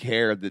actually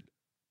care that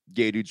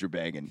gay dudes are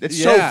banging.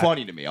 It's so Yeah.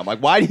 funny to me. I'm like,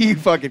 why do you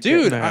fucking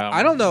Dude, care?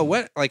 I don't know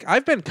what. Like,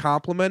 I've been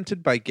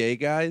complimented by gay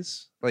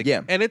guys. Like,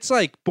 Yeah. and it's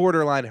like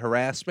borderline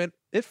harassment.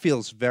 it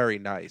feels very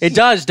nice. It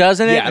does,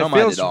 doesn't it? Yeah, I don't It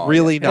mind feels at all.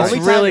 really The nice. It's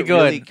only time really it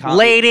good. really caught me-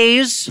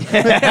 Ladies,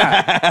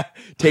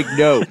 Take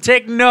note.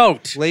 take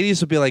note.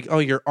 Ladies will be like, "Oh,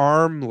 your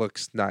arm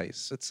looks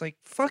nice." It's like,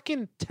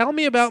 fucking tell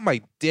me about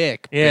my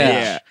dick.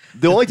 Yeah.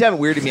 The only time it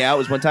weirded me out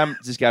was one time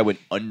this guy went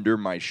under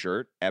my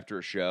shirt after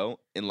a show,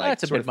 and like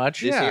That's a sort bit of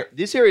much. This, Yeah.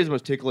 this area is the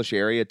most ticklish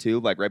area too,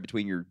 like right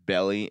between your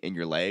belly and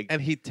your leg.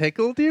 And he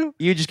tickled you?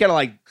 You just kind of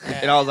like,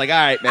 and I was like, all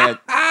right, man.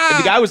 And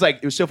the guy was like,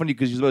 it was so funny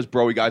because he's the most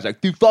bro-y guy. He's like,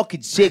 dude,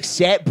 fucking sick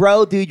set,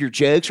 bro. Dude, your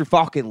jokes are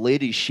fucking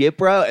lit as shit,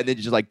 bro. And then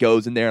just like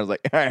goes in there. And I was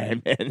like, all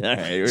right, man. All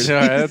right.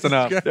 That's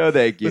enough. No,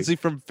 thank you. Was he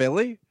from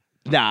Philly?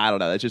 Nah, I don't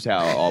know. That's just how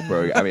all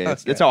bro. I mean,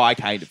 that's how I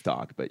kind of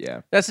talk, but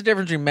yeah. That's the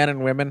difference between men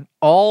and women.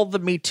 All the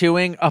Me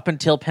Tooing up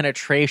until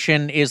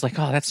penetration is like,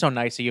 oh, that's so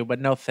nice of you, but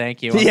no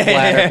thank you. I'm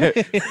flattered.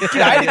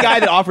 Dude, I had a guy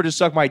that offered to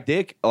suck my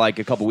dick like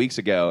a couple weeks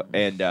ago,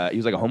 and he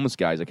was like a homeless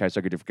guy. He's like, can I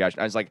suck your dick for cash?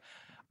 And I was like,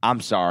 I'm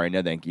sorry,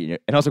 no thank you.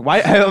 And I was like, why?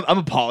 I'm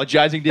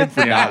apologizing to him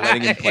for not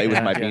letting him play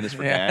with my penis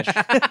for cash.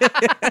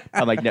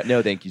 I'm like,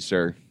 no, thank you,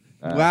 sir.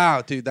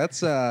 Wow, dude,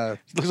 that's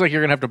Looks like you're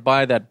going to have to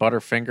buy that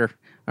Butterfinger.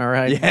 All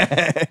right.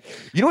 Yeah.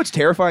 You know what's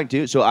terrifying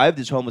too? So I have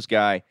this homeless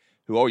guy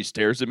who always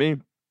stares at me,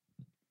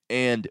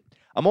 and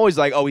I'm always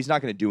like, oh, he's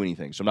not going to do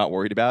anything, so I'm not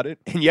worried about it.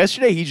 And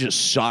yesterday he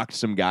just socked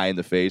some guy in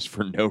the face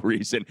for no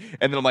reason,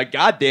 and then I'm like,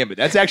 God damn it,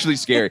 that's actually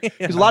scary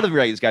because a lot of them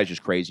are like, this guy's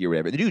just crazy or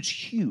whatever. The dude's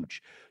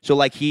huge, so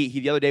like he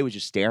the other day was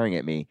just staring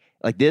at me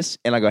like this,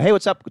 and I go, hey,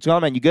 what's up? What's going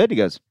on, man? You good? He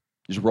goes,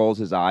 just rolls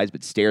his eyes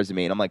but stares at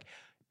me, and I'm like,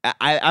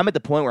 I'm at the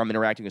point where I'm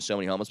interacting with so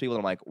many homeless people,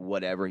 and I'm like,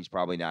 whatever, he's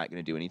probably not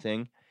going to do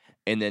anything.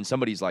 And then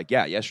somebody's like,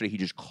 yeah, yesterday he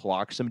just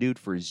clocked some dude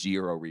for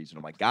zero reason.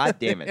 I'm like, God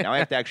damn it. Now I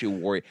have to actually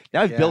worry.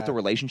 Now I've built a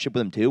relationship with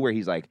him too where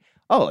he's like,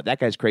 oh, that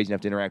guy's crazy enough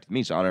to interact with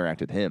me, so I'll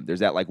interact with him. There's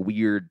that like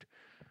weird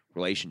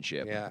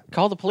relationship. yeah.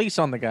 Call the police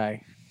on the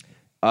guy.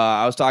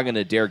 I was talking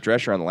to Derek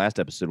Drescher on the last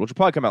episode, which will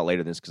probably come out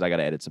later than this because I got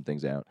to edit some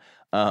things out.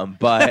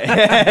 But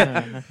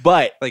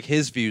Like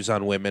his views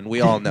on women,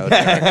 we all know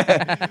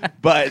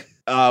that. but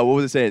what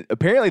was I saying?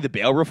 Apparently the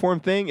bail reform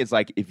thing is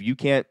like if you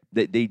can't,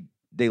 they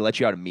let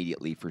you out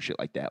immediately for shit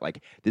like that.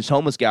 Like this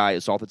homeless guy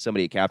assaulted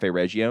somebody at Cafe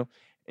Reggio,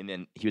 and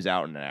then he was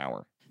out in an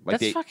hour. Like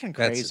That's fucking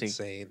That's crazy.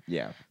 insane.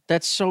 yeah.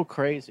 That's so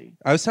crazy.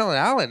 I was telling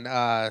Alan,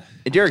 And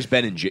Derek's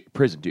been in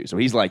prison too, so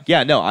he's like,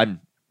 yeah, no, I'm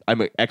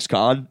an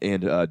ex-con,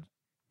 and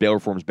bail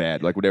reform's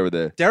bad. Like whatever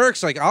the.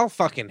 Derek's like, I'll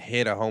fucking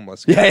hit a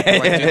homeless guy. Yeah. I'm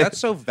like, dude, that's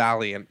so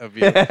valiant of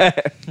you.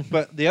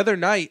 But the other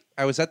night,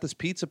 I was at this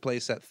pizza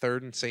place at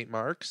 3rd and St.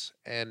 Mark's,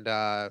 and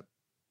I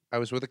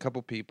was with a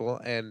couple people,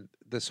 and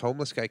this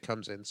homeless guy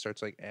comes in,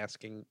 starts like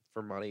asking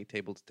for money,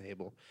 table to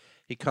table.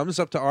 He comes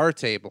up to our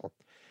table,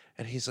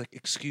 and he's like,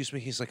 "Excuse me,"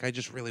 he's like, "I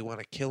just really want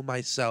to kill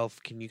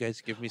myself. Can you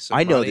guys give me some?"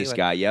 I know money?" this Like,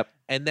 guy. Yep.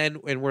 And then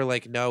when we're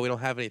like, "No, we don't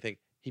have anything."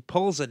 He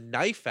pulls a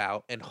knife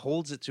out and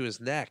holds it to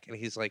his neck, and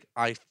he's like,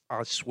 I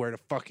swear to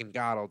fucking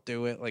God, I'll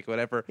do it, like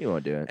whatever. He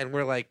won't do it. And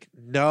we're like,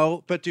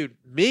 no. But dude,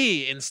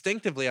 me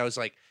instinctively, I was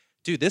like,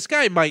 dude, this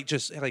guy might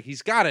just like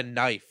he's got a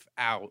knife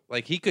out,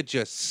 like he could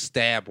just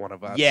stab one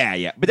of us.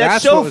 Yeah. But that's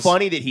That's so what was-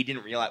 funny that he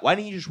didn't realize. Why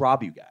didn't he just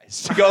rob you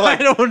guys? To go like,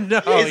 I don't know.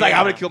 He's like,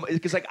 yeah. I'm gonna kill.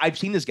 Because like I've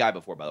seen this guy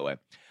before, by the way.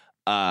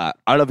 I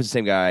don't know if it's the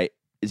same guy.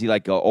 Is he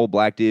like an old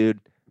black dude?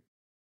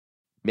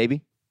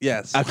 Maybe.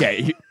 Yes.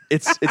 Okay.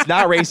 It's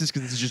not racist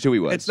because this is just who he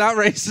was. It's not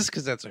racist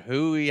because that's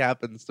who he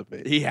happens to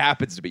be. He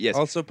happens to be. Yes.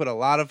 Also, put a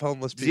lot of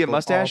homeless people. Does he have a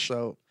mustache?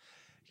 Also,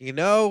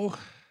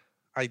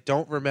 I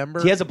don't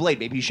remember. He has a blade.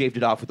 Maybe he shaved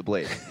it off with a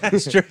blade.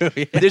 That's true. Yeah.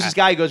 But there's this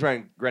guy who goes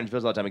around Grand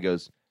Hills all the time and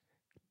goes,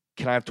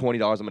 "Can I have $20? I'm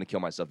going to kill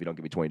myself if you don't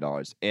give me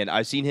 $20." And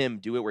I've seen him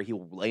do it where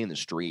he'll lay in the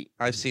street.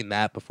 I've seen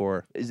that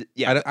before. Is it?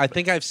 Yeah. I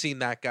think I've seen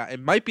that guy.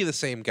 It might be the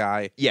same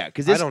guy. Yeah,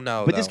 because I don't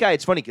know. But this though. guy,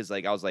 it's funny because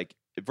like I was like,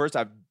 at first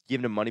I've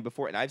given him money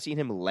before, and I've seen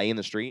him lay in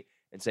the street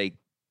and say,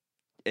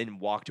 and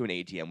walk to an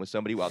ATM with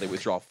somebody while they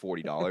withdraw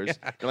 $40.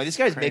 I'm like, this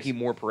guy's making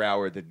more per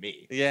hour than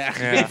me. Yeah.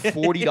 He's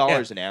making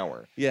 $40 an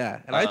hour. Yeah.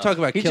 And I talk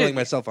about he killing just-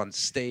 myself on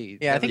stage.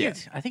 Yeah, I think Yeah.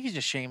 I think he's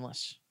just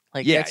shameless.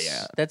 Like Yeah, that's,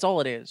 yeah. that's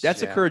all it is. That's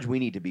the Yeah. courage we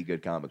need to be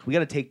good comics. We got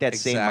to take that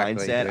same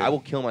Exactly, mindset. dude. I will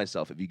kill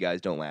myself if you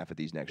guys don't laugh at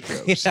these next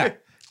jokes. Yeah.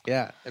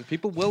 Yeah. And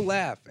people will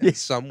laugh and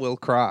some will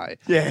cry.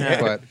 Yeah.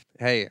 But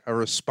hey, a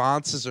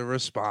response is a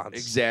response.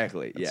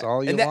 Exactly. That's yeah.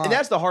 all you and, want. and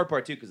that's the hard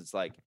part too, because it's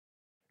like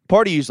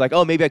part of you's like,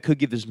 oh, maybe I could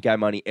give this guy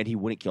money and he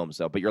wouldn't kill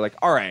himself. But you're like,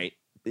 all right.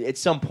 At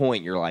some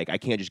point, you're like, I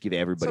can't just give At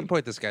everybody. some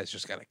point, this guy's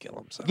just got to kill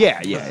himself.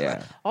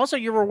 Yeah. Also,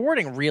 you're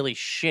rewarding really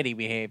shitty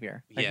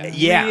behavior. Like, Yeah.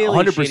 Yeah,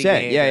 really 100%. shitty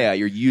behavior. Yeah.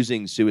 You're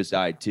using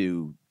suicide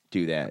to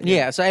do that.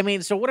 Yeah. So I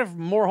mean, so what if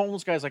more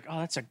homeless guys like, oh,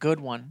 that's a good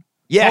one.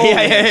 Yeah. Holy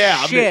I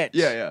mean, shit.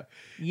 yeah.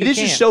 You It is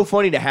just can't. so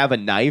funny to have a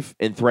knife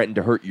and threaten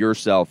to hurt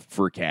yourself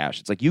for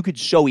cash. It's like you could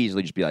so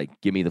easily just be like,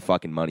 give me the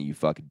fucking money, you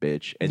fucking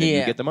bitch. And then you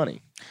Yeah. get the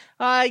money.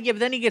 Yeah, but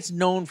then he gets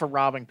known for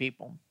robbing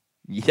people.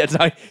 Yeah, that's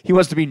not, he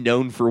wants to be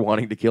known for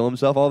wanting to kill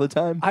himself all the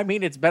time. I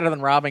mean, it's better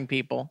than robbing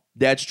people.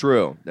 That's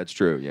true.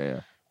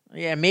 Yeah.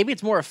 Yeah, maybe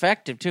it's more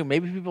effective too.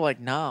 Maybe people are like,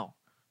 no.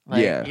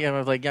 Like, Yeah. You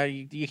know, like,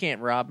 you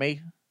can't rob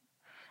me.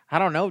 I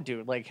don't know,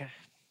 dude. Like,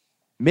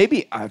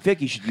 Maybe I think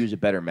he should use a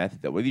better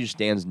method though. What if he just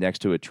stands next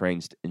to a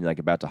train and like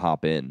about to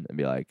hop in and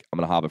be like, "I'm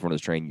gonna hop in front of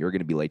this train. You're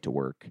gonna be late to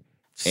work,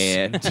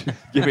 and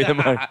give me the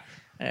money."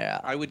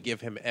 Yeah. I would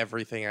give him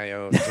everything I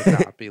own to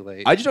not be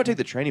late. I just don't take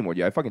the train anymore,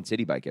 dude. I fucking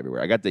city bike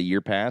everywhere. I got the year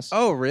pass.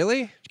 Oh,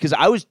 really? Because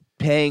I was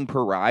paying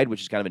per ride,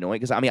 which is kind of annoying.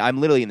 Because I mean, I'm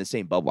literally in the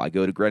same bubble. I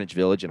go to Greenwich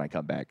Village and I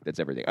come back. That's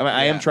everything. I mean,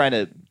 I am trying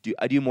to do.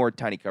 I do more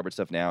tiny cupboard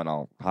stuff now, and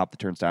I'll hop the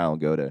turnstile and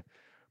go to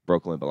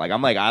Brooklyn. But like,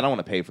 I'm like, I don't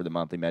want to pay for the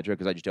monthly metro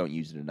because I just don't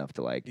use it enough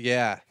to like.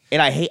 Yeah.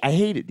 And I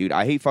hate it, dude.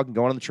 I hate fucking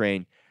going on the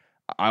train.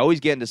 I always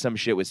get into some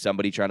shit with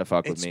somebody trying to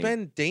fuck with me. It's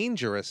been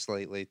dangerous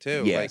lately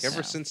too. Yes. Like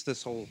ever since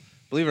this whole,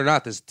 believe it or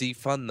not, this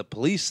defund the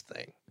police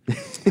thing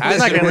Let's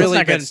hasn't not really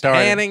get been started.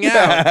 panning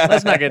out.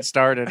 Let's not get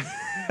started.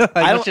 I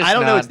Let's don't just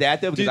know not. it's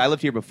that though because I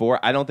lived here before.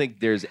 I don't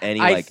think there's any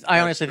I like.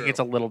 honestly think true. it's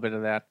a little bit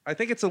of that. I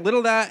think it's a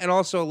little that, and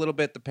also a little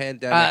bit the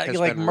pandemic. Has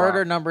Like been murder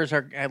rough. numbers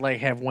are like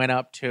have went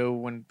up too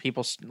when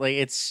people like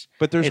it's.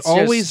 But there's It's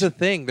always just- a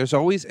thing. It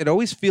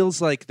always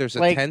feels like there's a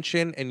Like-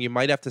 tension, and you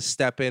might have to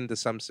step into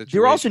some situation.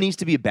 There also needs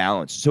to be a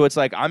balance. So it's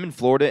like I'm in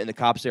Florida and the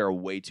cops there are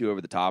way too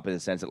over the top in the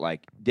sense that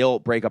like they'll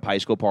break up high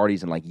school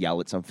parties and like yell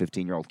at some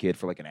 15-year-old kid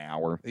for like an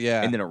hour,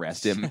 Yeah. and then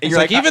arrest him. And It's you're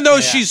like, even though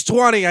yeah. she's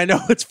 20, I know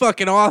it's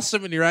fucking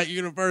awesome, and you're at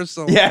Universal.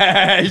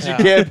 yeah, you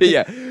can't be,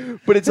 yeah.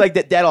 But it's like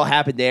that'll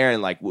happen there,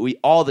 and like we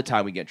all the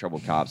time we get in trouble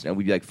with cops, and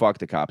we'd be like, "Fuck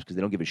the cops," because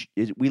they don't give a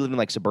shit. We live in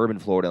like suburban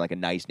Florida, like a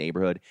nice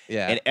neighborhood,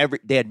 Yeah. and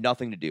they had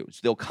nothing to do, so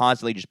they'll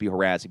constantly just be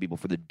harassing people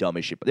for the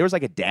dumbest shit. But there was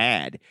like a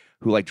dad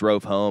who like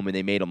drove home, and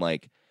they made him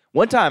like.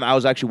 One time I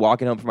was actually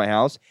walking home from my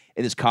house,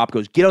 and this cop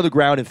goes, "Get on the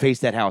ground and face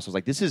that house." I was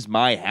like, "This is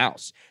my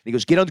house." And he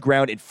goes, "Get on the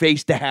ground and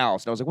face the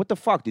house." And I was like, "What the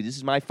fuck, dude? This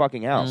is my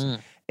fucking house."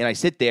 And I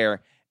sit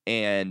there.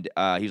 And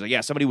he was like,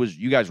 "Yeah,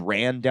 you guys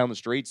ran down the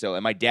street." So,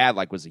 and my dad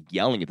like was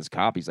yelling at this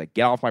cop. He's like,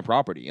 "Get off my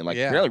property!" And like,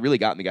 really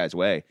got in the guy's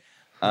way.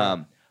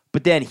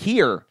 But then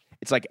here,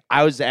 it's like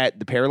I was at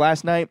the Pear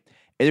last night,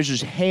 and there's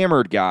this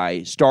hammered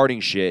guy starting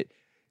shit,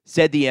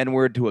 said the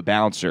N-word to a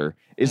bouncer,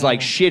 is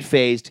like shit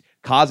faced,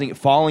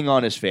 falling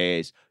on his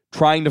face,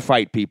 trying to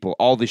fight people,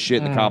 all this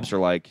shit. And the cops are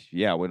like,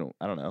 "Yeah,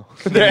 I don't know."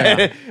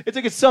 It's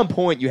like at some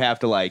point you have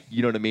to like,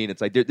 you know what I mean?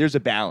 It's like there's a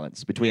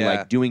balance between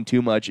like doing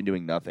too much and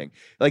doing nothing.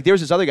 Like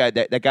there's this other guy,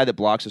 that guy that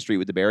blocks the street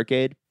with the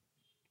barricade.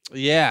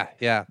 Yeah.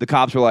 The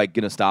cops were like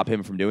gonna stop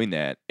him from doing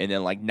that, and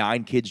then like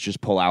 9 kids just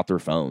pull out their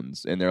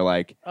phones, and they're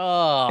like,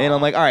 Oh. and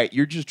I'm like, all right,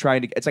 you're just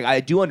trying to. It's like I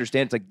do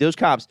understand. It's like those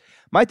cops.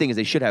 My thing is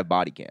they should have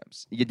body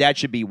cams. That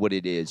should be what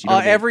it is. You know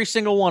what I mean? Every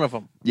single one of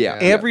them. Yeah.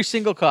 Every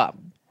single cop.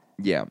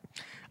 Yeah.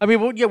 I mean,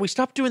 we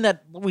stopped doing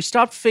that. We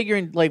stopped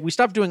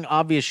doing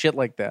obvious shit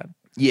like that.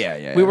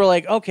 Yeah. We were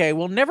like, okay,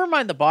 well, never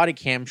mind the body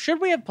cam.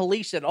 Should we have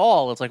police at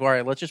all? It's like, all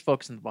right, let's just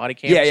focus on the body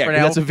cams Yeah, for 'cause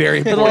now. that's a very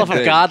For the important love of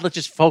thing. God, let's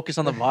just focus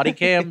on the body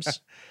cams.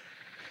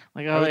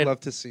 Like, I would it-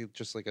 love to see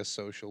just like a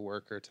social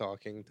worker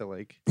talking to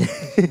like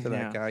to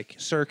that guy.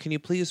 "Sir, can you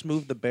please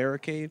move the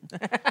barricade?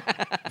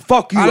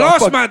 Fuck you. I I'll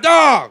lost fuck- my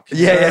dog.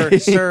 Yeah, yeah.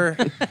 Sir.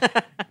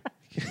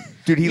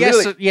 Dude, he yes,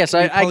 literally. yes,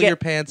 Can you I pull your get,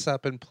 pants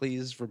up and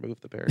please remove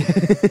the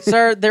barricade."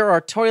 sir. There are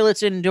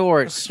toilets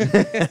indoors,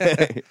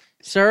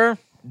 sir.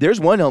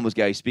 There's one homeless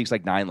guy who speaks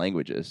like 9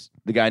 languages.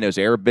 The guy knows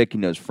Arabic, he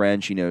knows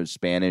French, he knows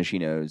Spanish, he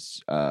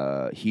knows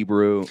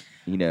Hebrew,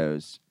 he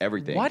knows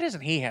everything. Why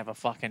doesn't he have a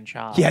fucking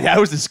job? Yeah, that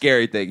was the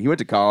scary thing. He went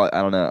to college.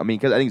 I don't know. I mean,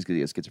 I think it's because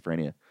he has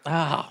schizophrenia.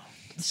 Oh,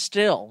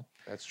 still.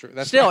 That's true.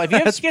 That's Still, if you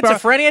have that's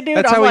schizophrenia, dude,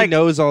 that's I'm how like, he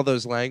knows all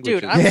those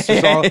languages. Dude, I'm- It's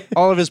just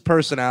all of his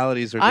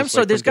personalities are. Just I'm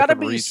sorry. like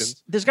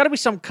There's got to be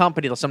some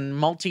company, some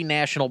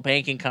multinational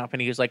banking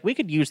company who's like, we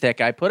could use that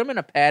guy, put him in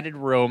a padded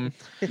room,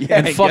 and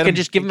get fucking him-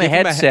 just give him a give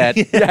him a headset.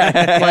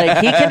 Like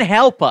he can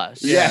help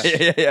us. Yeah.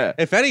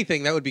 If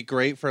anything, that would be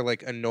great for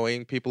like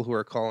annoying people who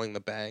are calling the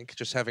bank.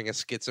 Just having a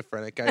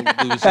schizophrenic guy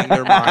losing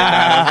their mind.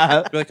 At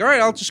him. Be like, all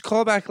right, I'll just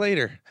call back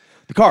later.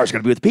 The car's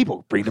going to be with the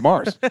people. Bring it to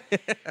Mars.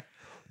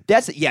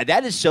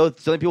 That is so.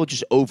 Some people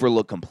just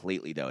overlook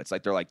completely, though. It's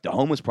like they're like the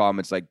homeless problem.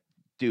 It's like,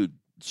 dude,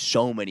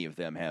 so many of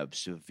them have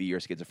severe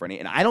schizophrenia,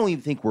 and I don't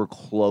even think we're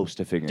close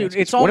to figuring. Dude, out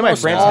it's one of my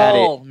almost friends had it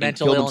all and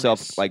mental killed himself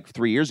illness. like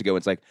 3 years ago.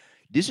 It's like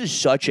this is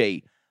such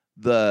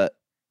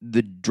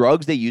the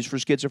drugs they use for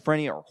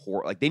schizophrenia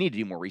are like they need to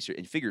do more research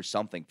and figure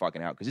something fucking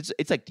out because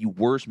it's like the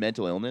worst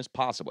mental illness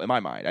possible in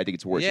my mind. I think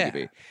it's worse it could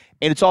be,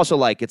 and it's also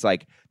like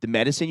the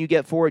medicine you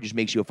get for it just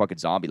makes you a fucking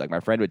zombie. Like my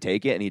friend would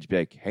take it and he'd be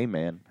like, "Hey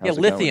man, how's it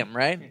lithium, going?"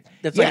 right?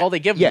 That's Yeah, like all they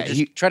give them. yeah,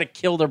 Just try to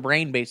kill their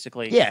brain,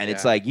 basically. Yeah, and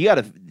it's like you got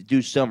to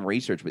do some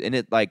research with, and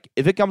it like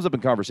if it comes up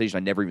in conversation, I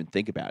never even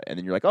think about it, and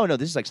then you're like, "Oh no,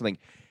 this is like something."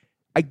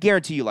 I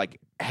guarantee you, like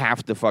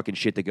half the fucking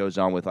shit that goes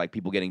on with like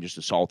people getting just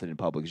assaulted in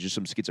public is just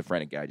some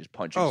schizophrenic guy just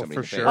punching somebody. for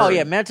in the sure. face. Oh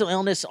yeah, mental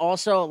illness,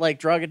 also like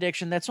drug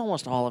addiction. That's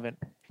almost all of it.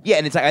 Yeah,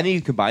 and it's like I think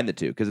you combine the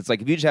two because it's like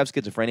if you just have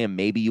schizophrenia,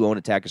 maybe you won't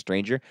attack a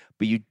stranger,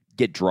 but you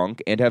get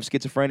drunk and have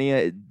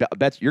schizophrenia,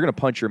 you're gonna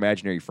punch your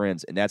imaginary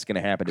friends, and that's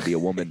gonna happen to be a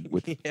woman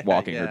with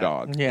walking her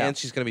dog. Yeah. And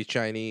she's gonna be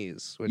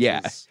Chinese. Which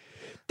Yeah. is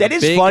That a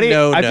is big funny.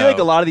 no-no. I feel like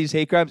a lot of these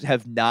hate crimes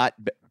have not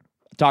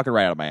talking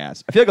right out of my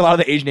ass. I feel like a lot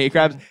of the Asian hate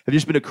crimes have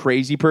just been a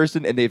crazy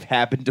person and they've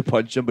happened to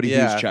punch somebody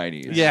who's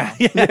Chinese. Yeah,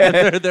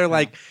 they're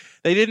like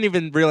they didn't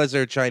even realize they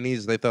were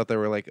Chinese. They thought they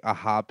were like a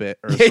hobbit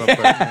or something.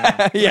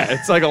 Yeah,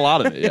 it's like a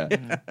lot of it.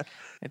 Yeah.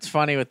 It's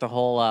funny with the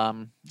whole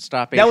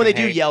stop. Now, when they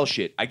Asian do hate. yell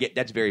shit, I get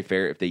that's very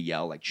fair. If they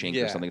yell like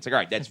chink or something, it's like, all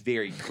right, that's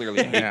very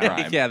clearly a hate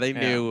crime. Yeah, they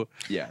knew.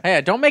 Yeah.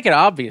 Hey, don't make it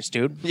obvious,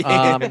 dude.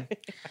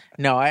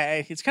 No,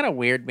 it's kind of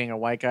weird being a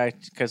white guy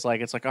because, like,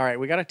 it's like, all right,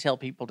 we got to tell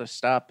people to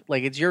stop.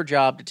 Like, it's your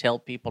job to tell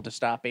people to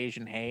stop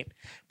Asian hate,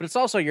 but it's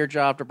also your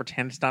job to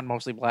pretend it's not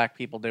mostly black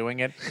people doing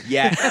it.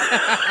 Yeah.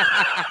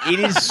 It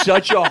is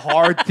such a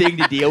hard thing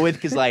to deal with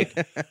because, like,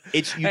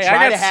 it's you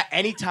try to have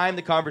anytime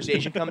the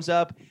conversation comes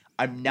up.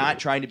 I'm not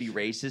trying to be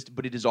racist,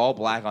 but it is all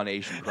black on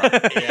Asian crime.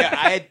 Yeah,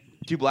 I had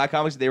two black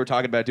comics that they were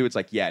talking about too. It's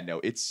like, yeah,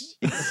 no, it's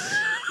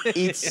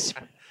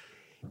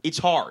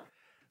hard.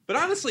 But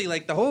honestly,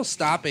 like the whole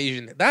stop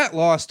Asian, that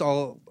lost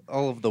all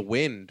of the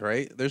wind,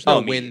 right? There's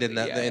no wind in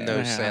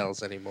those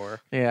sails anymore.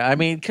 Yeah, I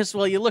mean, because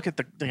you look at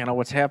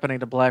what's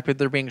happening to black people.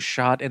 They're being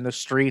shot in the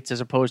streets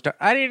as opposed to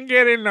I didn't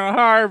get into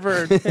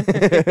Harvard.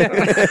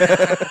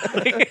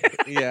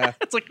 Yeah,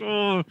 it's like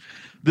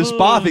the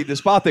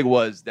spa thing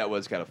was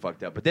kind of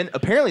fucked up. But then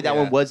apparently that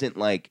one wasn't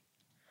like.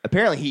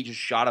 Apparently he just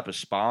shot up a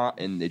spa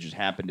and it just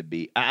happened to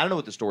be. I don't know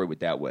what the story with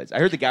that was. I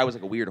heard the guy was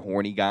like a weird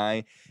horny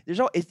guy.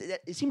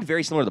 It seemed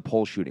very similar to the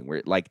Pole shooting,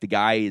 where like the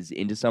guy is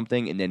into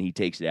something and then he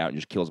takes it out and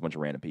just kills a bunch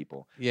of random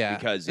people. Yeah,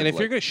 because if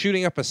you're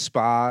shooting up a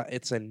spa,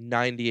 it's a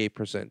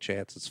 98%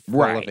 chance it's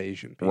full of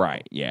Asian people.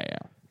 Right? Yeah.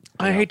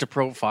 I hate to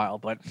profile,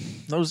 but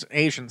those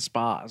Asian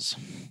spas,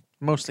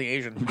 mostly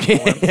Asian.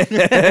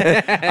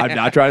 I'm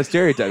not trying to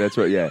stereotype. That's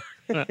what. Yeah.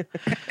 And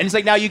it's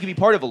like now you can be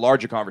part of a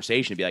larger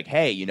conversation and be like,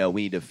 hey,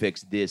 we need to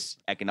fix this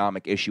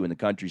economic issue in the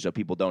country so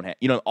people don't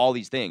have, all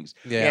these things.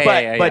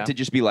 Yeah. But to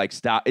just be like,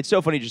 stop. It's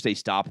so funny to just say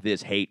stop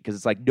this hate because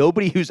it's like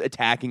nobody who's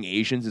attacking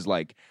Asians is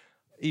like,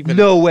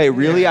 no way,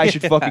 really? I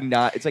should fucking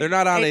not. It's like they're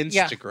not on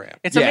Instagram. Yeah.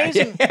 It's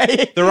amazing.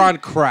 They're on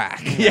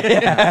crack.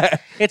 Yeah.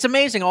 It's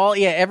amazing.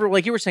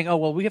 Like you were saying,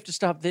 we have to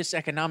stop this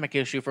economic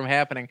issue from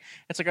happening.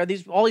 It's like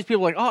all these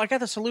people are like, I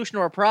got the solution to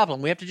our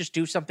problem. We have to just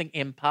do something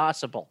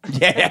impossible.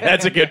 Yeah,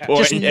 that's a good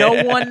point. Just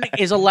no one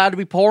is allowed to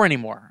be poor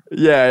anymore.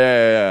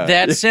 Yeah.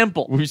 That's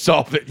simple. We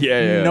solved it.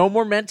 Yeah. No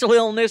more mental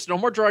illness, no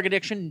more drug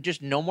addiction,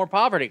 just no more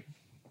poverty.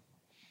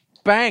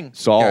 Bang.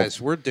 Solved.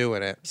 Guys, we're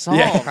doing it. Solved.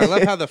 Yeah. I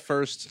love how the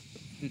first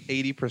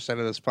 80%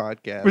 of this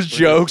podcast was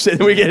jokes, and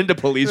then we get into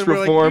police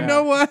reform. Like, you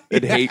know what?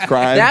 And hate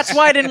crimes. That's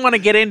why I didn't want to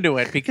get into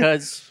it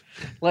because,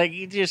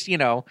 you just,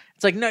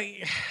 it's like no,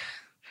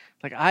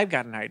 like I've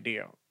got an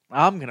idea.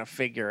 I'm gonna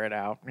figure it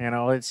out.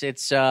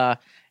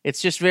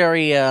 It's just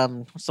very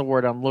what's the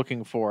word I'm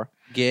looking for?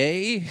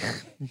 Gay?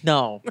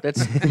 No,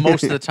 that's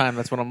most of the time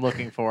that's what I'm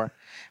looking for.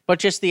 But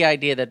just the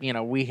idea that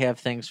we have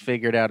things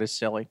figured out is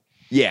silly.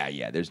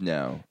 Yeah. There's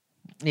no.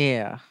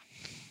 Yeah.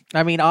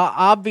 I mean,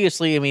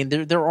 obviously,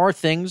 there are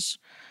things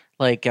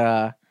like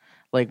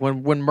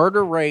when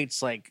murder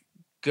rates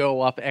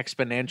go up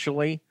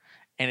exponentially,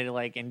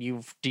 and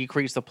you've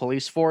decreased the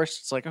police force.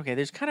 It's like, okay,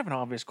 there's kind of an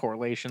obvious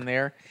correlation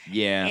there.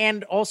 Yeah,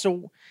 and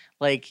also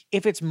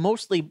if it's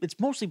mostly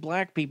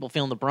black people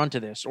feeling the brunt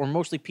of this, or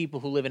mostly people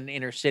who live in an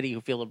inner city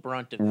who feel the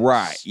brunt of this.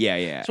 Right?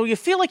 Yeah. So you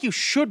feel like you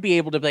should be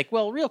able to be like,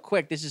 well, real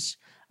quick, this is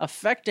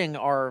affecting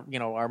our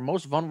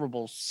most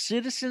vulnerable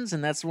citizens,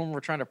 and that's the one we're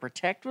trying to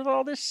protect with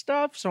all this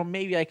stuff. So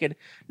maybe I could.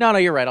 No,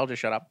 you're right. I'll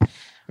just shut up.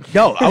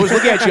 No, I was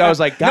looking at you. I was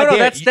like, God no,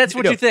 damn, that's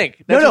what you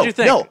think. That's what you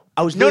think. No,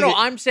 I was. No,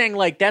 I'm saying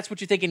that's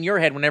what you think in your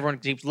head when everyone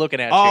keeps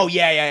looking at you. Oh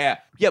yeah.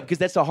 Because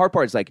that's the hard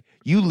part. It's like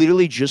you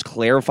literally just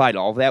clarified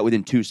all of that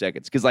within 2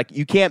 seconds. Because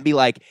you can't be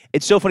like,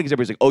 it's so funny because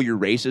everybody's like, oh, you're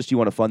racist. You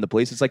want to fund the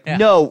police? It's like,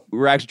 no,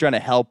 we're actually trying to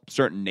help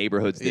certain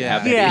neighborhoods that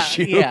have that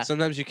issue. Yeah.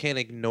 Sometimes you can't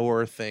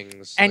ignore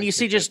things. And you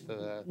see, just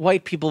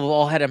white people have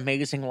all had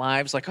amazing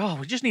lives. Like,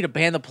 we just need to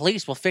ban the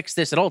police. We'll fix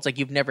this at all. It's like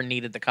you've never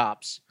needed the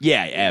cops.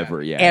 Yeah,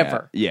 ever. Yeah,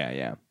 ever.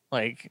 Yeah.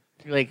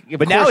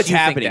 But now it's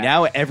happening.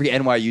 Now every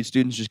NYU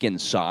student's just getting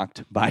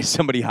socked by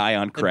somebody high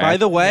on crack. And by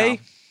the way,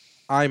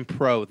 I'm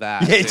pro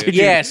that. Dude.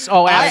 Yes.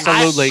 Oh,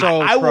 absolutely.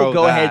 I will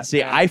go ahead and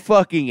say I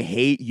fucking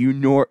hate you,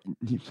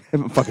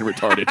 I'm fucking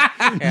retarded.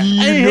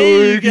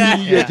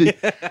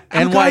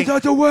 And why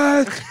got to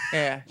work?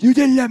 Yeah. You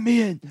didn't let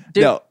me in.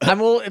 Dude, No.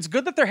 it's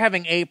good that they're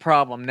having a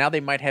problem. Now they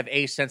might have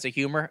a sense of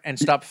humor and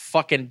stop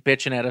fucking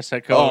bitching at us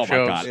at Oh college my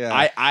shows. god.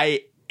 Yeah.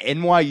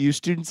 NYU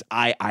students,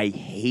 I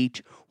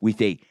hate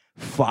with a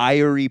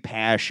fiery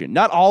passion.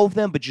 Not all of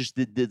them, but just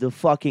the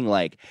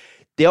fucking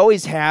they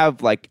always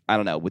have I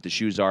don't know what the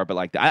shoes are,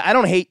 but I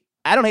don't hate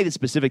the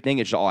specific thing.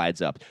 It just all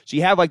adds up. So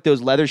you have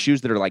those leather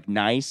shoes that are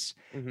nice,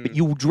 but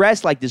you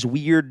dress like this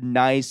weird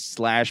nice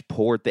 /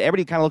 port.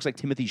 Everybody kind of looks like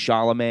Timothy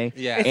Chalamet.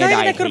 Yeah. It's and not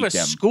I even that good of hate a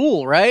them.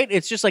 school, right?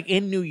 It's just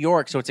in New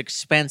York, so it's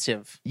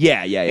expensive.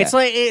 Yeah. It's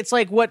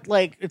like when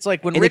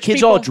And rich the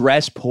kids people all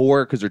dress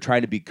poor because they're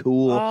trying to be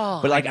cool. Oh,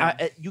 but I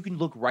know. you can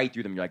look right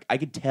through them. You're like, I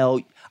could tell.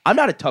 I'm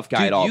not a tough guy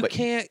Dude, at all. you but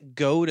can't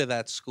go to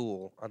that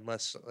school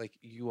unless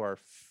you are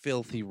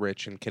filthy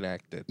rich and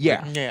connected.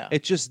 Yeah. Yeah.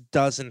 It just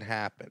doesn't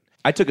happen.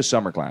 I took a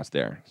summer class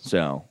there,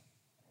 so.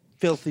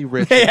 Filthy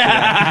rich.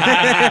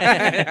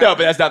 No, but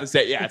that's not the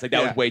same. Yeah, it's like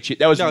that was way cheap.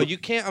 That was No, you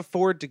can't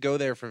afford to go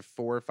there for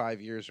 4 or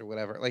 5 years or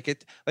whatever. Like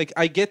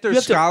I get there's You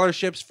have to-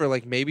 scholarships for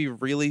like maybe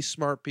really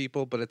smart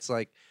people, but it's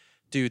like,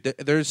 dude,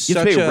 there's you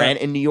have such to pay a rent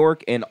in New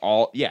York and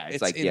all. Yeah,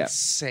 it's like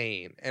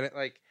insane, and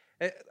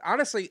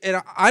honestly,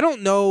 and I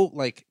don't know.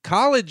 Like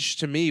college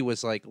to me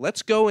was like,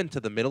 let's go into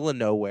the middle of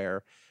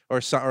nowhere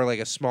or like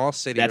a small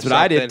city. That's or what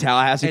I did, something,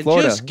 Tallahassee, and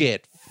Florida. just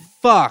get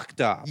fucked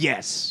up.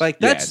 Yes, Like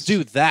let's yes.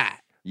 do that.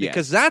 Yes.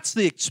 Because that's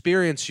the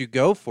experience you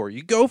go for.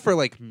 You go for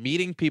like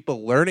meeting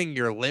people, learning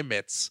your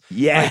limits,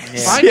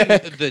 Yes. finding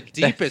the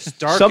deepest,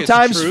 darkest.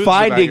 Sometimes truths about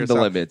finding the yourself.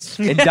 limits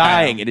and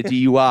dying in a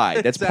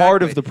DUI. That's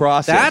part of Exactly. the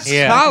process. That's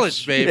Yeah.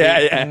 college, baby.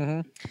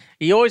 yeah.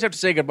 You always have to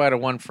say goodbye to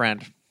one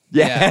friend,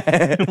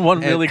 Yeah. one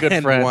really good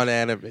and friend. one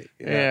enemy.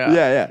 Yeah,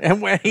 Yeah.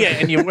 and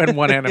and you win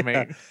one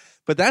enemy.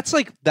 But that's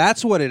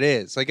what it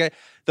is. Like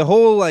the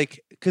whole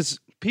like because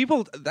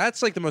people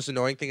that's like the most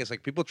annoying thing is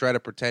like people try to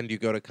pretend you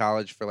go to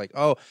college for like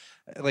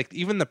like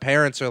even the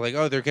parents are like,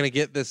 oh, they're gonna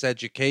get this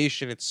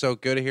education, it's so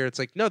good here. It's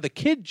like, no, the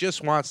kid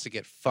just wants to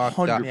get fucked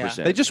up.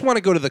 100%. They just want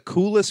to go to the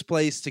coolest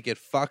place to get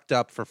fucked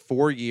up for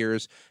 4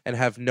 years and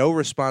have no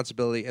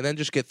responsibility and then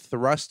just get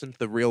thrust into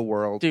the real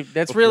world. Dude,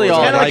 that's before really their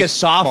all. Kind of like a life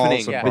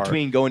softening falls apart.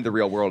 between going to the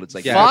real world. It's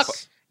like Yes. Fuck,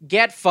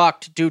 get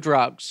fucked, do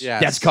drugs.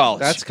 Yes. That's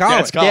college. That's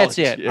college. That's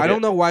it. Yeah. I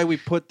don't know why we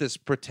put this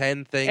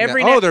pretend thing.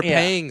 Every That, na- they're yeah.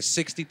 paying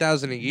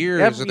 $60,000 a year,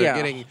 Every- so they're yeah.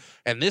 getting.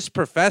 And this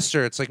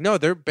professor, it's like, no,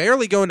 they're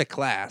barely going to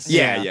class.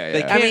 Yeah.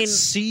 They I can't mean,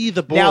 see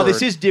the board. Now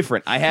this is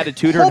different. I had a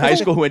tutor in high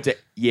school who went to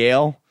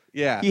Yale.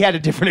 yeah. He had a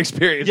different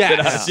experience than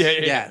Yes. us. Yeah.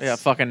 Yes. Yeah,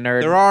 fucking nerd.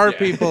 There are Yeah.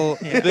 people,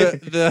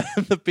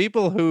 the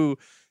people who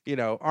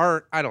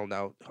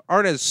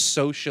aren't as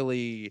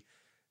socially,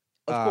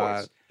 Of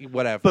course.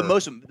 whatever. But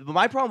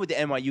my problem with the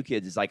NYU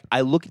kids is like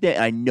I look at it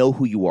and I know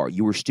who you are.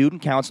 You were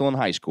student council in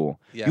high school.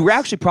 Yes. You were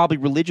actually probably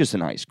religious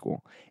in high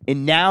school.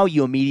 And now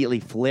you immediately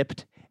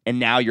flipped and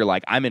now you're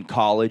like, I'm in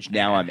college,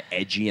 now I'm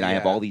edgy and I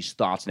have Yeah. all these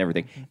thoughts and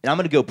everything. And I'm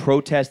gonna go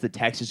protest the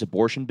Texas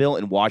abortion bill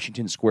in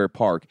Washington Square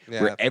Park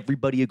Yeah. where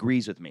everybody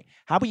agrees with me.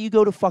 How about you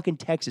go to fucking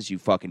Texas, you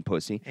fucking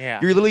pussy? Yeah.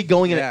 You're literally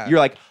going in Yeah. you're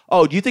like,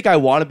 oh, do you think I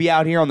want to be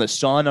out here on the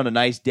sun on a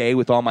nice day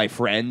with all my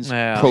friends?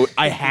 Yeah.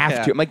 I have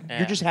Yeah. to. I'm like, Yeah.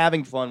 you're just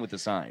having fun with the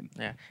sign.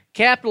 Yeah.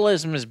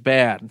 Capitalism is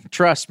bad.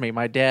 Trust me,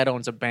 my dad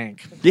owns a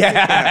bank.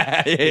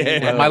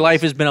 Yeah. My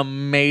life has been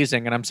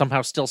amazing, and I'm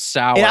somehow still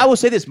sour. And I will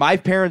say this: my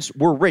parents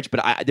were rich,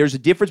 but there's a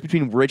difference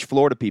between rich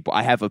Florida people.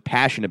 I have a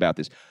passion about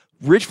this.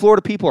 Rich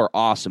Florida people are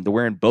awesome. They're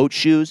wearing boat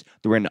shoes.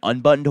 They're wearing an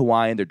unbuttoned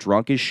Hawaiian. They're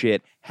drunk as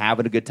shit,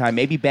 having a good time,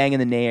 maybe banging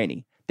the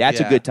nanny. That's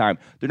a Yeah. good time.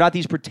 They're not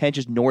these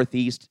pretentious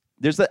Northeast.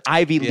 There's the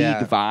Ivy League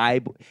Yeah.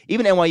 vibe.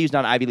 Even NYU's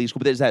not an Ivy League school,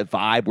 but there's that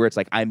vibe where it's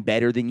like I'm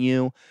better than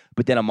you.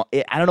 But then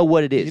I don't know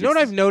what it is. you know what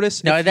I've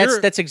noticed? No, If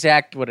you're- that's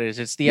exactly what it is.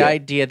 It's the Yeah.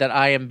 idea that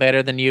I am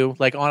better than you,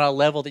 like on a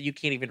level that you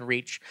can't even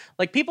reach.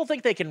 Like people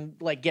think they can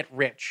like get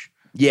rich.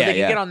 Yeah, they can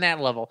yeah. get on that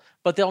level,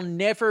 but they'll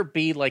never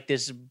be like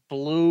this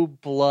blue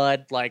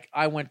blood. Like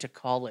I went to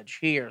college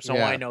here, so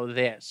Yeah. I know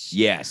this.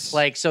 Yes.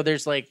 Like so,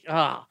 there's like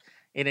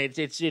and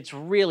it's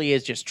really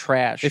is just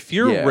trash. if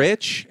you're Yeah.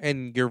 rich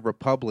and you're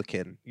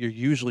Republican, you're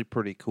usually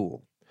pretty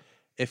cool.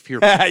 If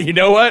you're you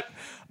know what?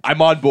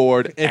 I'm on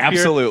board. If you're-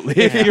 Absolutely.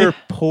 if you're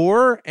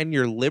poor and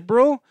you're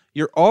liberal,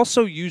 you're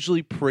also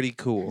usually pretty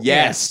cool.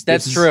 yes,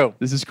 that's this is- true.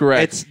 This is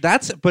correct.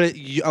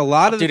 A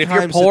lot of dude, the if you're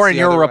times poor it's and the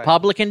you're a other way.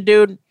 Republican,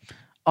 dude.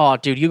 Oh,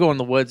 dude, you go in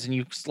the woods and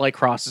you light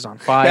crosses on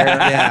fire.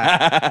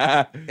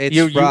 Yeah. It's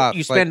You rough.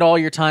 you spend all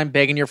your time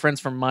begging your friends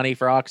for money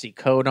for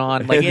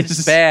oxycodone. Like This it's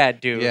is- bad,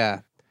 dude. yeah.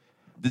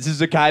 This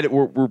is a kind of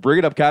we're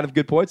bringing up kind of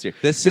good points here.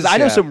 This Because is I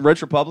know yeah. some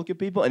rich Republican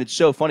people, and it's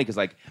so funny because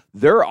like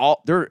they're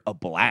a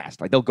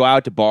blast. Like they'll go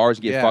out to bars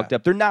and get Yeah. fucked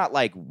up. They're not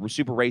like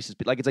super racist,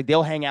 but like it's like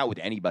they'll hang out with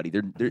anybody.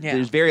 Yeah.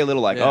 There's very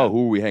little like, Yeah. oh,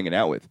 who are we hanging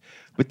out with?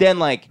 But then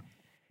like,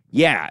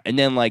 yeah, and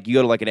then like you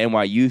go to like an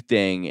NYU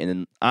thing, and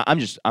then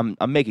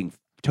I'm making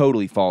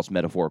totally false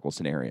metaphorical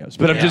scenarios,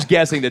 but I'm Yeah. just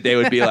guessing that they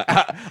would be like,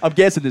 I'm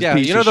guessing this Yeah,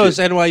 piece you know of those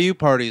shit. NYU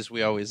parties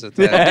we always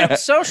attend. Dude,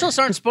 socialists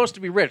aren't supposed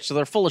to be rich, so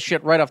they're full of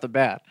shit right off the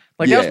bat.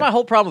 Like that was Yeah. my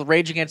whole problem with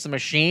Rage Against the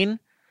Machine.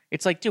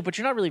 It's like, dude, but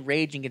you're not really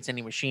raging against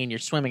any machine. You're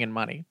swimming in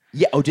money.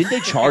 Yeah. Oh, didn't they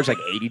charge like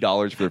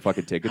 $80 for their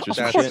fucking tickets or Of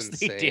some course shit?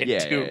 they insane. did, Yeah,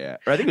 too. yeah.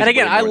 Or I think it was And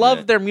again, way I more than love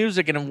that. their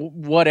music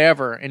and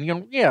whatever. And you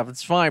know, yeah,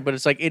 it's fine. But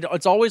it's like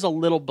it's always a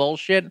little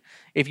bullshit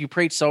if you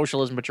preach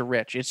socialism but you're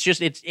rich. It's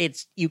just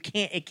it's you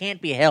can't it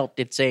can't be helped.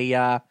 It's just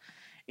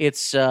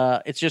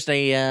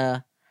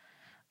a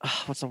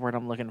what's the word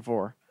I'm looking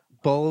for?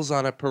 Bulls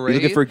on a You parade.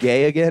 looking for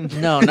gay again?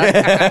 No, not,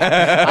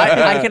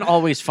 I can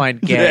always find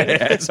gay,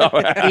 It's all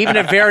right. even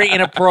at very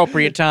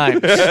inappropriate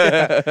times.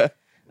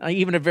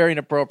 Even at very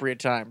inappropriate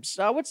times.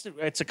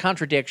 It's a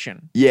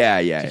contradiction. Yeah,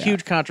 yeah, It's a yeah.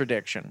 huge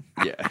contradiction.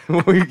 Yeah.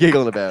 What are you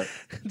giggling about?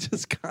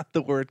 Just got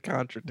the word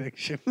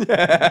contradiction.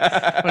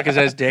 Because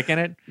it has dick in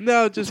it.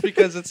 No, just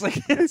because it's like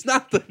it's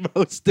not the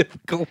most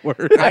difficult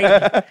word.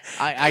 Yeah,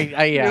 You're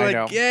I like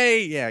know.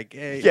 gay, yeah,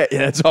 gay. Yeah,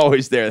 it's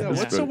always there. Yeah,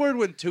 what's the word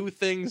when two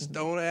things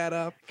don't add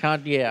up?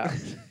 Yeah.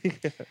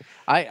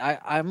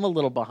 I'm a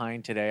little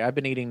behind today. I've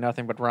been eating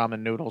nothing but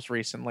ramen noodles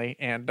recently,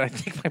 and I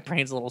think my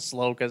brain's a little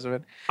slow because of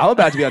it. I'm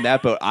about to be on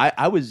that boat.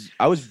 I was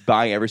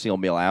buying every single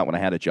meal out when I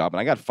had a job, and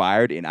I got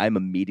fired, and I'm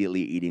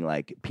immediately eating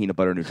like peanut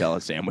butter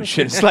Nutella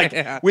sandwiches.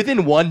 Like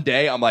within one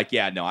day, I'm like,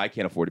 yeah, no, I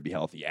can't afford to be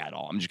healthy at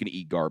all. I'm just gonna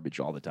eat garbage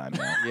all the time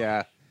now.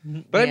 Yeah.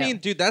 But I mean,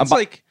 dude,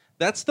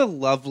 that's the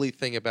lovely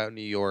thing about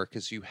New York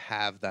is you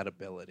have that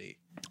ability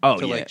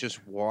to like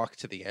just walk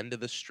to the end of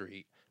the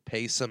street,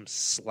 pay some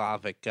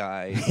Slavic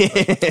guy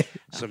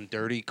some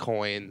dirty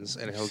coins,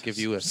 and he'll give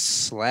you a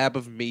slab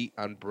of meat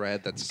on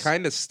bread that's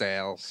kind of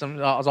stale. It's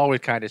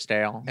always kind of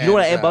stale. You know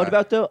what I am bummed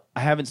about though?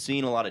 I haven't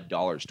seen a lot of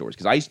dollar stores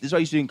because this is what I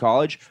used to do in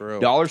college. True.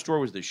 Dollar store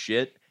was the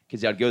shit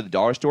because I'd go to the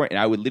dollar store and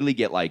I would literally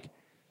get like.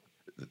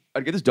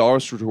 I'd get this dollar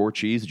store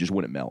cheese, it just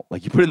wouldn't melt.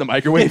 Like you put it in the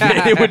microwave,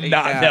 it would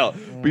not melt.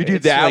 But you do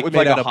It's that like with made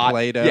like out a of hot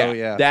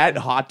Play-Doh, that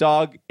hot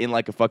dog in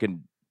like a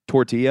fucking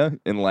tortilla,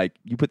 and like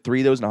you put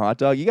 3 of those in a hot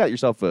dog, you got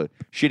yourself a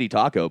shitty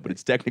taco, but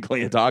it's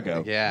technically a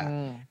taco. Yeah.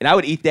 And I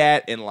would eat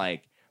that, and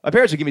like my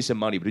parents would give me some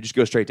money, but it just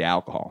goes straight to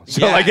alcohol.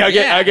 So Yeah, like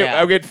I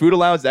get food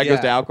allowance that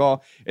goes to Yeah.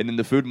 alcohol, and then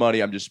the food money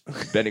I'm just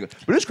spending.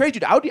 But it's crazy,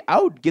 dude. I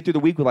would get through the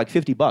week with like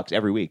 $50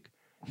 every week,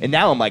 and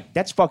now I'm like,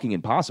 that's fucking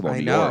impossible. In I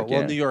New know. York,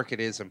 Well, yeah. New York, it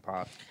is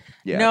impossible.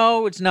 Yeah.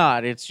 No, it's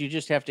not. It's you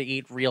just have to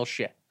eat real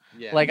shit.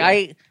 Yeah. Like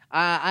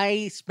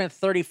I spent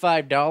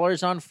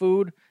 $35 on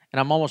food, and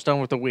I'm almost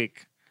done with the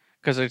week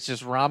because it's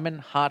just ramen,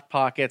 hot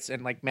pockets,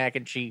 and like mac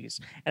and cheese.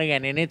 And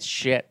again, and it's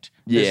shit.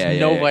 There's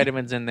no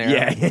vitamins in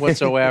there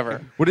whatsoever.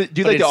 Do you But like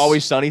the it's-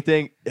 Always Sunny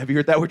thing? Have you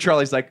heard that? Where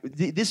Charlie's like,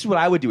 this is what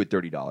I would do with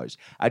 $30.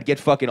 I'd get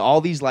fucking all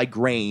these like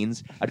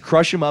grains. I'd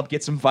crush them up,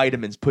 get some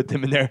vitamins, put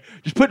them in there.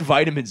 Just put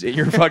vitamins in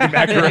your fucking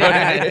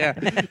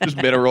macaroni. Just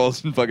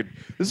minerals and fucking.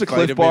 This is a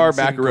Cliff Bar Vitamins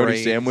and macaroni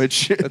grains.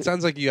 sandwich. That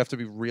sounds like you have to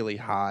be really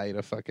high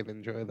to fucking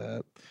enjoy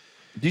that.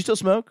 Do you still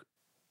smoke?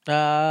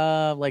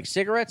 Like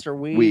cigarettes or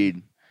weed?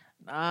 Weed.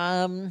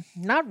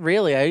 Not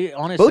really. I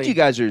honestly, Both you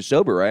guys are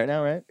sober right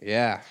now, right?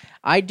 Yeah.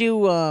 I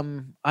do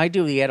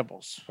the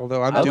edibles.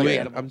 Although I like I'm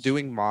edibles.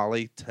 doing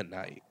Molly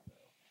tonight.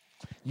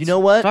 You know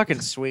what?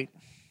 Fucking sweet.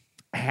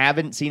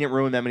 Haven't seen it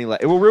ruin that many.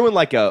 It will ruin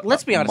like a.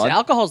 Let's be honest. month.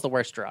 Alcohol's the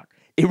worst drug.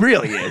 It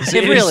really is.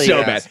 It really is so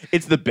is. bad.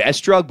 It's the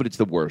best drug, but it's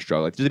the worst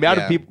drug. Like, there's the amount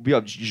Yeah. of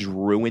people just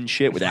ruin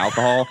shit with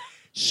alcohol.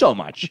 So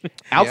much.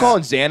 Alcohol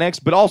and Xanax,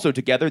 but also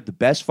together, the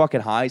best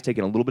fucking high is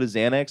taking a little bit of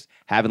Xanax,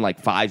 having like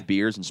 5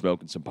 beers and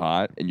smoking some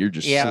pot, and you're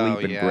just Yeah.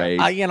 sleeping Oh, yeah. great.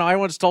 I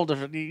once told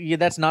her, yeah,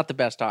 that's not the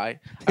best high.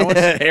 I once,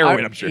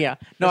 Heroin, I'm sure. Yeah.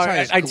 No,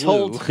 That's high I as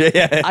told. glue.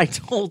 Yeah. I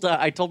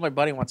told my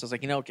buddy once. I was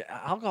like,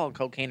 alcohol and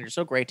cocaine are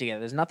so great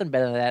together. There's nothing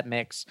better than that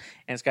mix.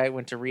 And this guy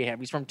went to rehab.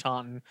 He's from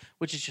Taunton,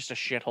 which is just a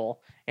shithole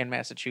in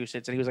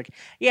Massachusetts. And he was like,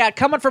 "Yeah,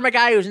 coming from a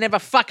guy who's never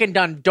fucking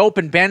done dope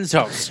and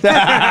benzos."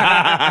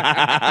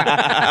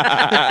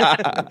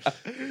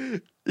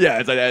 Yeah,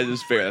 it's like, that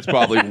is fair. That's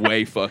probably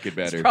way fucking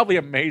better. It's probably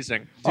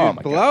amazing. Oh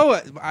my God. Blow.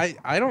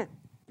 I don't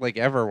like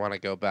ever want to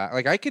go back.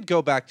 Like I could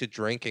go back to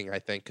drinking. I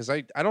think because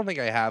I don't think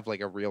I have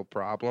like a real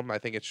problem. I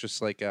think it's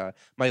just like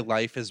my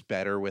life is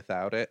better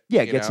without it.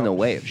 Yeah, it you gets in know? the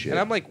way of shit. And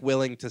I'm like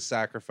willing to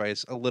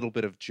sacrifice a little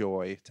bit of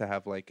joy to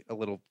have like a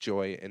little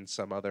joy in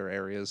some other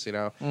areas, you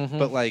know. Mhm.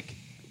 But like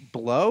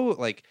blow,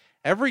 like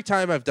every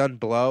time I've done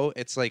blow,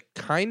 it's like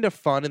kind of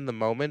fun in the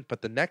moment,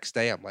 but the next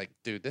day I'm like,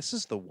 dude, this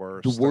is the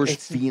worst. the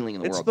worst Like, feeling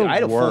in the it's world. the Dude, I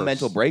had a full worst.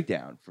 mental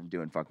breakdown from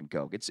doing fucking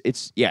coke.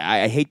 It's yeah,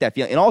 I hate that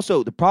feeling. And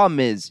also the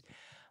problem is,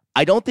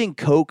 I don't think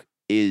coke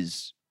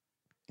is.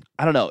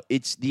 I don't know.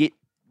 It's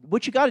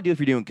what you got to do if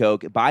you're doing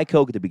coke. Buy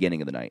coke at the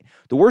beginning of the night.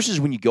 The worst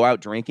is when you go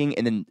out drinking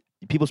and then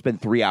people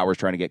spend 3 hours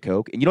trying to get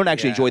coke and you don't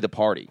actually Yeah. enjoy the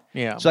party.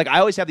 Yeah. So like I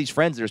always have these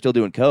friends that are still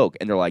doing coke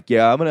and they're like,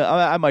 yeah,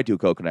 I might do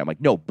coke tonight. I'm like,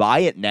 no, buy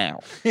it now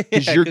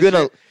because Yeah, you're 'cause gonna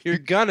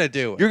gonna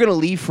do it. you're gonna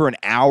leave for an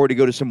hour to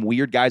go to some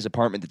weird guy's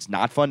apartment that's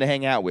not fun to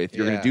hang out with.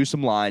 You're Yeah. gonna do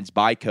some lines,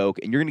 buy coke,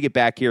 and you're gonna get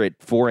back here at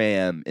 4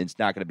 a.m. and it's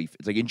not gonna be.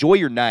 It's like enjoy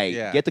your night,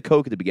 Yeah. get the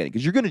coke at the beginning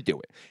because you're gonna do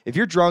it. If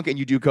you're drunk and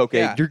you do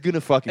cocaine, Yeah. you're gonna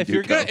fucking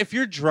do coke. If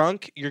you're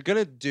drunk, you're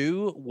gonna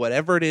do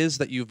whatever it is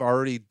that you've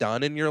already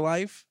done in your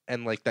life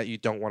and like that you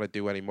don't want to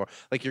do anymore.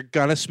 Like you're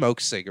gonna smoke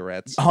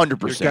cigarettes.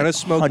 100%. You're gonna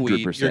smoke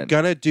weed. 100%. You're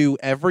gonna do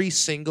every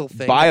single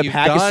thing. Buy that a you've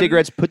pack of done.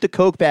 cigarettes, put the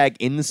coke bag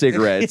in the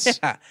cigarettes.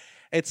 Yeah.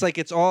 It's like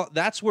it's all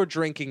that's where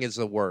drinking is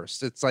the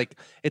worst. It's like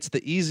it's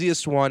the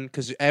easiest one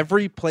because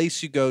every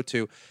place you go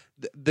to,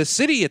 the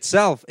city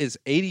itself is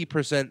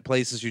 80%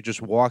 places you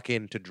just walk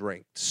in to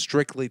drink,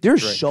 strictly to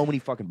There's drink. so many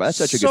fucking. That's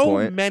such a good So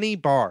point. many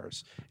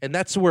bars, and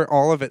that's where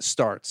all of it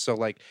starts. So,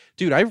 like,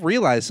 dude, I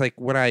realized like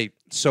when I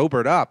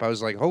sobered up, I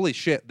was like, holy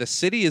shit, the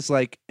city is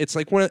like it's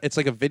like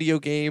a video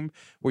game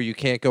where you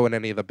can't go in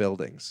any of the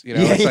buildings. You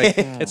know, Yeah.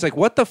 it's like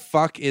what the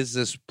fuck is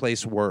this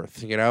place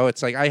worth? You know,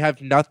 it's like I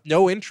have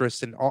no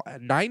interest in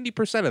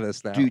 90% of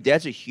this now. Dude,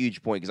 that's a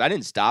huge point because I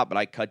didn't stop, but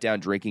I cut down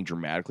drinking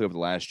dramatically over the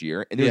last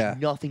year, and there's Yeah.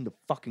 nothing to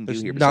fucking do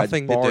There's here besides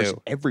nothing to bars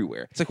do.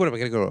 everywhere. It's like what am I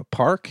gonna go to a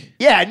park?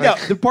 Yeah, no,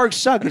 the parks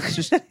suck. It's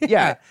just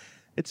yeah.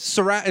 It's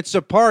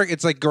a park.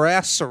 It's like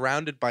grass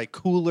surrounded by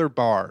cooler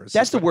bars.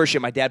 That's the worst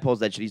shit. My dad pulls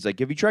that shit. He's like,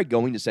 "Have you tried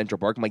going to Central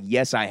Park?" I'm like,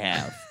 "Yes, I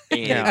have."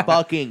 And it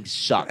fucking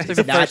sucks. It's It's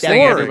the not first that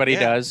thing good. everybody Yeah.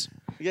 does.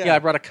 Yeah, I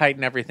brought a kite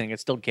and everything.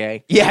 It's still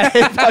gay. Yeah,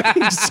 it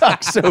fucking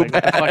sucks so Like, what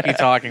the bad. fuck are you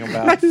talking I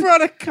about?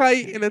 brought a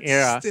kite and it's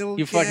Yeah, still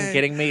you fucking gay.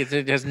 kidding me?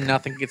 It has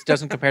nothing. It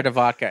doesn't compare to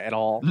vodka at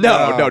all.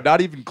 No,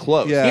 not even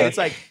close. Yeah. It's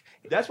like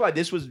that's why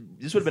this would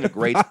have been a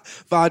great.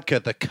 Vodka,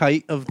 the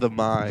kite of the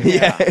mind.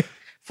 Yeah.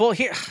 Full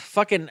here,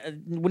 fucking.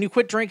 When you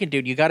quit drinking,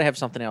 dude, you got to have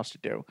something else to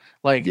do.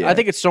 Like, Yeah. I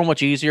think it's so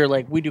much easier.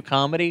 Like, we do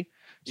comedy,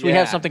 so we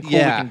have something cool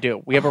Yeah. we can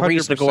do. We have a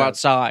reason to go 100%.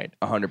 outside.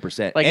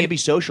 100%. Like, And it- to be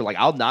social. Like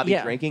I'll not be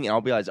Yeah. drinking, and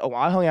I'll be like, "Oh,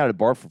 I hung out at a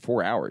bar for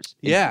 4 hours."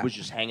 And Yeah. was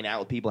just hanging out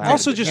with people. having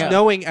Also, a good just time.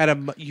 knowing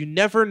you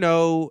never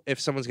know if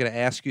someone's going to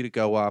ask you to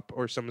go up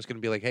or someone's going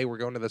to be like, "Hey, we're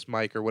going to this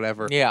mic" or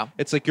whatever. Yeah,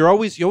 It's like you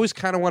always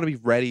kind of want to be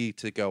ready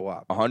to go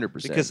up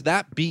 100%. because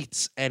that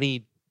beats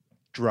any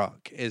drug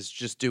is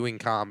just doing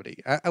comedy.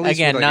 At least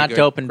again, with, like, a not good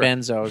dope and crowd.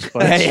 benzos, That's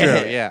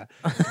but true. Yeah,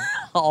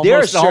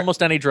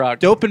 almost any drug.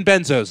 dope and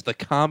benzos, the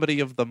comedy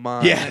of the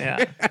mind.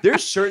 Yeah. Yeah.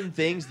 There's certain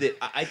things that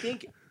I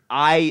think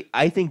I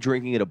think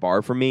drinking at a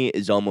bar for me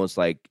is almost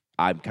like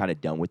I'm kind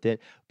of done with it.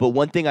 But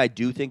one thing I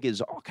do think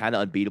is kind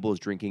of unbeatable is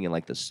drinking in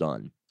like the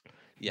sun.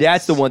 Yes.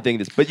 That's the one thing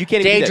that's. But you can't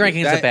even Day do that.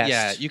 drinking is the That- best.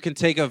 Yeah, you can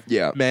take a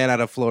Yeah. man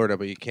out of Florida,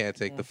 but you can't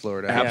take the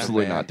Florida. out of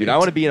Absolutely man. not, dude. I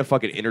want to be in a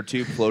fucking inner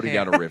tube floating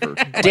down a river.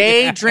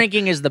 Day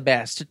drinking is the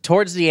best.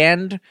 Towards the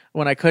end,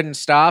 when I couldn't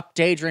stop,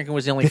 day drinking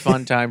was the only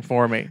fun time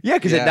for me. Yeah,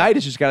 because Yeah. at night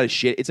it's just kind of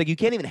shit. It's like you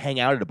can't even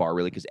hang out at a bar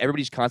really because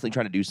everybody's constantly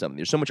trying to do something.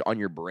 There's so much on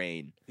your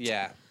brain.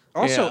 Yeah.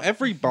 Also, Yeah.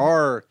 every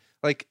bar,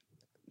 like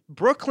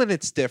Brooklyn,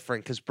 it's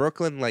different because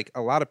Brooklyn, like a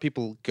lot of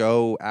people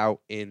go out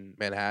in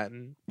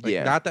Manhattan. Like,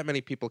 Yeah. not that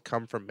many people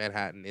come from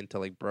Manhattan into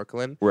like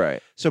Brooklyn.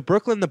 Right. So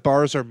Brooklyn, the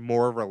bars are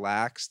more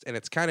relaxed and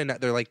it's kind of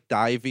not. They're like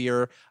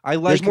divier. I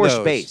like There's more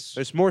those. space.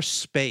 There's more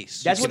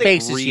space. That's You what can they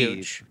Space is breathe.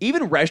 huge.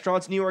 Even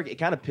restaurants in New York, it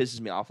kind of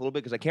pisses me off a little bit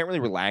because I can't really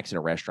relax in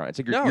a restaurant. It's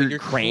like No, you're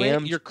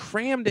crammed. You're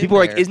crammed. in People are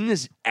like, there. "Isn't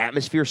this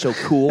atmosphere so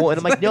cool?" And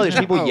I'm like, "No, there's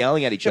people No.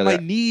 yelling at each And other."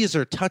 my knees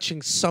are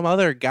touching some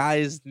other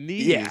guy's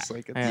knees. Yeah.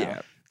 Like it's,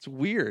 Yeah. it's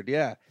weird.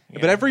 Yeah. Yeah.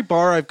 But every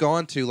bar I've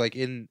gone to, like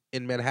in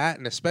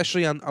Manhattan,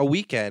 especially on a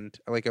weekend,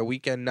 like a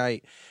weekend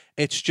night,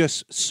 it's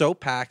just so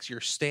packed.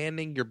 You're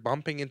standing, you're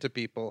bumping into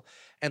people,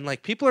 and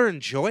like people are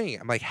enjoying it.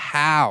 I'm like,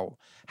 how?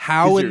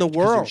 How in the 'Cause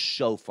they're world?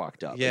 so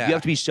fucked up. Like, Yeah. you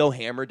have to be so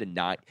hammered to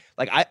not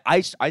like.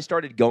 I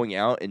started going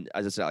out, and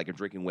as I said, like I'm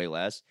drinking way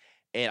less.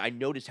 And I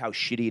noticed how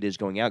shitty it is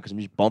going out because I'm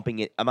just bumping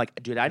it. I'm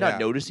like, did I not Yeah.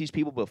 notice these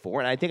people before?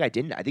 And I think I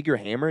didn't. I think you're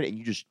hammered and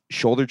you just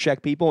shoulder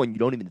check people and you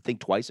don't even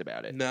think twice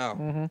about it. No.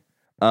 Mm-hmm.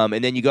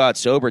 And then you go out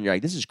sober and you're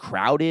like, this is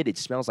crowded. It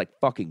smells like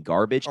fucking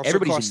garbage. Also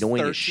Everybody's costs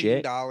annoying as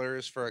shit.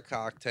 $13 for a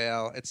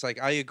cocktail. It's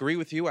like I agree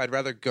with you. I'd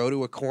rather go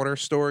to a corner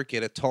store,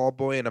 get a tall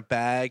boy in a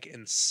bag,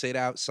 and sit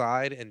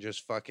outside and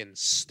just fucking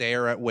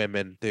stare at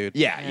women, dude.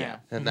 Yeah, yeah.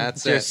 And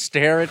that's Just it.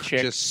 stare at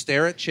chicks. Just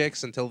stare at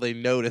chicks until they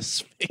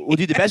notice me. Well,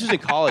 dude, the best was in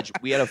college.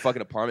 We had a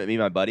fucking apartment, me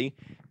and my buddy,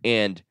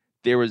 and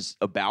there was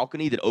a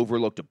balcony that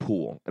overlooked a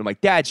pool. And I'm like,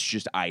 that's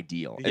just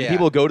ideal. And Yeah.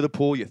 people go to the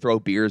pool, you throw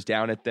beers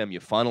down at them, you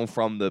funnel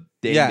from the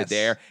thing Yes. to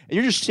there, and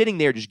you're just sitting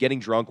there, just getting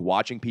drunk,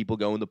 watching people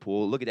go in the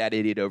pool. Look at that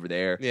idiot over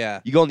there. Yeah.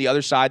 You go on the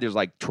other side, there's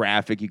like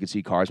traffic, you can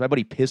see cars. My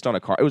buddy pissed on a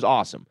car. It was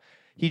awesome.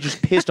 He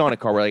just pissed on a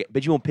car. We're like,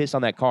 but you won't piss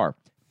on that car.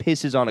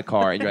 Pisses on a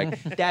car. And you're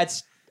like,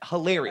 that's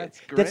hilarious. That's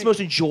That's the great. most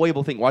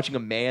enjoyable thing, watching a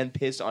man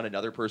piss on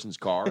another person's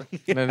car. That is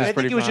And I think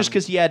pretty it was just fun.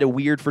 because he had a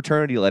weird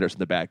fraternity letters in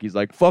the back. He's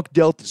like, fuck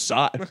Delta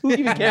Psi. Who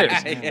even cares?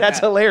 That's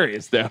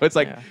hilarious, though. It's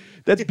like, Yeah.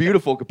 that's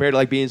beautiful compared to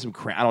like being some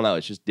I don't know.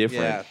 It's just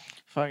different. Yeah.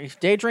 Fuck, if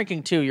day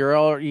drinking too.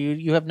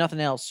 You have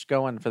nothing else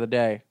going for the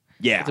day.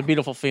 Yeah. It's a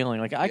beautiful feeling.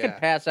 Like I Yeah. could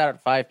pass out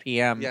at 5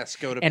 p.m. Yes,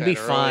 go to and bed be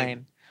early.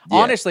 fine. Yeah.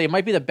 Honestly, it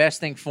might be the best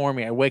thing for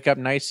me. I wake up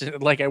nice,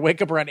 like I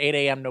wake up around 8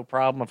 a.m. No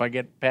problem if I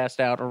get passed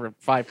out or at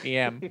 5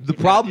 p.m. The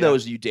problem, though,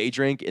 is you day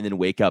drink and then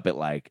wake up at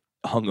like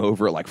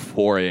hungover at like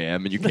 4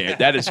 a.m. and you can't.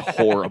 That is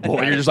horrible.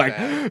 And you're just like,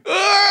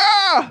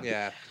 ah!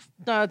 Yeah.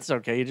 No, it's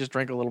okay. You just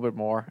drink a little bit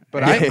more.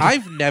 But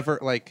I've never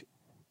like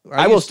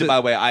I will used still, to- by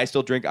the way, I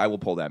still drink. I will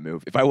pull that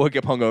move. If I wake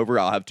up hungover,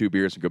 I'll have 2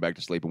 beers and go back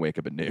to sleep and wake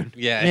up at noon.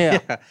 Yeah.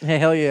 Yeah. Hey,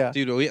 hell yeah.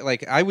 Dude,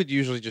 like I would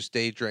usually just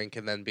day drink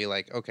and then be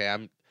like, okay,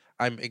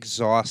 I'm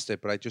exhausted,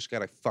 but I just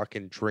gotta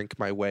fucking drink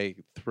my way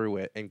through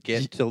it and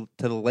get to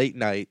the late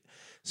night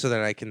so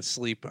that I can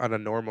sleep on a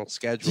normal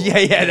schedule.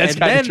 Yeah, that's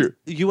And kinda then true.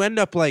 You end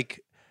up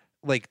like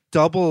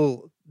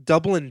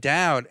doubling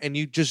down, and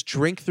you just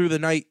drink through the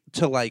night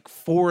to like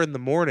 4 a.m,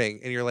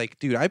 and you're like,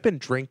 dude, I've been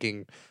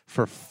drinking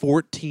for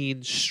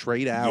 14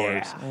 straight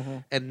hours.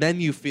 And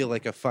then you feel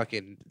like a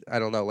fucking, I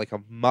don't know, like a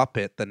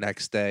muppet the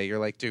next day. You're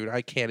like, dude,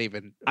 I can't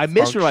even. I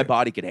miss when my function.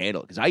 body could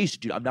handle it because I used to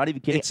do. I'm not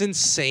even kidding. It's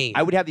insane.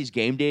 I would have these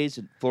game days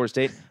at Florida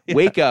State.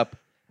 Wake up,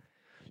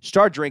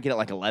 start drinking at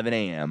like 11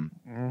 a.m.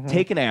 Mm-hmm.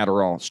 Take an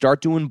Adderall,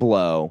 start doing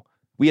blow,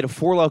 We had a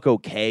Four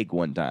Loko keg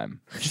one time.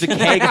 Just a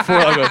keg of Four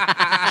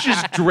Loko.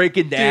 Just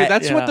drinking that. Dude,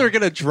 that's Yeah. what they're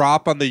gonna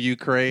drop on the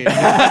Ukraine.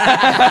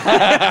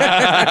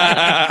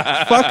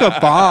 Fuck a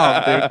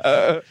bomb,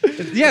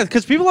 dude. Yeah,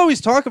 because people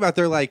always talk about.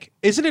 They're like,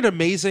 "Isn't it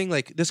amazing?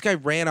 Like this guy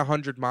ran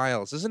 100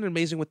 miles. Isn't it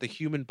amazing what the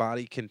human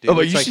body can do?" Oh,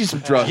 but It's you like, see some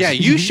drugs. yeah,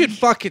 you should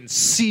fucking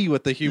see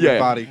what the human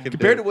body can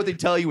Compared do. to what they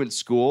tell you in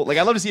school. Like,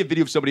 I love to see a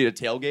video of somebody at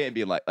a tailgate and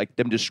being like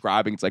them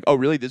describing. It's like, oh,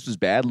 really? This was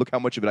bad. Look how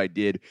much of it I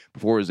did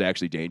before it was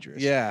actually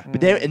dangerous. Yeah.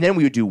 But then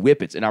we would do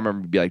whippets, and I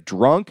remember we'd be like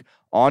drunk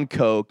on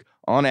coke,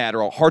 on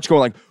Adderall, hearts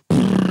going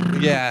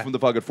like Yeah. from the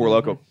fucking Four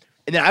Loko.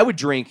 And then I would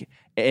drink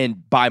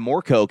and buy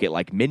more coke at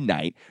like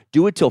midnight,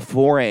 do it till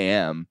 4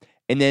 a.m.,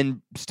 and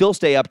then still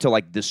stay up till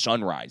like the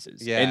sun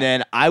rises. Yeah. And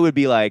then I would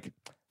be like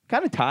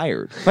kind of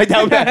tired. Like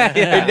that.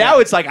 And now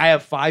it's like I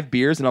have 5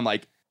 beers and I'm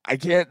like, I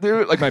can't do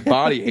it. Like my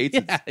body hates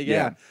it.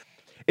 Yeah.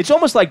 It's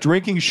almost like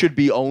drinking should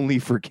be only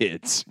for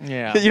kids.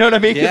 Yeah. You know what I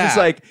mean? 'Cause Yeah. it's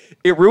like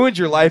it ruins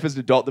your life as an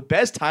adult. The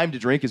best time to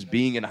drink is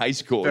being in high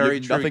school. You Very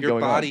have true. nothing Your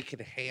going body on. can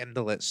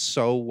handle it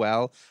so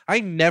well. I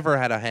never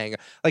had a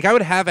hangover. Like I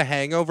would have a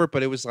hangover,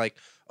 but it was like,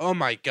 oh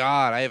my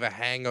god, I have a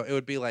hangover. It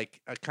would be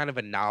like a kind of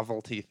a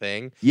novelty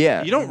thing.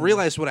 Yeah. You don't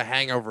realize what a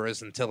hangover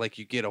is until like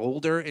you get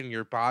older and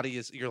your body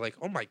is. You're like,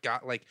 oh my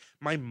god, like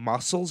my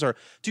muscles are.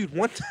 Dude,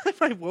 one time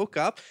I woke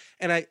up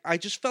and I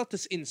just felt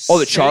this insane. Oh,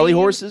 the Charlie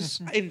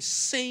horses?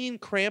 Insane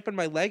cramp in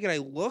my leg, and I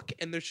look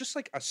and there's just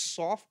like a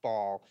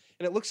softball,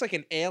 and it looks like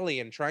an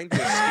alien trying to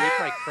escape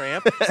my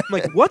cramp. I'm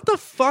like, what the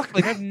fuck?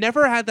 Like I've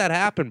never had that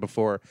happen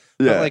before.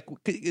 Yeah. But like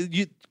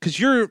you, because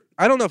you're,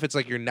 I don't know if it's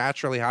like you're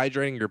naturally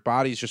hydrating, your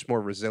body's just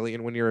more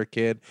resilient when you're a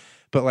kid.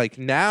 But like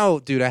now,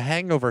 dude, a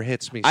hangover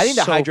hits me. I think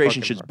the so hydration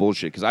fucking shit's hard.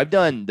 bullshit because I've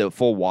done the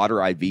full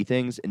water IV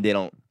things and they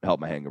don't help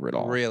my hangover at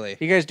all. Really.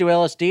 You guys do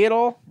LSD at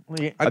all?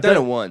 I've done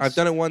it once. I've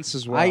done it once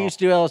as well. I used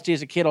to do LSD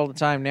as a kid all the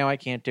time. Now I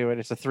can't do it.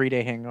 It's a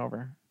 3-day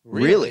hangover.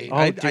 Really? Oh,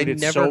 I dude,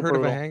 it's never so heard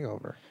of a brutal.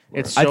 hangover.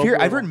 It's I've so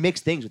heard brutal.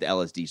 mixed things with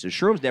LSD. So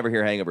shrooms never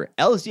hear hangover.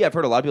 LSD, I've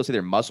heard a lot of people say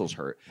their muscles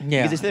hurt.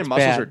 Yeah, Because they say their it's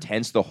muscles bad. are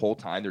tense the whole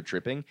time they're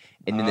tripping,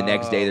 and then the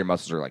next day their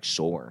muscles are like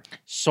sore.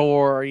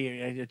 sore,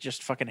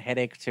 just fucking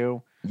headache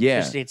too.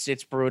 Yeah.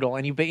 It's brutal,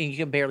 and you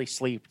can barely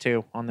sleep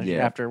too on the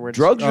Yeah. afterwards.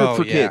 Drugs are Oh,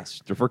 for yeah.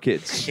 kids. They're for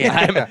kids.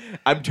 Yeah.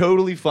 I'm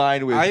totally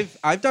fine with.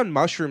 I've done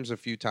mushrooms a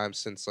few times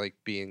since like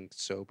being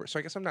sober. So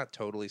I guess I'm not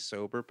totally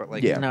sober, but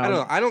like Yeah. No. I don't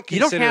know. I don't You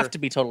consider, don't have to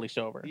be totally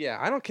sober. Yeah,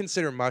 I don't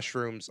consider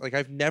mushrooms like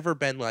I've never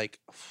been like,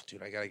 "Oh,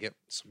 dude, I gotta get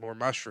some more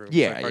mushrooms.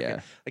 Yeah, I fucking-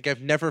 yeah. Like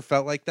I've never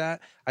felt like that.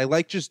 I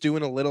like just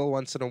doing a little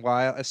once in a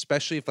while,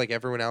 especially if like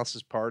everyone else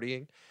is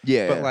partying.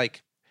 yeah. But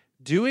like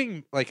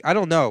doing like I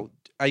don't know.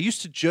 I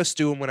used to just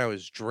do them when I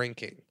was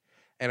drinking,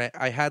 and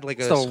I had like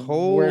It's this the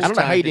whole. worst I don't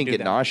know how time you to didn't do get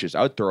that. nauseous.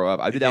 I would throw up.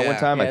 I did that one Yeah.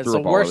 time. Yeah, I it's threw the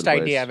up all over worst the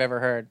place. idea I've ever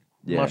heard.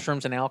 Yeah.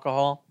 Mushrooms and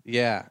alcohol.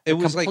 Yeah, it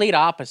was like Complete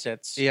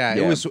opposites. yeah,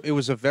 Yeah. it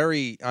was a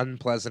very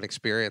unpleasant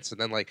experience,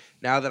 and then like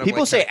now that I'm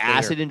People like, say kinda clear-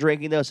 acid in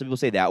drinking though. Some people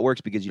say that works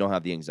because you don't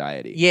have the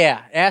anxiety.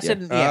 Yeah,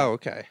 acid. Yeah, Oh,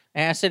 okay.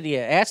 acid. Yeah,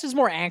 acid's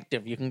more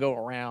active. You can go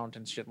around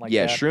and shit like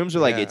yeah, that. shrooms are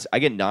like Yeah. I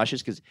get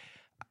nauseous because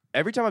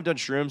every time I've done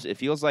shrooms, it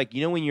feels like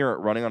when you're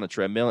running on a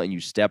treadmill and you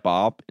step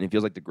off and it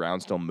feels like the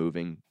ground's still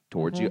moving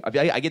towards you.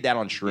 I get that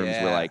on shrooms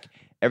where Yeah. like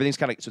everything's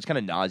it's kind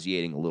of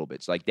nauseating a little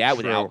bit. So like that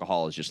with True.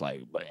 alcohol is just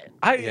like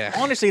I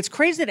honestly, it's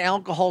crazy that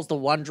alcohol's the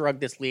one drug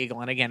that's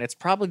legal, and again, it's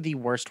probably the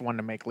worst one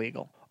to make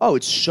legal. oh,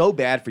 it's so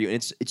bad for you. And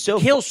it's so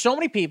Kills so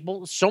many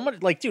people. So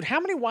much, like, dude, how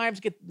many wives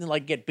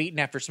get beaten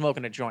after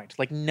smoking a joint?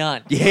 Like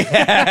none.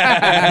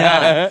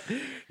 yeah.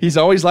 He's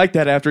always like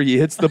that after he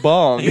hits the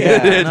bong.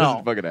 Yeah, it no.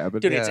 doesn't fucking happen.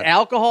 Dude, it's Yeah.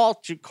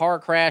 alcohol, car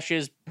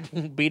crashes,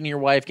 beating your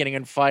wife, getting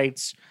in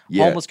fights,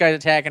 Yeah. homeless guys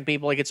attacking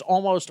people. Like it's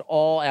almost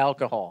all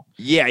alcohol.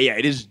 Yeah,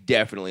 it is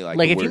definitely like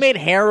Like the if you worst. made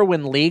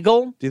heroin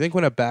legal, Do you think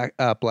when a black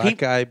He-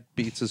 guy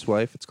beats his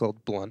wife, it's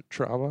called blunt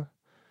trauma?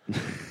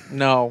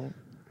 no,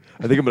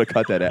 I think I'm gonna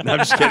cut that out. No, I'm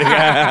just kidding.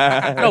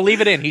 no, leave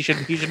it in. He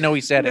should know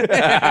he said it.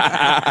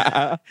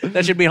 That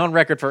should be on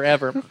record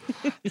forever.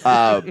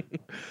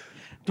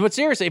 But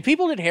seriously, if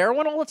people did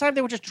heroin all the time,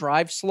 they would just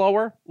drive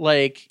slower.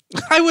 Like,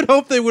 I would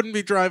hope they wouldn't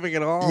be driving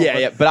at all.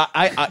 yeah, but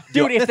I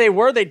dude, if they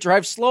were, they'd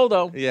drive slow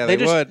though. Yeah, they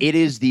they just, would. it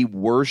is the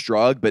worst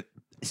drug, but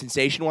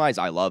sensation wise,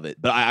 I love it.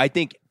 But I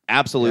think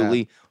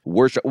absolutely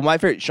worst. Well, my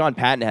favorite Sean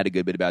Patton had a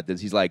good bit about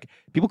this. He's like,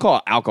 people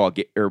call alcohol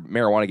or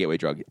marijuana gateway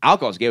drug.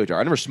 Alcohol's a gateway drug.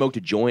 I never smoked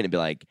a joint and be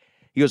like,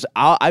 he goes,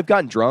 I've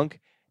gotten drunk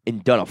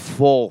and done a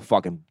full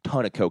fucking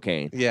ton of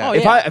cocaine. Yeah. Oh,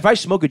 If yeah. I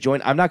smoke a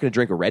joint, I'm not going to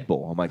drink a Red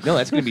Bull. I'm like, no,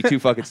 that's going to be too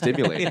fucking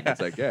stimulating.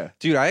 It's like, yeah.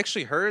 Dude, I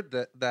actually heard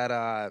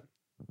that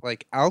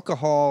like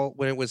alcohol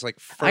when it was like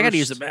first, I got to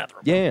use the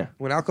bathroom. Yeah.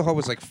 when alcohol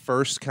was like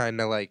first kind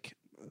of like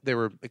they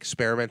were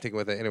experimenting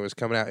with it and it was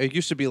coming out. It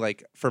used to be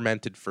like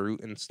fermented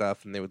fruit and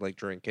stuff, and they would like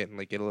drink it and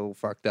like get a little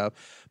fucked up.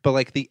 But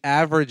like the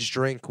average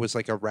drink was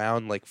like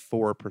around like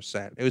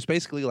 4%. It was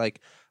basically like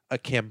a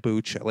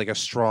kombucha, like a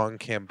strong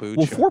kombucha.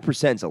 Well,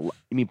 4% is I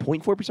mean,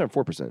 0.4%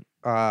 or 4%?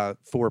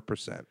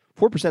 4%.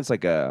 4% is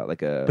like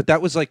a. But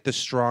that was like the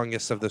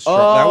strongest of the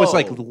strong. That was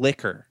like Oh.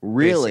 liquor.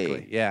 Really?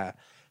 basically. Yeah.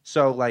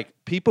 So like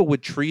people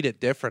would treat it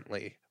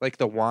differently. Like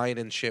the wine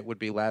and shit would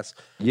be less.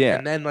 Yeah.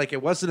 And then like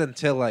it wasn't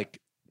until like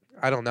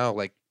I don't know,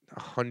 like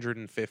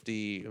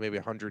 150 maybe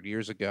 100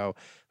 years ago,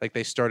 like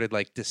they started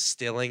like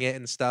distilling it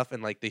and stuff,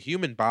 and like the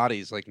human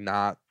body's like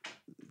not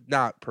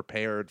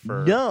prepared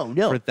for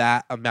for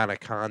that amount of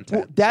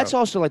content. Well, that's So-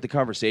 also like the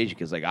conversation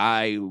because like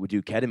I would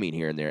do ketamine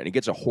here and there, and it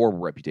gets a horrible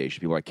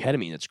reputation. People are like,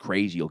 ketamine, that's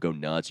crazy. You'll go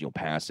nuts. You'll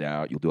pass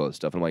out. You'll do all this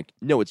stuff. And I'm like,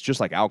 no, it's just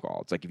like alcohol.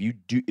 It's like if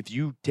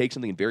you take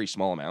something in very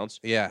small amounts,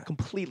 yeah.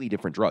 completely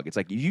different drug. It's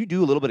like if you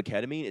do a little bit of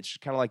ketamine, it's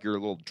just kind of like you're a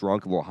little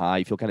drunk, a little high.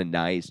 You feel kind of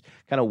nice,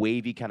 kind of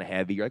wavy, kind of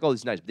heavy. You're like, oh,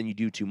 this is nice. But then you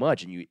do too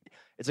much, and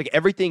it's like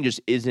everything just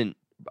isn't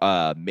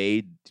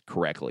made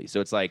correctly. So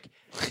it's like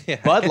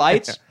Bud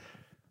Lights.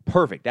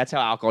 Perfect. That's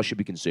how alcohol should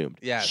be consumed.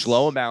 Yes.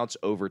 Slow amounts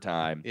over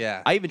time.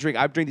 Yeah. I drink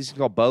these things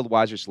called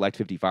Budweiser Select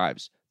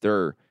 55s.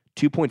 They're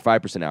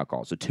 2.5%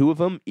 alcohol. So two of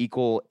them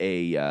equal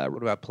a.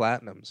 What about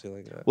platinums? You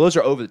like that? Well, those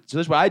are over. So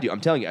that's what I do.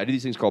 I'm telling you, I do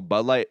these things called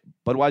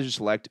Budweiser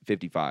Select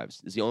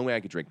 55s. It's the only way I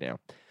can drink now.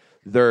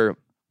 They're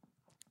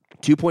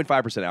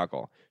 2.5%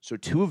 alcohol. So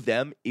two of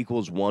them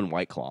equals one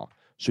White Claw.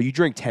 So you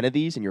drink 10 of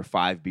these and you're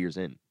 5 beers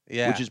in.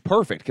 Yeah. Which is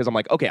perfect because I'm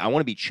like, okay, I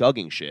want to be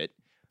chugging shit,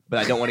 but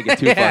I don't want to get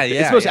too Yeah, fucked. yeah,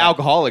 It's the most yeah.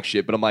 alcoholic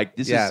shit, but I'm like,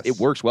 Yes. it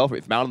works well for me.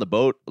 If I'm out on the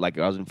boat, like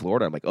I was in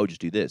Florida, I'm like, oh,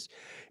 just do this.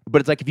 But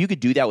it's like if you could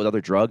do that with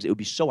other drugs, it would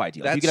be so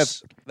ideal. If you could have,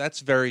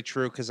 That's very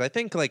true because I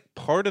think like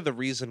part of the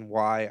reason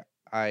why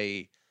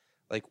I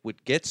like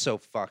would get so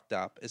fucked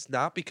up is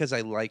not because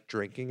I like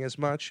drinking as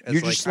much as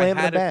you're like just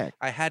slamming it back.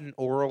 I had an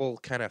oral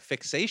kind of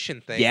fixation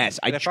thing. Yes,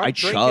 and if I'm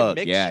drinking chug.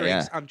 mixed Yeah,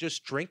 drinks, yeah. I'm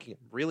just drinking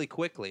really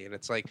quickly, and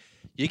it's like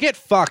you get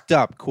fucked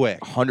up quick.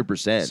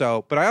 100%.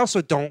 So, but I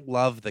also don't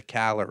love the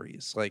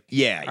calories. Like,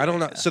 yeah, I don't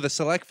know. yeah. So the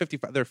Select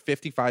 55, they're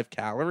 55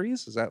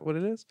 calories. Is that what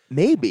it is?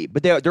 Maybe,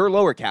 but they're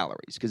lower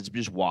calories because it's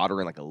just water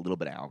and like a little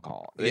bit of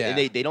alcohol. Yeah.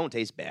 And they don't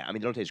taste bad. I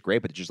mean, they don't taste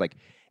great, but it's just like.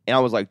 And I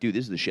was like, dude,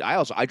 this is the shit.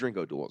 I drink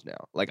O'Doul's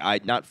now. Like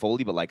I not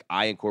fully, but like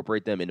I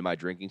incorporate them into my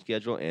drinking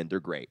schedule, and they're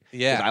great. 'Cause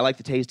Yeah, I like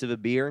the taste of a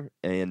beer,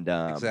 and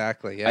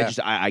exactly. Yeah,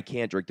 I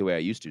can't drink the way I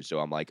used to.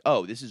 So I'm like,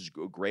 oh, this is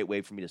a great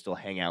way for me to still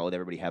hang out with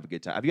everybody, have a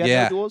good time. Have you had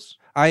Yeah. O'Doul's?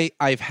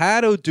 I've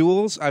had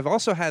O'Doul's. I've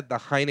also had the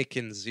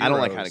Heineken Zero. I don't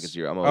like Heineken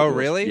Zero. I'm a Oh, O'Doul's.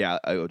 really? Yeah,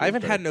 O'Doul's I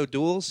haven't better. had an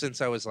O'Doul's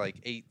since I was like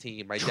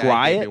 18. My dad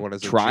Try gave me it. one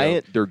as a Try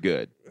joke. it. They're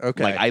good.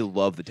 Okay. Like I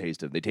love the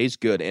taste of them. They taste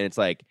good, and it's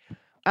like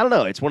I don't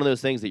know. It's one of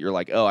those things that you're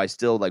like, oh, I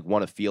still like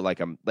want to feel like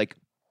I'm like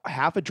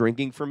half of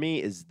drinking for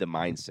me is the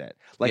mindset.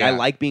 Like I Yeah.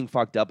 like being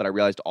fucked up, but I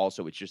realized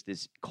also it's just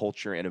this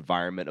culture and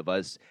environment of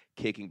us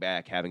kicking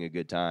back, having a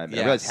good time. And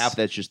I realized Yes. half of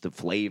that's just the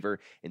flavor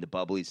and the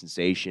bubbly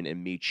sensation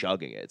and me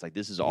chugging it. It's like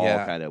this is all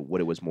Yeah. kind of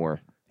what it was more.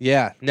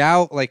 Yeah.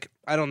 Now, like,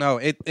 I don't know.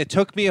 It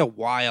took me a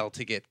while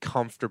to get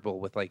comfortable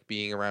with like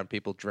being around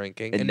people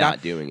drinking And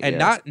not doing it. and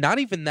yeah. not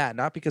even that.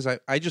 Not because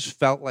I just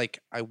felt like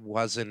I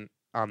wasn't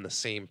on the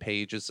same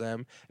page as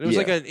them. And it was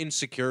like Yeah. an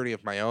insecurity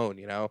of my own,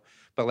 you know.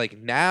 But like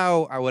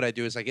now, what I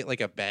do is I get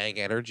like a Bang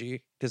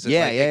energy because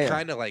Yeah, like, yeah, it yeah.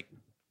 kind of like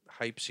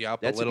hypes you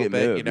up That's a little good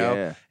bit, move, you know.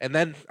 yeah. And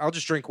then I'll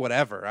just drink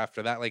whatever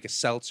after that, like a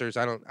seltzers.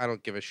 I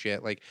don't give a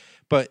shit. Like,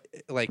 but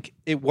like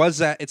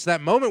it's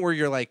that moment where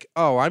you're like,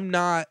 oh, I'm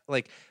not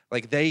like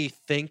they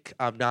think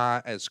I'm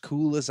not as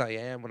cool as I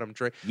am when I'm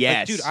drinking.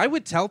 Yes. Like, dude, I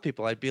would tell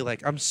people, I'd be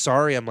like, I'm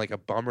sorry, I'm like a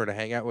bummer to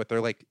hang out with.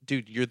 They're like,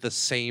 dude, you're the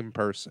same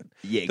person.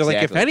 Yeah, They're like,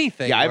 if exactly.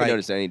 anything, Yeah, I haven't like-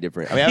 noticed any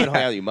different. I mean, I haven't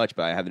hung Yeah. out with you much,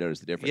 but I haven't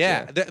noticed the difference.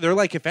 Yeah, they're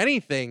like, if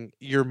anything,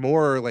 you're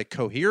more like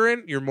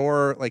coherent. You're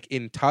more like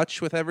in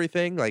touch with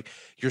everything. Like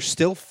you're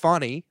still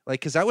funny. Like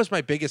because that was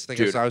my biggest thing.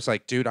 Is Dude. I was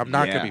like, dude, I'm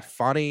not Yeah. gonna be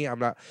funny. I'm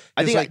not.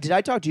 I 'cause, think like, did I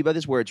talk to you about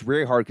this? Where it's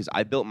very hard because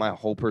I built my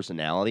whole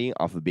personality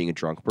off of being a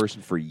drunk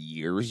person for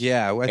years.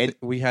 yeah, and-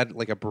 we had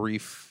like a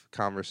brief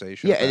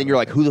conversation. Yeah, about and then you're it.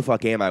 like, who the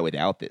fuck am I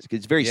without this? Because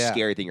it's a very Yeah.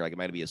 scary thing. You're like,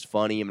 am I gonna be as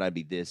funny? Am I gonna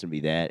be this and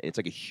be that? And it's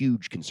like a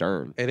huge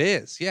concern. It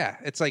is, yeah.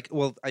 It's like,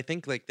 well, I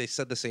think like they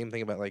said the same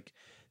thing about like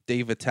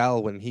Dave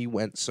Attell when he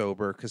went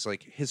sober because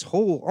like his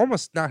whole,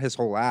 almost not his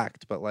whole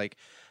act, but like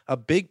a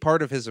big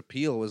part of his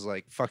appeal was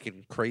like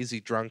fucking crazy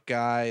drunk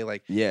guy.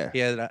 Like Yeah,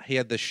 he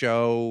had the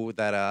show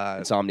that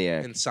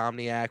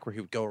Insomniac. where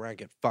he would go around and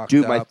get fucked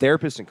Dude, up. my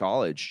therapist in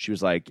college, she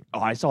was like, "Oh,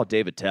 I saw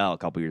David Tell a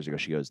couple years ago."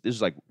 She goes, "This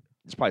is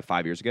probably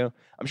 5 years ago.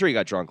 I'm sure he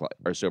got drunk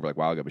or sober like a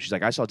while ago." But she's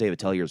like, "I saw David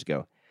Tell years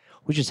ago.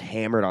 Was just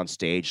hammered on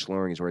stage,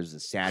 slurring his words. It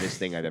was the saddest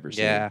thing I've ever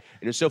seen." Yeah.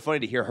 And it's so funny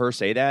to hear her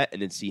say that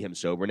and then see him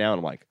sober now. And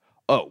I'm like,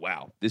 "Oh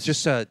wow, this It's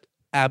just a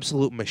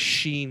absolute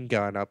machine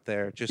gun up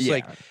there. Just Yeah.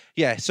 like,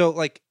 yeah. So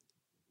like,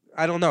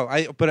 I don't know.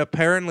 But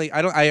apparently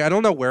I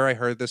don't know where I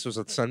heard this was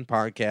at some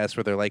podcast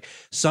where they're like,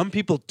 some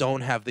people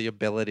don't have the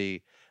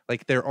ability,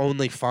 like they're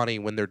only funny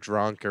when they're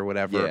drunk or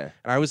whatever. Yeah.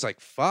 And I was like,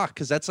 fuck,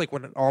 because that's like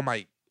when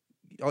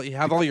you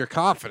have all your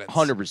confidence.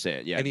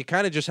 100%. Yeah, And you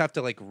kind of just have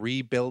to like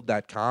rebuild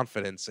that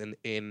confidence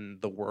in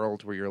the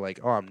world where you're like,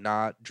 oh, I'm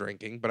not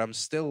drinking, but I'm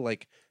still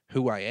like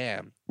who I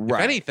am. Right.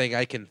 If anything,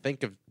 I can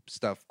think of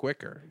stuff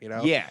quicker, you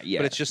know? yeah.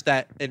 But it's just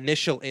that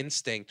initial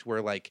instinct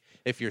where, like,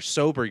 if you're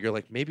sober, you're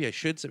like, maybe I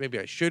should say, maybe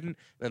I shouldn't.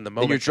 And the and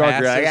moment you're drunk.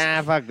 You're like,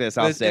 passes, fuck this.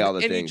 I'll say all the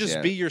and things. you just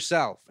yeah. be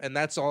yourself, and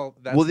that's all.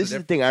 That's Well, this is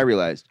the thing I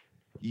realized.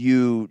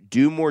 you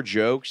do more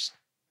jokes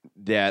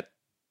that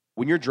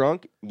when you're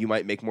drunk, you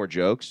might make more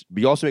jokes,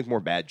 but you also make more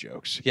bad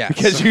jokes. Yeah.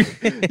 Because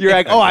you're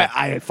like, oh,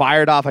 I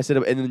fired off. I said,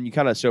 and then you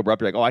kind of sober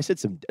up. You're like, oh, I said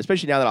some,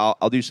 especially now that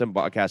I'll do some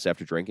podcasts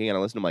after drinking and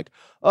I listen, I'm like,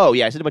 oh,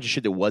 yeah, I said a bunch of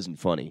shit that wasn't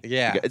funny.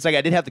 Yeah. It's like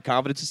I did have the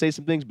confidence to say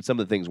some things, but some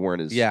of the things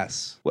weren't as.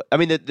 Yes. I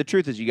mean, the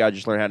truth is you got to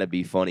just learn how to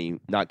be funny,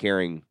 not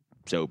caring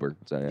sober.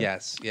 So, yeah.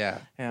 Yes. Yeah.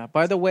 Yeah.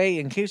 By the way,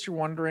 in case you're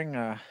wondering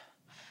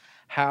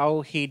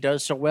how he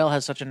does so well,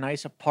 has such a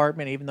nice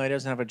apartment, even though he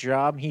doesn't have a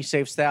job, he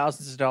saves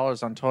thousands of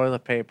dollars on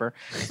toilet paper.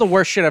 It's the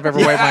worst shit I've ever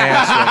wiped my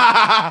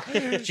ass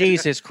with.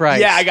 Jesus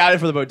Christ. Yeah, I got it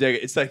for the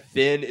bodega. It's like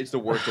thin. It's the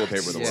worst toilet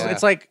paper in the Yeah.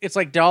 world. It's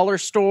like dollar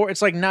store.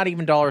 It's like not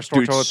even dollar store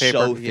Dude, toilet it's paper.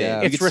 so thin. Yeah.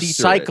 You It's can see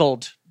through it.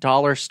 recycled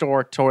dollar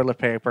store toilet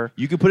paper.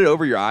 You can put it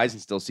over your eyes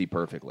and still see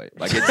perfectly.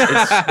 Like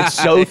it's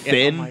so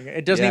thin. Oh my God.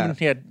 It doesn't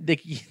Yeah. even.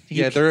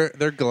 Yeah,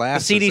 they're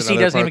glasses. The in CDC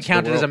other doesn't even parts of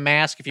count the it as a world.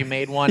 mask if you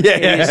made one. Yeah.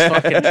 It is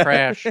fucking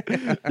trash.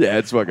 Yeah,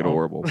 it's fucking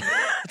horrible.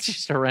 It's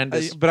just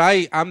horrendous.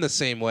 But I'm the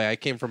same way. I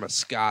came from a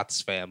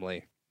Scots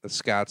family. The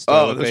Scots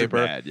Oh, toilet those are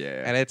paper. bad.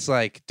 Yeah. And it's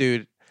like,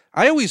 dude,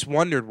 I always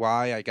wondered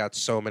why I got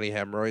so many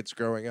hemorrhoids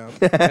growing up.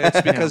 And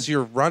it's because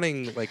you're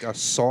running like a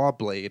saw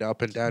blade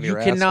up and down You your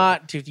asshole.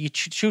 cannot. Dude, you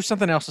choose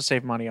something else to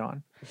save money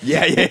on.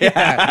 yeah.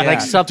 Yeah.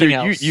 Like something Dude,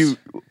 else.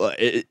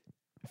 it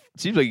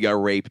seems like you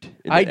got raped.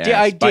 In I the did-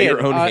 ass I by did.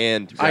 your own I-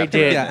 hand. I wrapped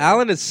did. around Yeah, it.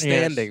 Alan is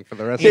standing for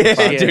the rest of Yeah,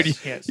 the podcast.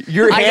 dude. Yes.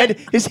 Your I hand,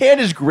 his hand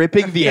is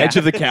gripping the Yeah. edge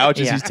of the couch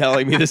as Yeah. he's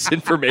telling me this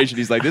information.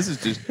 He's like, "This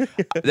is just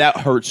that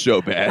hurts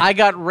so bad." I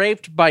got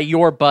raped by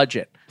your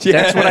budget. Yeah.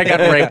 That's what I got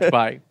raped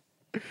by.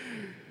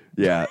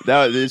 Yeah,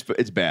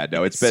 it's bad.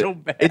 No, it's been So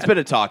bad. it's been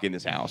a talk in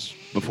this house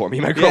before. Me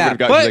and my girlfriend Yeah, have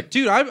gotten but like,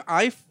 dude,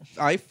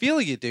 I feel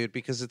you, dude,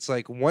 because it's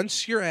like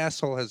once your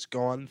asshole has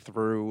gone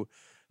through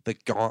the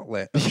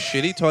gauntlet of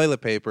shitty toilet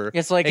paper,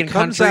 It's like it in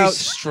comes countries- out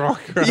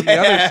stronger on the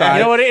Yeah. other side.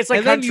 You know what? It's like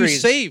and then you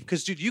countries. save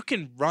because, dude, you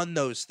can run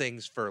those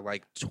things for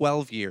like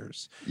 12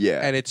 years, yeah,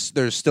 and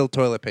there's still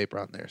toilet paper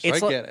on there. So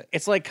It's I like, get it.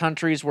 It's like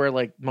countries where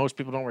like most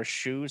people don't wear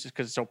shoes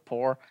because it's so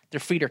poor. Their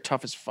feet are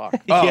tough as fuck.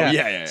 Oh,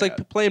 yeah. It's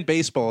like playing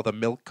baseball with a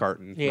milk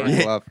carton Yeah. for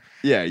a glove.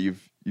 yeah.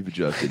 You've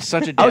adjusted.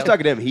 Such a I was deal.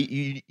 talking to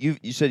him.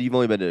 You said you've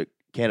only been to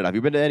Canada. Have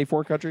you been to any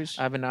foreign countries?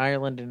 I've been to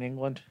Ireland and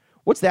England.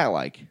 What's that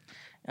like?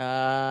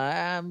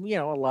 A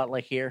lot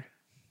like here.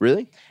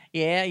 Really?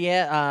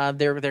 Yeah.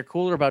 They're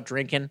cooler about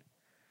drinking.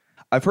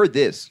 I've heard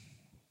this.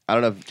 I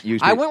don't know if you.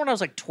 I went when I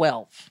was like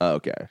 12. Oh,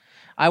 okay.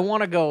 I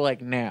want to go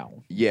like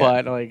now. Yeah.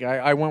 But like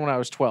I went when I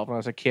was 12 when I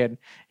was a kid,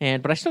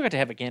 but I still got to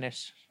have a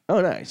Guinness.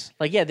 Oh, nice.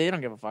 Like yeah, they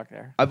don't give a fuck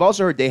there. I've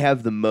also heard they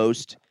have the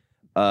most.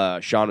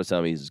 Sean was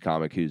telling me, he's a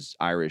comic who's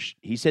Irish.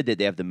 He said that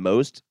they have the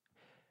most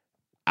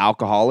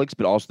alcoholics,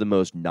 but also the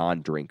most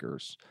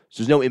non-drinkers.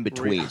 So there's no in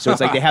between. So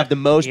it's like they have the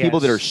most people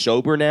that are Yes.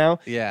 sober now,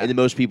 Yeah. and the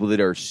most people that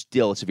are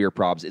still severe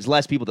problems. It's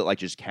less people that like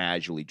just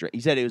casually drink.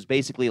 He said it was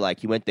basically like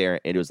he went there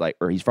and it was like,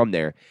 or he's from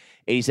there.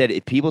 And he said,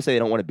 if people say they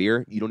don't want a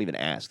beer, you don't even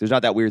ask. There's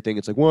not that weird thing.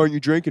 It's like, why aren't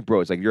you drinking, bro?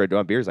 It's like, you're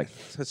on beer. It's like,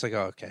 So it's like,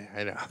 oh, okay,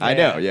 I know. I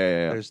know.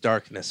 Yeah. There's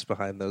darkness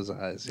behind those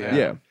eyes. Yeah.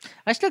 Yeah.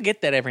 I still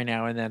get that every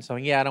now and then. So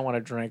yeah, I don't want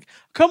to drink.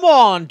 Come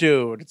on,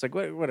 dude. It's like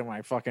what am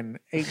I fucking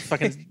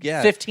 15?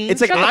 Yeah. It's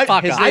like, Shut the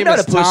fuck his up. I'm name not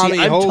a is pussy. Tommy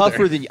I'm Holder.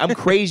 tougher than you. I'm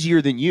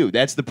crazier than you.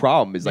 That's the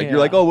problem. Is like, you're Yeah.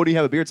 like, oh, what do you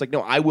have a beer? It's like,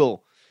 no, I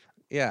will.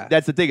 Yeah.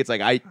 That's the thing. It's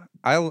like,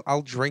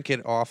 I'll drink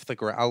it off the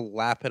ground. I'll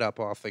lap it up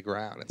off the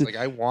ground. It's like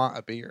I want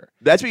a beer.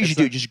 That's what you It's should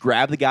do. like- Just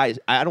grab the guy.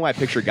 I don't know why I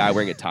picture a guy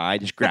wearing a tie.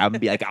 Just grab him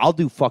and be like, I'll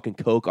do fucking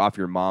coke off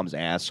your mom's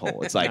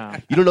asshole. It's like, No.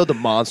 you don't know the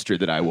monster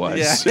that I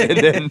was. Yeah. And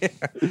then,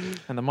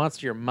 And the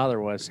monster your mother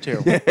was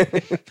too.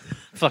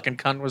 Fucking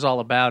cunt was all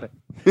about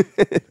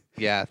it.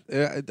 Yeah,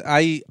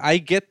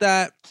 I get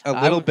that a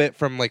I little would- bit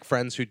from like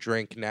friends who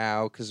drink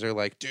now because they're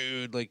like,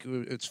 dude, like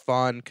it's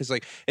fun because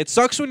like it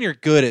sucks when you're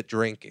good at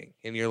drinking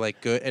and you're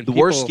like good and the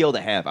worst people- skill to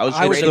have. I was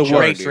I was great a at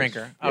great beers.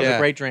 drinker. I was Yeah. a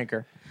great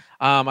drinker.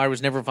 I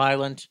was never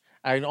violent.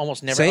 I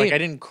almost never Same. like I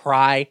didn't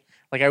cry.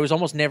 Like I was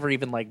almost never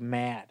even like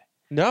mad.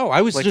 No,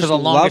 I was Like, for just the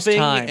longest loving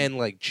time. and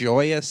like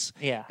joyous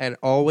Yeah. and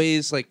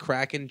always like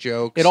cracking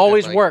jokes. It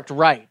always and, like, worked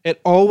right.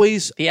 It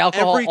always The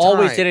alcohol every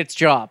always time. did its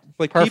job.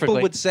 Like perfectly.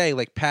 people would say,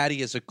 like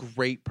Patty is a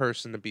great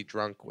person to be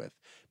drunk with.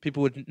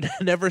 People would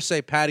never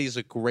say Patty's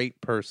a great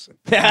person.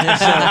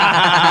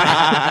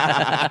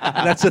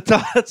 That's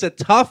a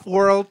tough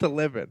world to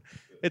live in.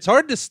 It's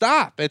hard to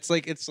stop. It's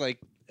like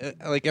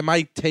am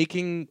I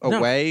taking No.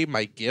 away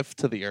my gift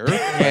to the earth?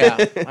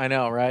 Yeah, I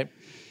know, right?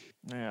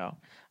 Yeah.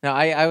 No,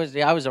 I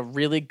was a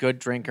really good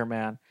drinker,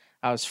 man.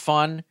 I was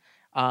fun.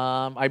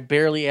 I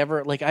barely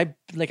ever I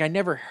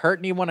never hurt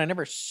anyone. I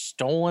never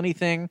stole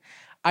anything.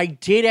 I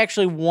did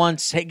actually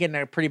once get in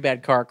a pretty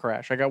bad car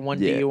crash. I got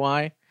one Yeah.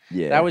 DUI.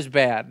 Yeah. That was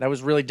bad. That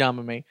was really dumb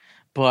of me.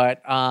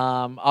 But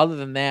other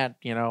than that,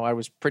 I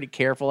was pretty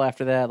careful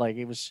after that. Like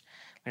it was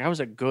like I was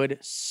a good,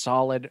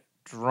 solid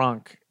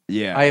drunk.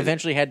 yeah. I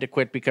eventually had to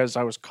quit because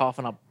I was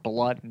coughing up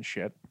blood and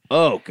shit.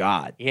 Oh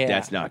God, Yeah.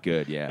 that's not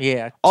good. Yeah.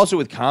 Yeah. Also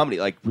with comedy,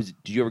 like, did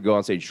you ever go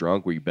on stage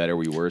drunk? Were you better?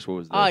 Were you worse? What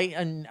was the?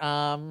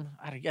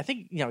 I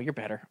think you're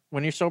better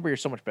when you're sober. You're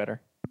so much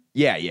better.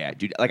 Yeah,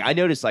 dude. Like I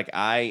noticed, like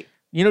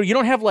You know, you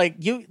don't have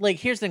like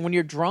here's the thing: when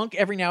you're drunk,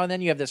 every now and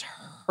then you have this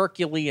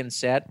Herculean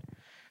set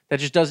that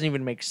just doesn't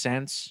even make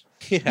sense.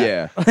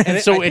 yeah. And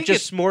So I it think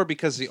just it's more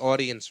because the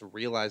audience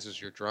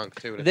realizes you're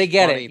drunk too. And They it's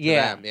get funny it, to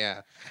yeah. them,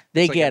 yeah.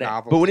 They It's like a get it.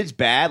 novelty. But when it's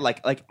bad,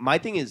 like my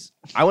thing is,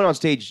 I went on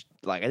stage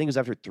like I think it was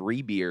after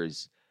 3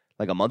 beers,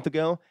 like a month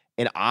ago,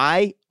 and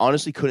I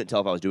honestly couldn't tell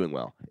if I was doing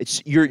well.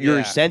 It's your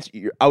Yeah. sense.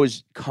 I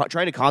was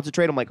trying to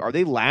concentrate. I'm like, are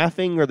they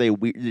laughing? Are they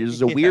weird?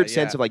 There's a weird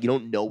sense yeah. of like you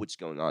don't know what's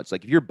going on. It's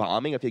like if you're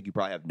bombing, I think you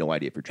probably have no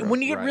idea if you're drunk.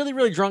 When you get Right. really,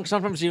 really drunk,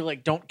 sometimes you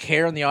like don't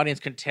care, and the audience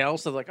can tell.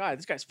 So they're like, "Oh,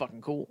 this guy's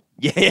fucking cool."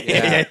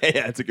 yeah,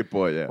 that's a good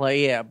point. Yeah, Like,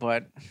 yeah,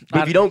 but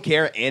but if you don't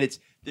care, and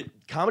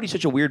comedy's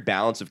such a weird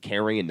balance of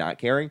caring and not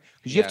caring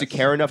because you have to Yes.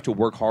 care enough to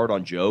work hard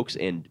on jokes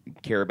and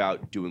care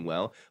about doing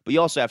well, but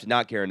you also have to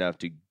not care enough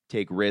to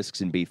take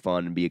risks and be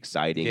fun and be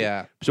exciting.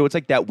 Yeah. So it's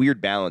like that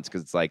weird balance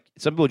because it's like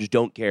some people just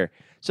don't care.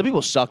 Some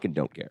people suck and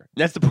don't care.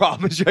 That's the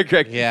problem. Is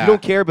correct. Yeah. You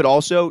don't care, but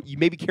also you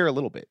maybe care a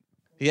little bit.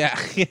 Yeah,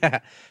 yeah.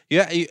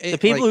 the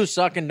people who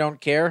suck and don't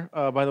care,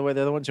 by the way,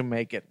 they're the ones who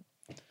make it.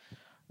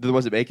 They're the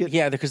ones that make it.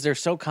 Yeah, because they're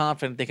so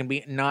confident they can be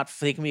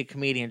a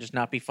comedian, just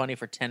not be funny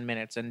for 10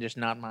 minutes and just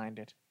not mind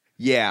it.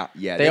 Yeah.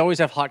 They always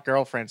have hot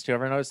girlfriends too.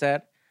 Ever notice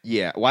that?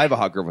 Yeah. Well, I have a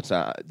hot girl.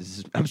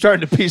 I'm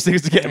starting to piece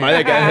things together. Am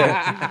I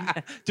that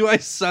guy? do I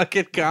suck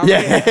at comedy,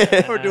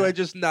 Yeah. or do I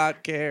just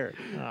not care?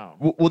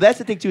 Oh. Well, that's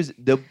the thing too. Is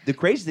the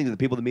crazy thing is the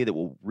people to me that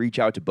will reach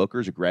out to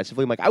bookers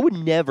aggressively. I'm like, I would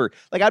never.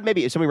 Like, I'd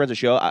maybe if somebody runs a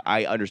show,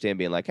 I understand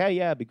being like, hey,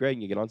 yeah, it'd be great,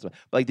 and you get on something.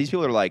 But like these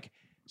people are like,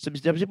 some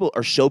people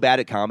are so bad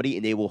at comedy,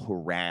 and they will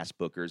harass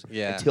bookers.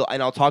 Yeah.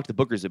 And I'll talk to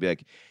the bookers. They'll be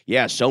like,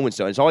 yeah, so and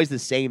so. It's always the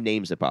same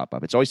names that pop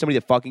up. It's always somebody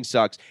that fucking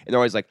sucks, and they're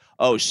always like,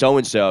 oh, so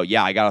and so.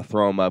 Yeah, I gotta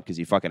throw him up because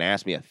he fucking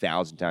asked me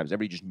 1,000 times.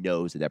 Everybody just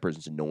knows that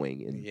person's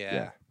annoying. And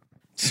Yeah.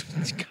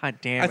 God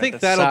damn. I it, think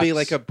that that'll be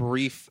sucks.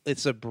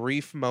 like a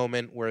brief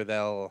moment where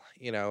they'll,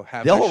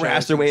 have they'll their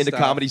harass shows their way and into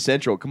stuff. Comedy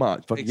Central. Come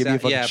on, fucking give me a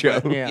fucking yeah, show.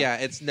 but, Yeah. yeah,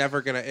 it's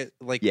never gonna Yeah,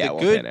 the it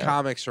won't good pan out.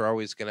 comics are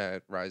always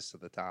gonna rise to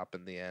the top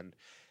in the end,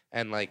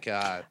 and like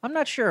I'm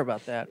not sure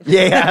about that.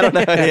 Yeah, I don't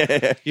know.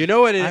 Yeah. you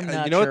know what I'm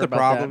not you know what sure the about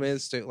problem that.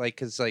 is to like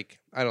because like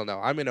I don't know,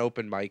 I'm an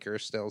open micer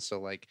still, so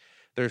like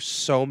there's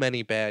so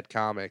many bad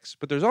comics,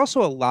 but there's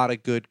also a lot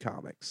of good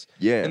comics.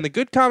 Yeah. And the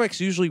good comics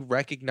usually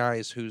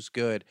recognize who's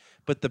good,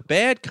 but the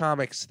bad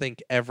comics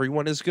think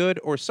everyone is good,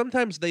 or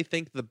sometimes they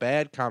think the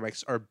bad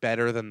comics are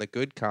better than the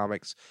good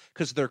comics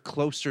because they're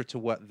closer to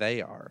what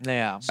they are.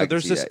 Yeah. So can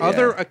there's see this that, yeah.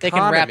 other economy. They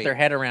can wrap their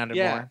head around it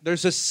Yeah, more.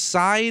 there's a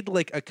side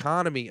like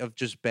economy of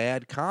just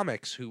bad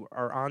comics who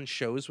are on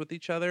shows with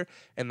each other,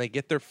 and they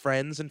get their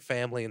friends and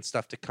family and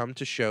stuff to come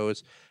to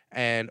shows,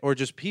 and or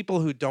just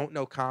people who don't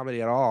know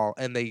comedy at all,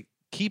 and they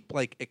keep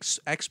like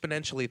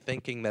exponentially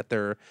thinking that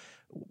they're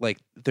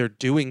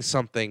doing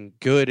something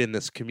good in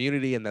this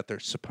community and that they're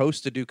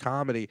supposed to do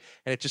comedy,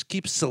 and it just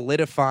keeps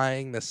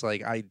solidifying this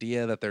like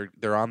idea that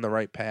they're on the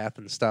right path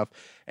and stuff,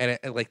 and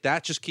it, like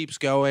that just keeps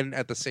going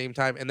at the same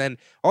time. And then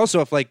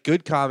also if like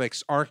good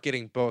comics aren't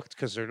getting booked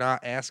because they're not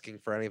asking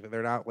for anything,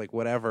 they're not like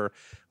whatever,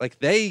 like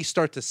they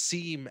start to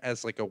seem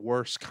as like a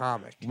worse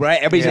comic. Right.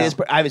 Everybody's Yeah. saying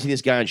this, I haven't seen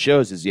this guy on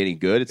shows. Is he any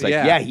good? It's like,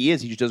 Yeah. yeah, he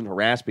is. He just doesn't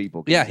harass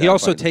people. 'cause Yeah, he's he not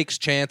also funny. takes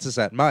chances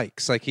at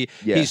mics. Like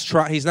Yeah.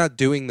 he's not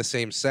doing the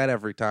same set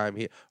every time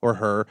he or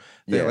her.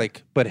 Yeah.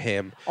 Like but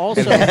him.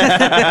 Also,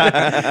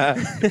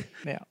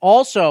 yeah.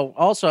 Also,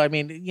 I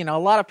mean, a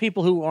lot of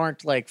people who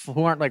aren't like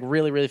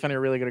really, really funny or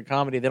really good at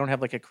comedy, they don't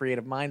have like a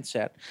creative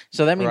mindset.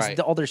 So that means Right.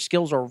 all their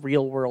skills are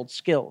real world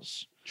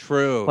skills,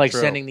 True. like true.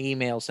 sending the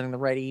emails, sending the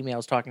right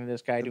emails, talking to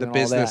this guy, the doing all that.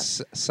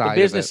 business side.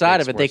 The business side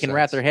makes of it, more they can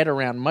wrap sense. their head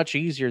around much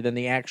easier than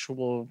the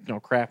actual,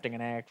 crafting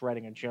an act,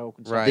 writing a joke,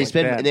 and stuff Right. They like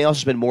spend, that. and they also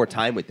spend more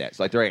time with that.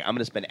 So like, they're like, I'm going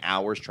to spend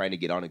hours trying to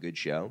get on a good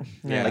show.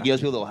 Yeah. Like,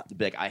 those people that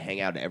be like, I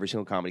hang out at every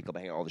single comedy club, I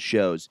hang out at all the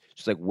shows.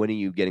 Just like, when are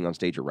you getting on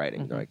stage or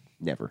writing? They're like,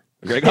 never.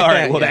 You're like, all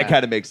right, well, that Yeah.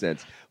 kind of makes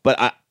sense.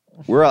 But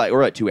we're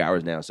at 2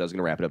 hours now, so I was going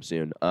to wrap it up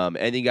soon.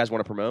 Anything you guys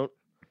want to promote?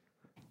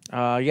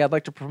 Yeah, I'd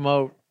like to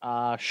promote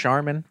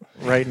Charmin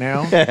right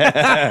now.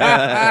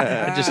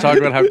 I just talked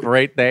about how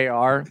great they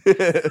are.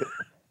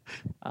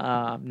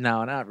 No,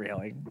 not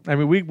really. I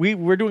mean,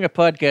 we're doing a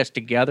podcast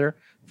together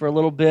for a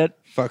little bit.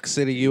 Fuck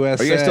City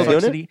USA. Are you guys still doing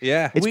it? City.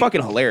 Yeah. It's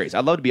fucking hilarious.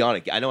 I'd love to be on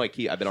it. I know I've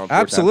been on 4 times.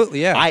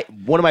 Absolutely, yeah.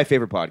 One of my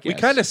favorite podcasts. We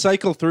kind of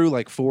cycle through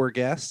like 4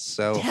 guests,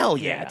 so Hell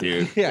yeah,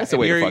 dude. yeah, That's the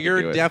way to fucking do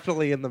you're it.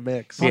 definitely in the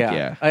mix.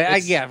 Yeah,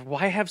 yeah.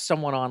 Why have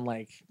someone on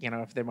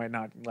if they might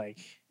not like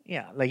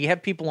you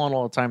have people on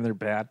all the time, they're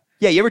bad.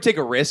 Yeah, you ever take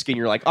a risk and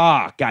you're like,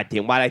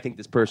 goddamn, why did I think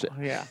this person?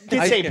 Yeah,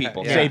 Same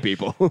people. yeah. Same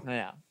people.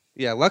 yeah.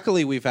 Yeah,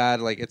 luckily we've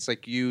had like it's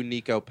like you,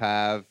 Nico,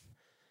 Pav,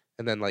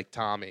 and then like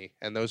Tommy,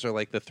 and those are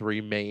like the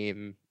 3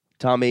 main.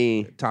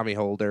 Tommy. Tommy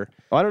Holder,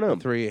 Oh, I don't know.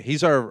 3.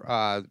 He's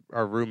our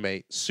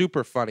roommate.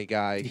 Super funny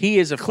guy. He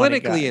is a funny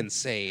clinically guy.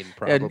 insane, And-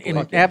 probably.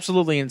 and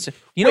absolutely insane.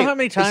 You know how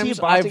many Is he a times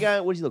Boston I've guy?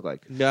 What does he look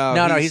like? no,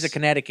 no, he's a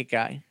Connecticut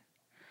guy.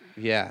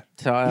 Yeah.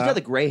 So, He's not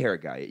the gray hair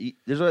guy.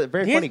 There's a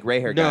very funny gray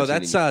hair guy. No, I've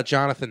seen that's in-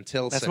 Jonathan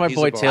Tilson. That's my He's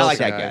boy a boss Tilson. I like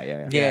that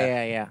guy.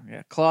 Yeah.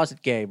 yeah.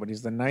 Closet gay, but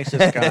he's the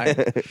nicest guy.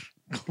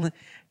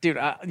 Dude,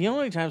 the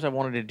only times I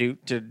wanted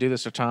to do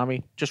this to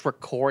Tommy, just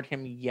record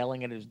him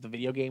yelling at the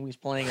video game he's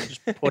playing and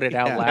just put it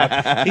out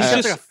loud. He's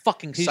just like a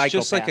fucking He's psychopath.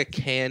 just like a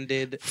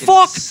candid,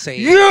 Fuck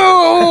insane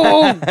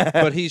you!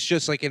 but he's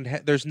just like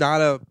there's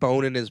not a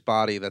bone in his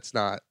body that's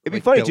not. It'd be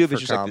like, funny built too if for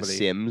it's just like comedy. The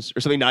Sims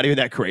or something, not even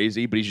that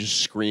crazy, but he's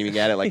just screaming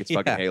at it like it's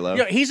fucking Yeah. Halo.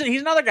 Yeah, he's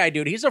another guy,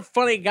 dude. He's a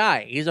funny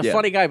guy. He's a Yeah.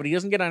 funny guy, but he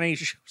doesn't get on any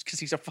shows because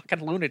he's a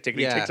fucking lunatic.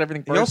 And Yeah. He takes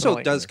everything He personally.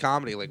 also does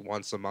comedy like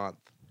once a month.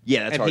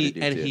 Yeah, that's and hard he to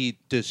do and too. he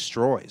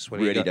destroys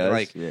when Really he does?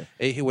 like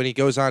Yeah. when he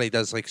goes on. He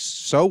does like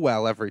so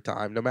well every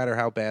time, no matter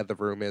how bad the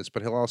room is.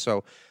 But he'll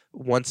also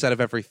one set of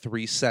every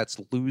 3 sets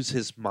lose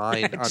his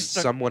mind on Just-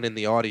 someone in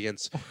the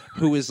audience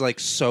who is like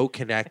so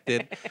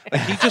connected.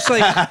 Like he just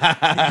like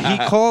he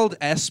called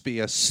Espy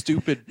a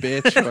stupid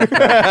bitch.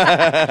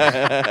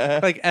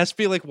 Like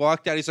Espy like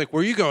walked out. He's like,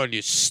 "Where you going,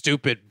 you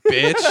stupid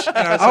bitch?" And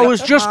I like,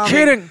 was just "Tommy."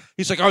 kidding.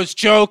 He's like, "I was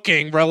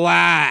joking.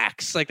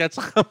 Relax." Like that's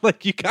I'm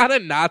like you gotta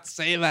not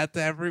say that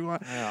to everyone.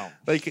 Oh.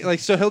 Like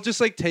so he'll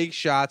just like take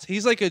shots.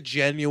 He's like a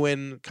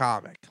genuine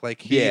comic.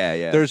 Like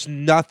Yeah. there's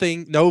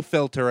nothing, no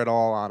filter at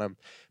all on him.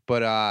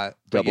 But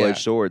Double-edged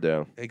yeah, sword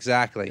though.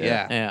 exactly.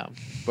 Yeah. Yeah. Yeah.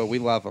 But we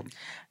love him.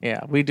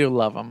 Yeah, we do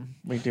love him.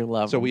 We do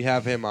love So him. we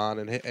have him on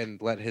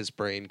and let his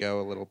brain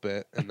go a little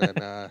bit, and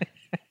then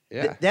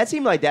yeah. That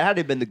seemed like that had to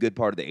have been the good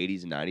part of the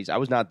 80s and 90s. I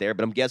was not there,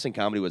 but I'm guessing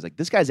comedy was like,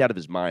 this guy's out of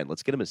his mind.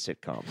 Let's get him a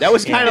sitcom. That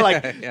was kind of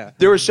like, Yeah.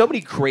 there were so many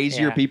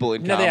crazier Yeah. people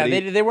in No,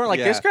 comedy. they weren't like,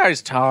 Yeah. this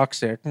guy's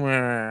toxic.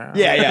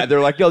 Yeah. They're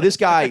like, no, this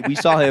guy, we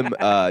saw him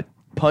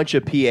punch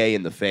a PA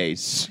in the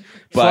face,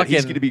 but he's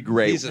Fucking- going to be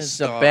great. he's a This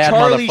is a star. bad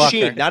Charlie motherfucker.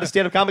 Sheen, not a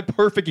stand-up comic,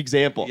 perfect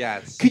example.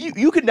 Yes.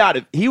 You could not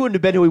have, he wouldn't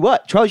have been who he was.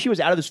 Charlie Sheen was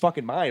out of his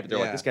fucking mind, but they're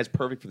like, Yeah. this guy's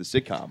perfect for the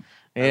sitcom.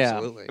 Yeah.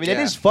 Absolutely. I mean,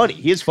 that is funny.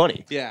 He is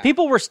funny. Yeah.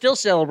 People were still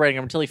celebrating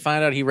him until he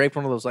found out he raped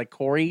one of those like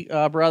Corey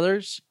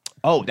brothers.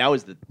 Oh, that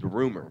was the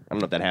rumor. I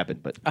don't know if that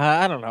happened, but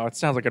I don't know. It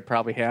sounds like it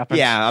probably happened.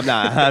 yeah, I'm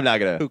not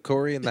gonna. Who,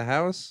 Corey in the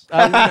house?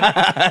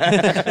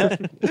 Uh,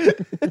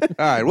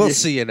 All right, we'll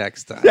see you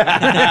next time.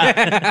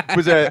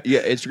 Was that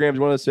Instagram's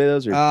one of say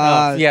those or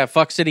yeah,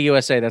 Fuck City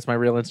USA. That's my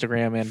real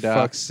Instagram and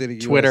Fuck City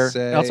Twitter.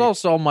 USA. That's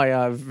also my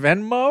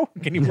Venmo.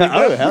 Can you believe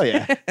oh that? hell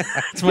yeah!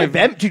 It's my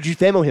dude, you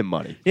Venmo him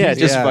money. Yeah, He's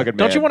just yeah. fucking.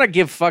 Don't you mad. want to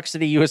give Fuck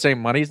City USA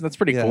money? That's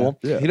pretty Yeah. cool.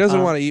 Yeah. He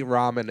doesn't want to eat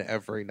ramen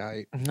every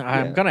night.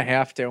 I'm gonna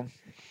have to.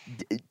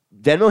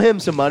 Venmo him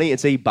some money and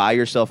say buy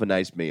yourself a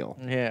nice meal?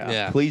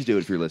 Yeah. Please do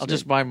it if you're listening. I'll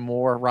just buy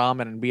more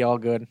ramen and be all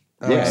good.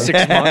 Yeah.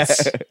 6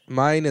 months.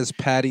 Mine is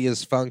Patty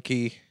is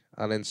Funky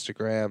on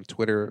Instagram.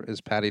 Twitter is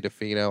Patty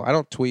DeFino. I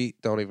don't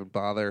tweet. Don't even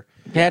bother.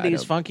 Patty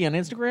is don't- funky on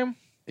Instagram.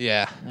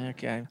 Yeah.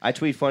 Okay. I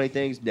tweet funny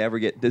things. Never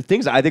get the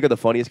things I think are the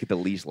funniest get the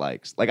least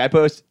likes. Like I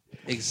post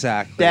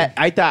Exactly. that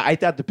I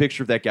thought the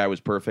picture of that guy was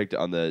perfect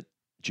on the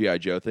GI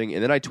Joe thing,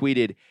 and then I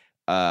tweeted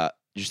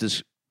just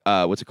this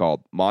what's it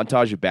called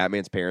montage of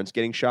Batman's parents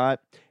getting shot,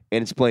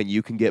 and it's playing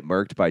 "You Can Get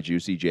Murked" by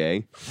Juicy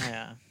J.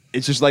 Yeah.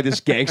 It's just like this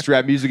gangster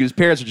rap music, and his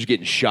parents are just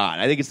getting shot.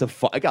 I think it's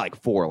I got like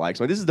 4 likes.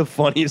 Like this is the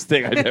funniest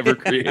thing I've ever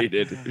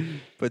created.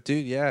 But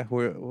dude, yeah,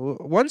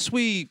 once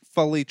we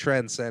fully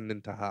transcend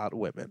into hot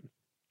women,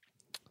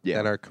 Yeah,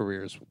 then our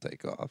careers will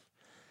take off.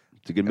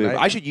 it's a good and move.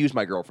 I- I should use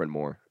my girlfriend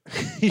more.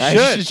 You I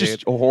should, should just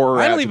dude. horror.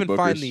 I don't ads even and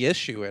find bookers. the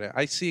issue in it.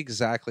 I see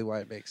exactly why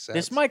it makes sense.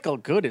 This Michael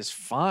Good is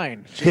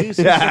fine.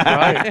 Jesus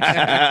Christ.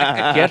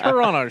 Get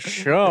her on a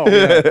show.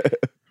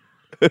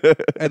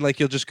 And like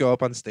you'll just go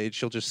up on stage,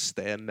 she'll just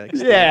stand next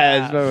to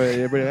Yeah, it's no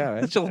way. Everybody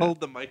you. out. She'll hold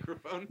the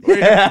microphone.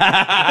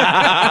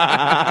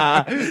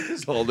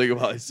 Just holding him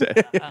while I say.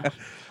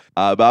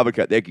 Baba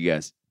Cut. Thank you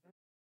guys.